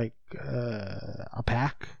like a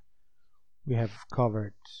pack. We have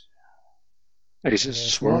covered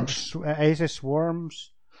Aces, Swarms. Aces,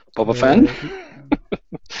 Swarms. Boba Fett.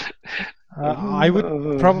 I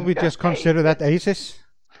would probably just consider that Aces.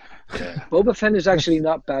 Yeah. Boba Fett is actually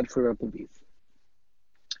not bad for Rebel Beef.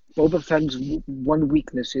 Boba Fett's one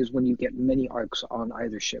weakness is when you get many arcs on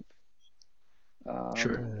either ship.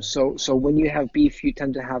 Sure. So when you have beef, you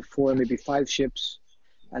tend to have 4, maybe 5 ships,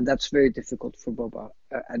 and that's very difficult for Boba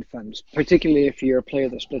and Fens, particularly if you're a player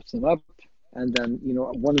that splits them up, and then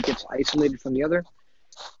one gets isolated from the other.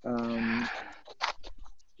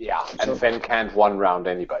 Yeah, and Fen can't one round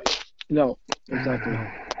anybody. No, exactly.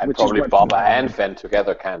 And Which probably is Boba and Fen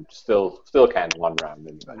together still can't one round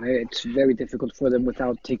anybody. It's very difficult for them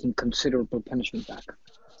without taking considerable punishment back.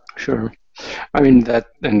 Sure. I mean, that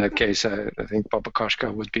in that case, I think Boba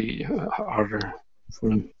Koshka would be harder for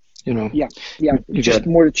them. Yeah. You just get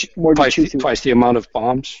more to chew through. Twice the amount of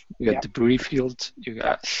bombs. You got debris fields. You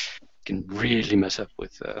can really mess up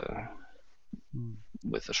with the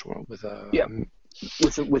swarm with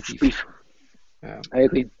beef. Yeah. I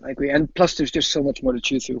agree. And plus, there's just so much more to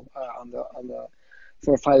chew through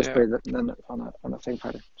for a fighter player than on a Fang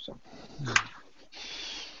fighter. So.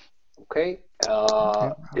 Okay.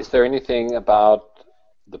 Is there anything about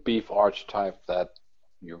the beef archetype that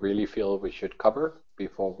you really feel we should cover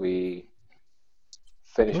before we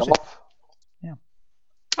finish them off? Yeah.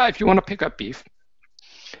 If you want to pick up beef,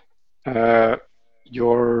 you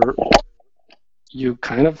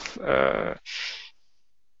kind of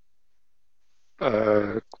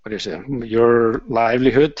what is it? Your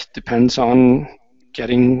livelihood depends on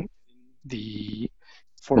getting the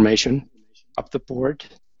formation up the board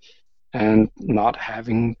and not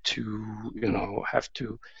having to, have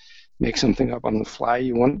to make something up on the fly.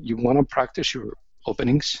 You want to practice your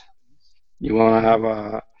openings. You want to have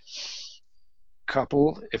a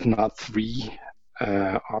couple, if not 3,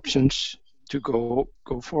 options to go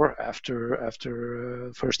for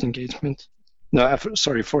after first engagement. No,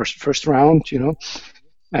 first round.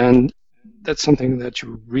 And that's something that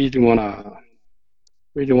you really want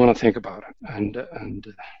to think about and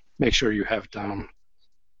make sure you have down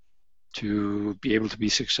to be able to be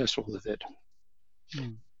successful with it.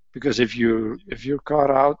 Because if you're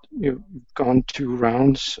caught out, you've gone 2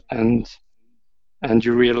 rounds and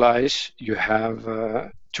you realize you have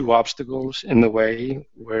 2 obstacles in the way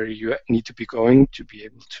where you need to be going to be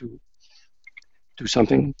able to do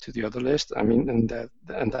something to the other list. I mean, and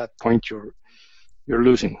that point you're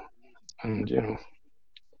losing, and you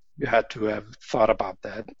had to have thought about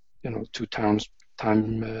that 2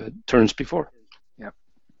 turns before. Yeah.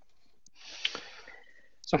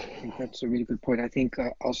 So I think that's a really good point. I think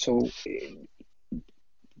also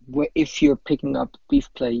if you're picking up beef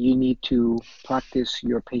play, you need to practice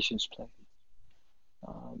your patience play.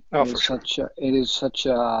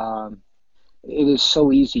 It is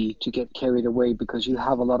so easy to get carried away because you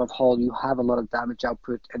have a lot of hull, you have a lot of damage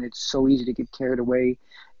output, and it's so easy to get carried away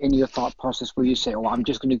in your thought process where you say, "Oh, I'm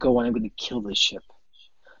just going to go and I'm going to kill this ship,"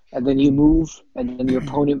 and then you move, and then your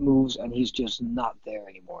opponent moves, and he's just not there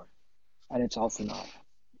anymore, and it's all for naught.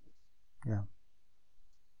 Yeah.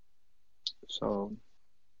 So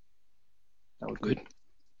that was good.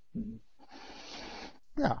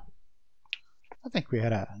 Yeah. I think we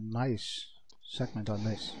had a nice segment on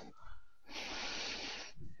this.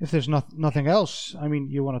 If there's nothing else, I mean,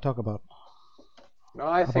 you want to talk about? No,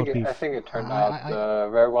 I think it turned out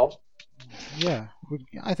very well. Yeah,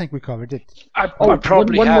 I think we covered it. I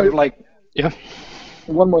probably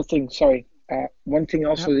One more thing, sorry. One thing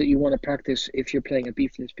also that you want to practice if you're playing a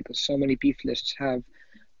beef list, because so many beef lists have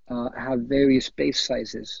various base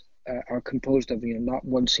sizes, are composed of not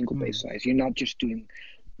one single base size. You're not just doing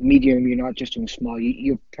medium. You're not just doing small.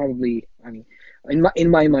 You're probably, I mean, in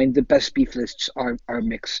my mind, the best beef lists are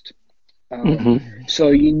mixed.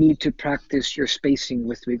 So you need to practice your spacing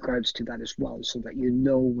with regards to that as well, so that you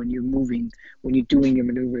know when you're moving, when you're doing your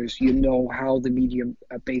maneuvers, you know how the medium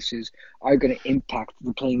bases are going to impact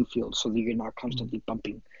the playing field, so that you're not constantly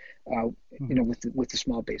bumping, with the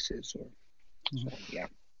small bases. So, yeah.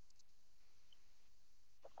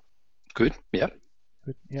 Good. Yeah.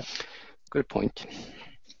 Good. Yeah. Good point.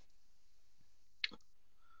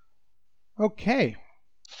 Okay.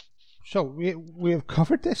 So we have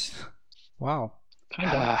covered this. Wow.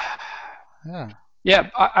 Yeah. Yeah.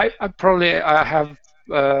 I probably have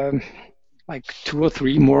like 2 or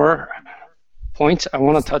 3 more points I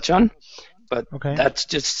want to touch on, but that's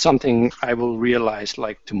just something I will realize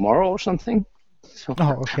like tomorrow or something. So,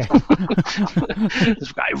 okay.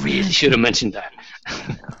 I really should have mentioned that.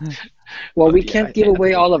 Well, we can't give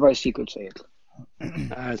away all of our secrets, Ed.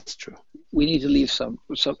 That's true. We need to leave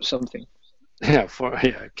something. Yeah,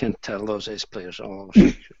 I can't tell those ace players all.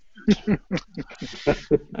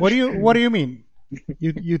 What do you mean?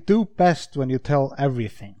 You do best when you tell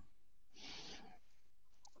everything.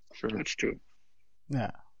 Sure, that's true.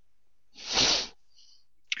 Yeah.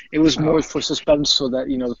 It was more for suspense, so that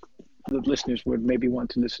the listeners would maybe want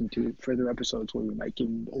to listen to further episodes where we might give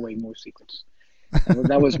away more secrets.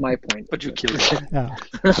 That was my point. But you killed it. Yeah.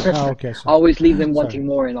 Okay. So. Always leave them wanting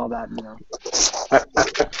more and all that,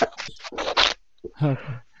 Okay.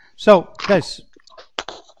 So, guys,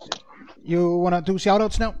 you want to do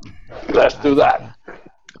shoutouts now? Let's do that.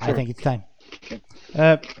 I think it's time.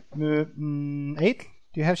 8,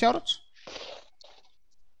 do you have shoutouts?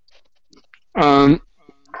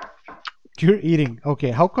 You're eating.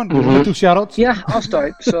 Okay, how come you want to do shoutouts? Yeah, I'll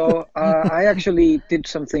start. So I actually did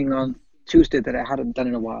something on Tuesday that I hadn't done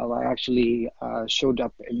in a while. I actually showed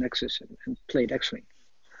up in Nexus and played X-Wing.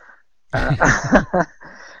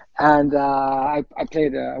 And I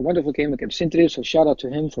played a wonderful game against Sindri, so shout out to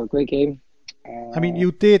him for a great game. I mean,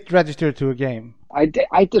 you did register to a game. I did.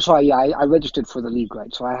 So I registered for the league,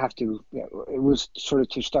 right? So I have to. It was sort of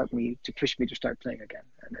to push me to start playing again,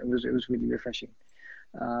 and it was really refreshing.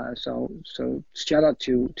 So shout out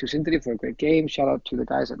to Sindri for a great game. Shout out to the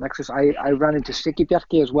guys at Nexus. I ran into Sticky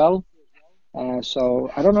Bjarki as well.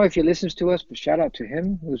 So I don't know if he listens to us, but shout out to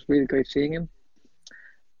him. It was really great seeing him.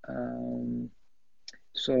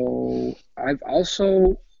 So I've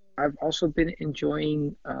also been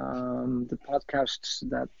enjoying the podcasts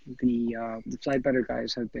that the Fly Better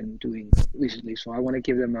guys have been doing recently. So I want to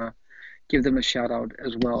give them a shout out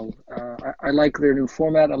as well. I like their new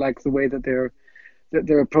format. I like the way that they're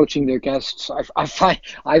approaching their guests. I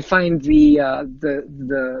find the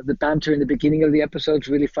banter in the beginning of the episodes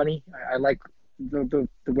really funny. I like the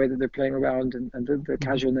way that they're playing around and the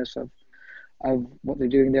casualness of what they're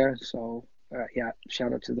doing there. So yeah,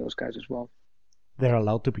 shout out to those guys as well. They're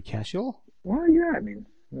allowed to be casual? Well, yeah. I mean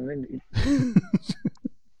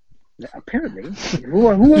apparently, who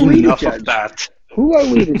are we to judge? Of that. Who are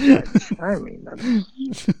we to judge? I mean,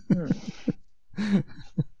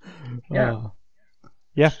 yeah.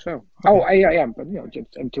 Yeah. So, I am, but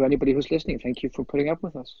just to anybody who's listening, thank you for putting up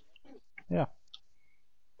with us. Yeah.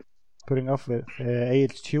 Putting up with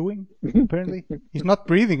it's chewing. Apparently, he's not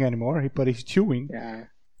breathing anymore, but he's chewing. Yeah.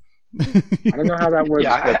 I don't know how that works.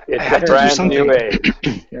 Yeah, but I had to do something.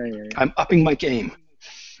 Yeah. I'm upping my game.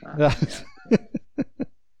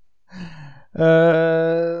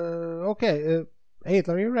 Okay, 8,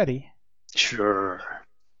 are you ready? Sure.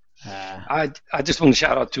 I just want to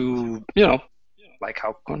shout out to like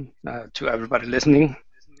Haukon, to everybody listening,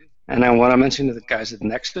 and I want to mention to the guys at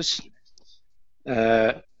Nexus.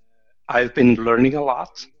 I've been learning a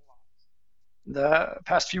lot the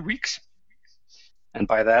past few weeks, and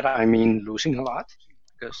by that I mean losing a lot,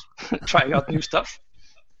 because trying out new stuff.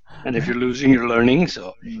 And if you're losing, you're learning.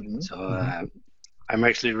 So I'm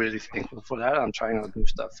actually really thankful for that. I'm trying out new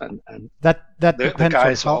stuff, and that depends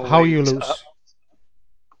guys on how you lose.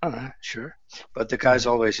 Sure, but the guys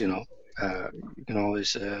always, you can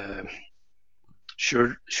always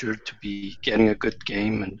sure to be getting a good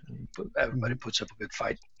game, and everybody puts up a good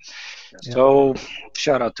fight. Yeah. So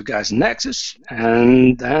shout out to guys in Nexus,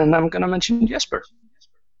 and then I'm gonna mention Jesper.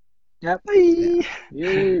 Yep. Bye.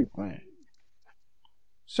 Yeah.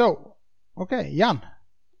 So, okay, Jan.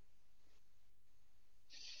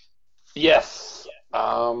 Yes.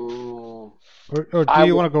 Or do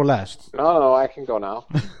you want to go last? No, I can go now.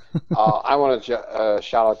 I want to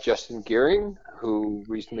shout out Justin Gearing, who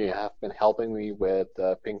recently have been helping me with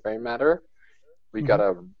Pink Brain Matter. We got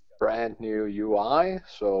a brand new UI,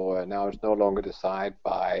 so now it's no longer designed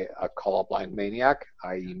by a colorblind maniac,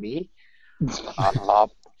 i.e. me.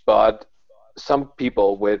 But some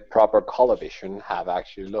people with proper color vision have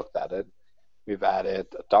actually looked at it. We've added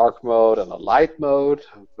a dark mode and a light mode,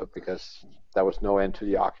 but because there was no end to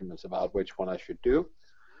the arguments about which one I should do.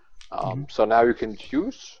 So now you can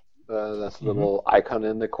choose. There's a little icon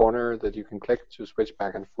in the corner that you can click to switch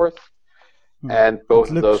back and forth. And both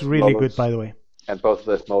It of looks those really modes, good, by the way. and both of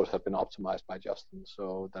those modes have been optimized by Justin,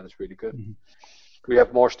 so that is really good. We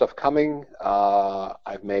have more stuff coming.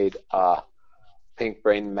 I've made a Pink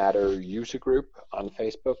Brain Matter user group on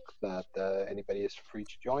Facebook that anybody is free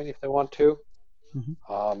to join if they want to.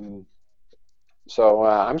 So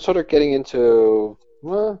I'm sort of getting into,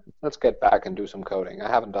 well, let's get back and do some coding. I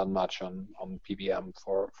haven't done much on PBM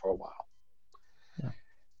for a while.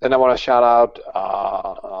 Then I want to shout out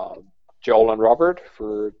Joel and Robert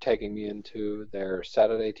for taking me into their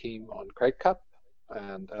Saturday team on Crate Cup.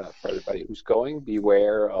 And for everybody who's going,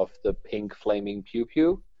 beware of the pink flaming pew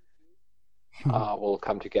pew. Will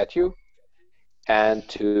come to get you. And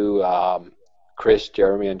to Chris,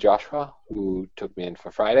 Jeremy, and Joshua, who took me in for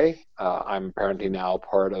Friday. I'm apparently now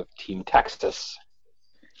part of Team Texas.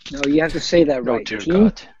 No, you have to say that right. dear Team,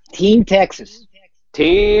 God. Team Texas.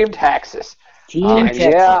 Team Texas. Team And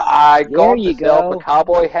Texas. yeah, I There got you myself go. a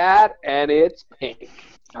cowboy hat, and it's pink.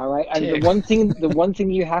 All right, and the one thing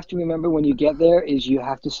you have to remember when you get there is you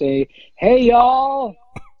have to say, "Hey y'all,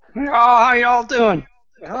 Oh, how y'all doing?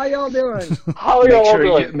 how y'all doing?" How y'all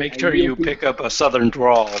doing? Make sure you pick up a southern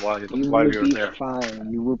drawl while You while will you're be there. fine.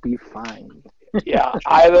 You will be fine. Yeah,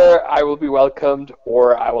 either I will be welcomed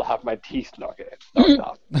or I will have my teeth knocked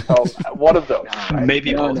out. So one of those. Right?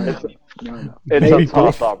 Maybe No, both. no. It's Maybe a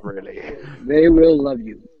toss-up, really. They will love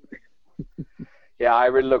you. Yeah, I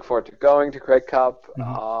really look forward to going to Crate Cup.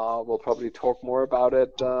 We'll probably talk more about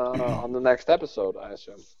it on the next episode, I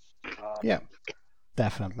assume. Yeah,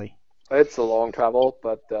 definitely. It's a long travel,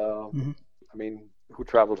 but I mean, who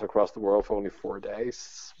travels across the world for only 4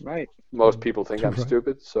 days? Right. Most people think I'm Right.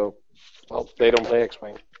 stupid, so, well, they don't play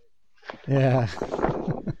X-Wing. Yeah.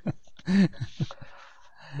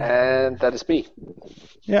 And that is me.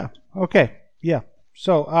 Yeah. Okay. Yeah.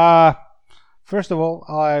 So, first of all,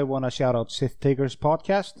 I want to shout out Sith Takers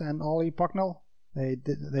podcast and Ollie Bucknell.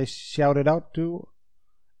 They shouted out to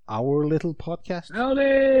our little podcast.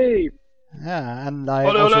 Howdy! Yeah, and I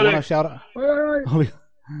Ollie, also Ollie, want to Ollie. shout out. Ollie. Ollie.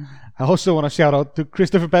 I also want to shout out to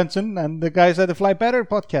Christopher Benson and the guys at the Fly Better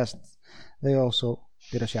podcast. They also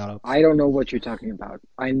did a shout out. I don't know what you're talking about.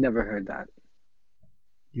 I never heard that.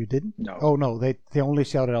 You didn't? No. Oh no, they only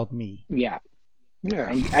shouted out me. Yeah.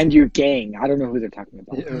 And your gang. I don't know who they're talking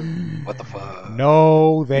about. What the fuck?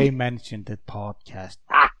 No, they mentioned the podcast.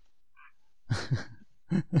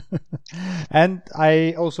 And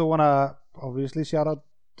I also want to obviously shout out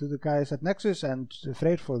to the guys at Nexus and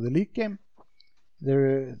Freyr for the league game.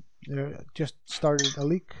 They're just started a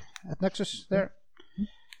league at Nexus there,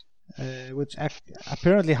 which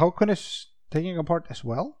apparently Haukon is taking a part as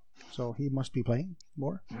well. So he must be playing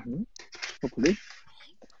more. Hopefully.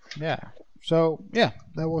 Yeah. So yeah,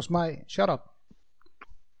 that was my shout out.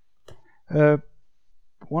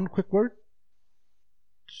 One quick word.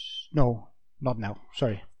 No, not now.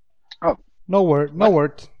 Sorry. Oh. No word. No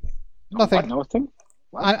word. Nothing. What? Nothing?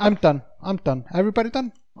 I'm done. I'm done. Everybody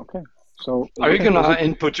done? Okay. So Are you gonna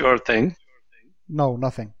input your thing? No,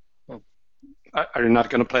 nothing. Are you not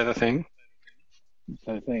gonna play the thing?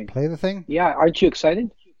 Play the thing? Yeah, aren't you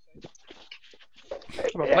excited?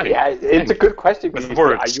 Yeah, it's a good question. With Gisli.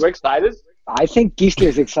 words. Are you excited? I think Gisli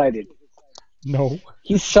is excited. No.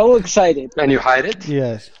 He's so excited. Can you hide it?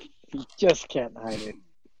 Yes. He just can't hide it.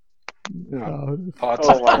 Pot.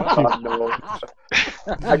 Oh my god,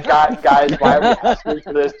 no. Guys, why are we asking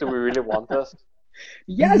for this? Do we really want this?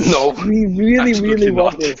 Yes, No, we really, absolutely really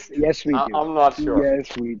want not. this. Yes, we do. I'm not sure.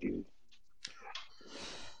 Yes, we do.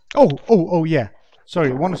 Oh, yeah.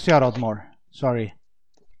 Sorry, want to shout out more. Sorry.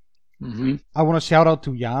 Mm-hmm. I want to shout out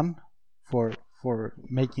to Jan for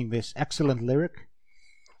making this excellent lyric.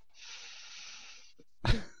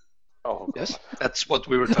 Oh, Yes, that's what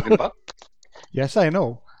we were talking about. Yes, I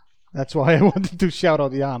know. That's why I wanted to shout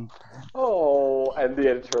out Jan. oh, and the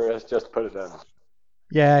editor has just put it in.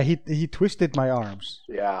 Yeah, he twisted my arms.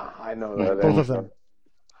 Yeah, I know that. Both of them.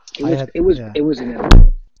 It was yeah.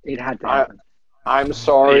 inevitable. It had to happen. I'm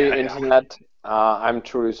sorry, Yeah. Internet. I'm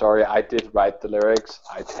truly sorry. I did write the lyrics.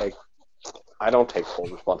 I don't take full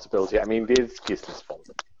responsibility. I mean, it's Gisli's fault,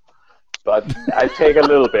 but I take a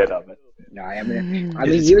little bit of it. No, I mean,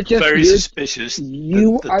 It's you're just very you're, suspicious.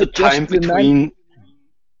 you the, are the just time the man. between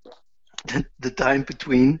the time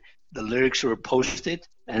between the lyrics were posted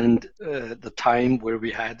and the time where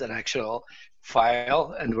we had an actual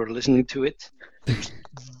file and were listening to it was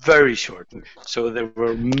very short. So there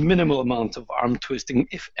were minimal amounts of arm twisting,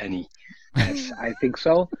 if any. Yes, I think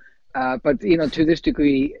so.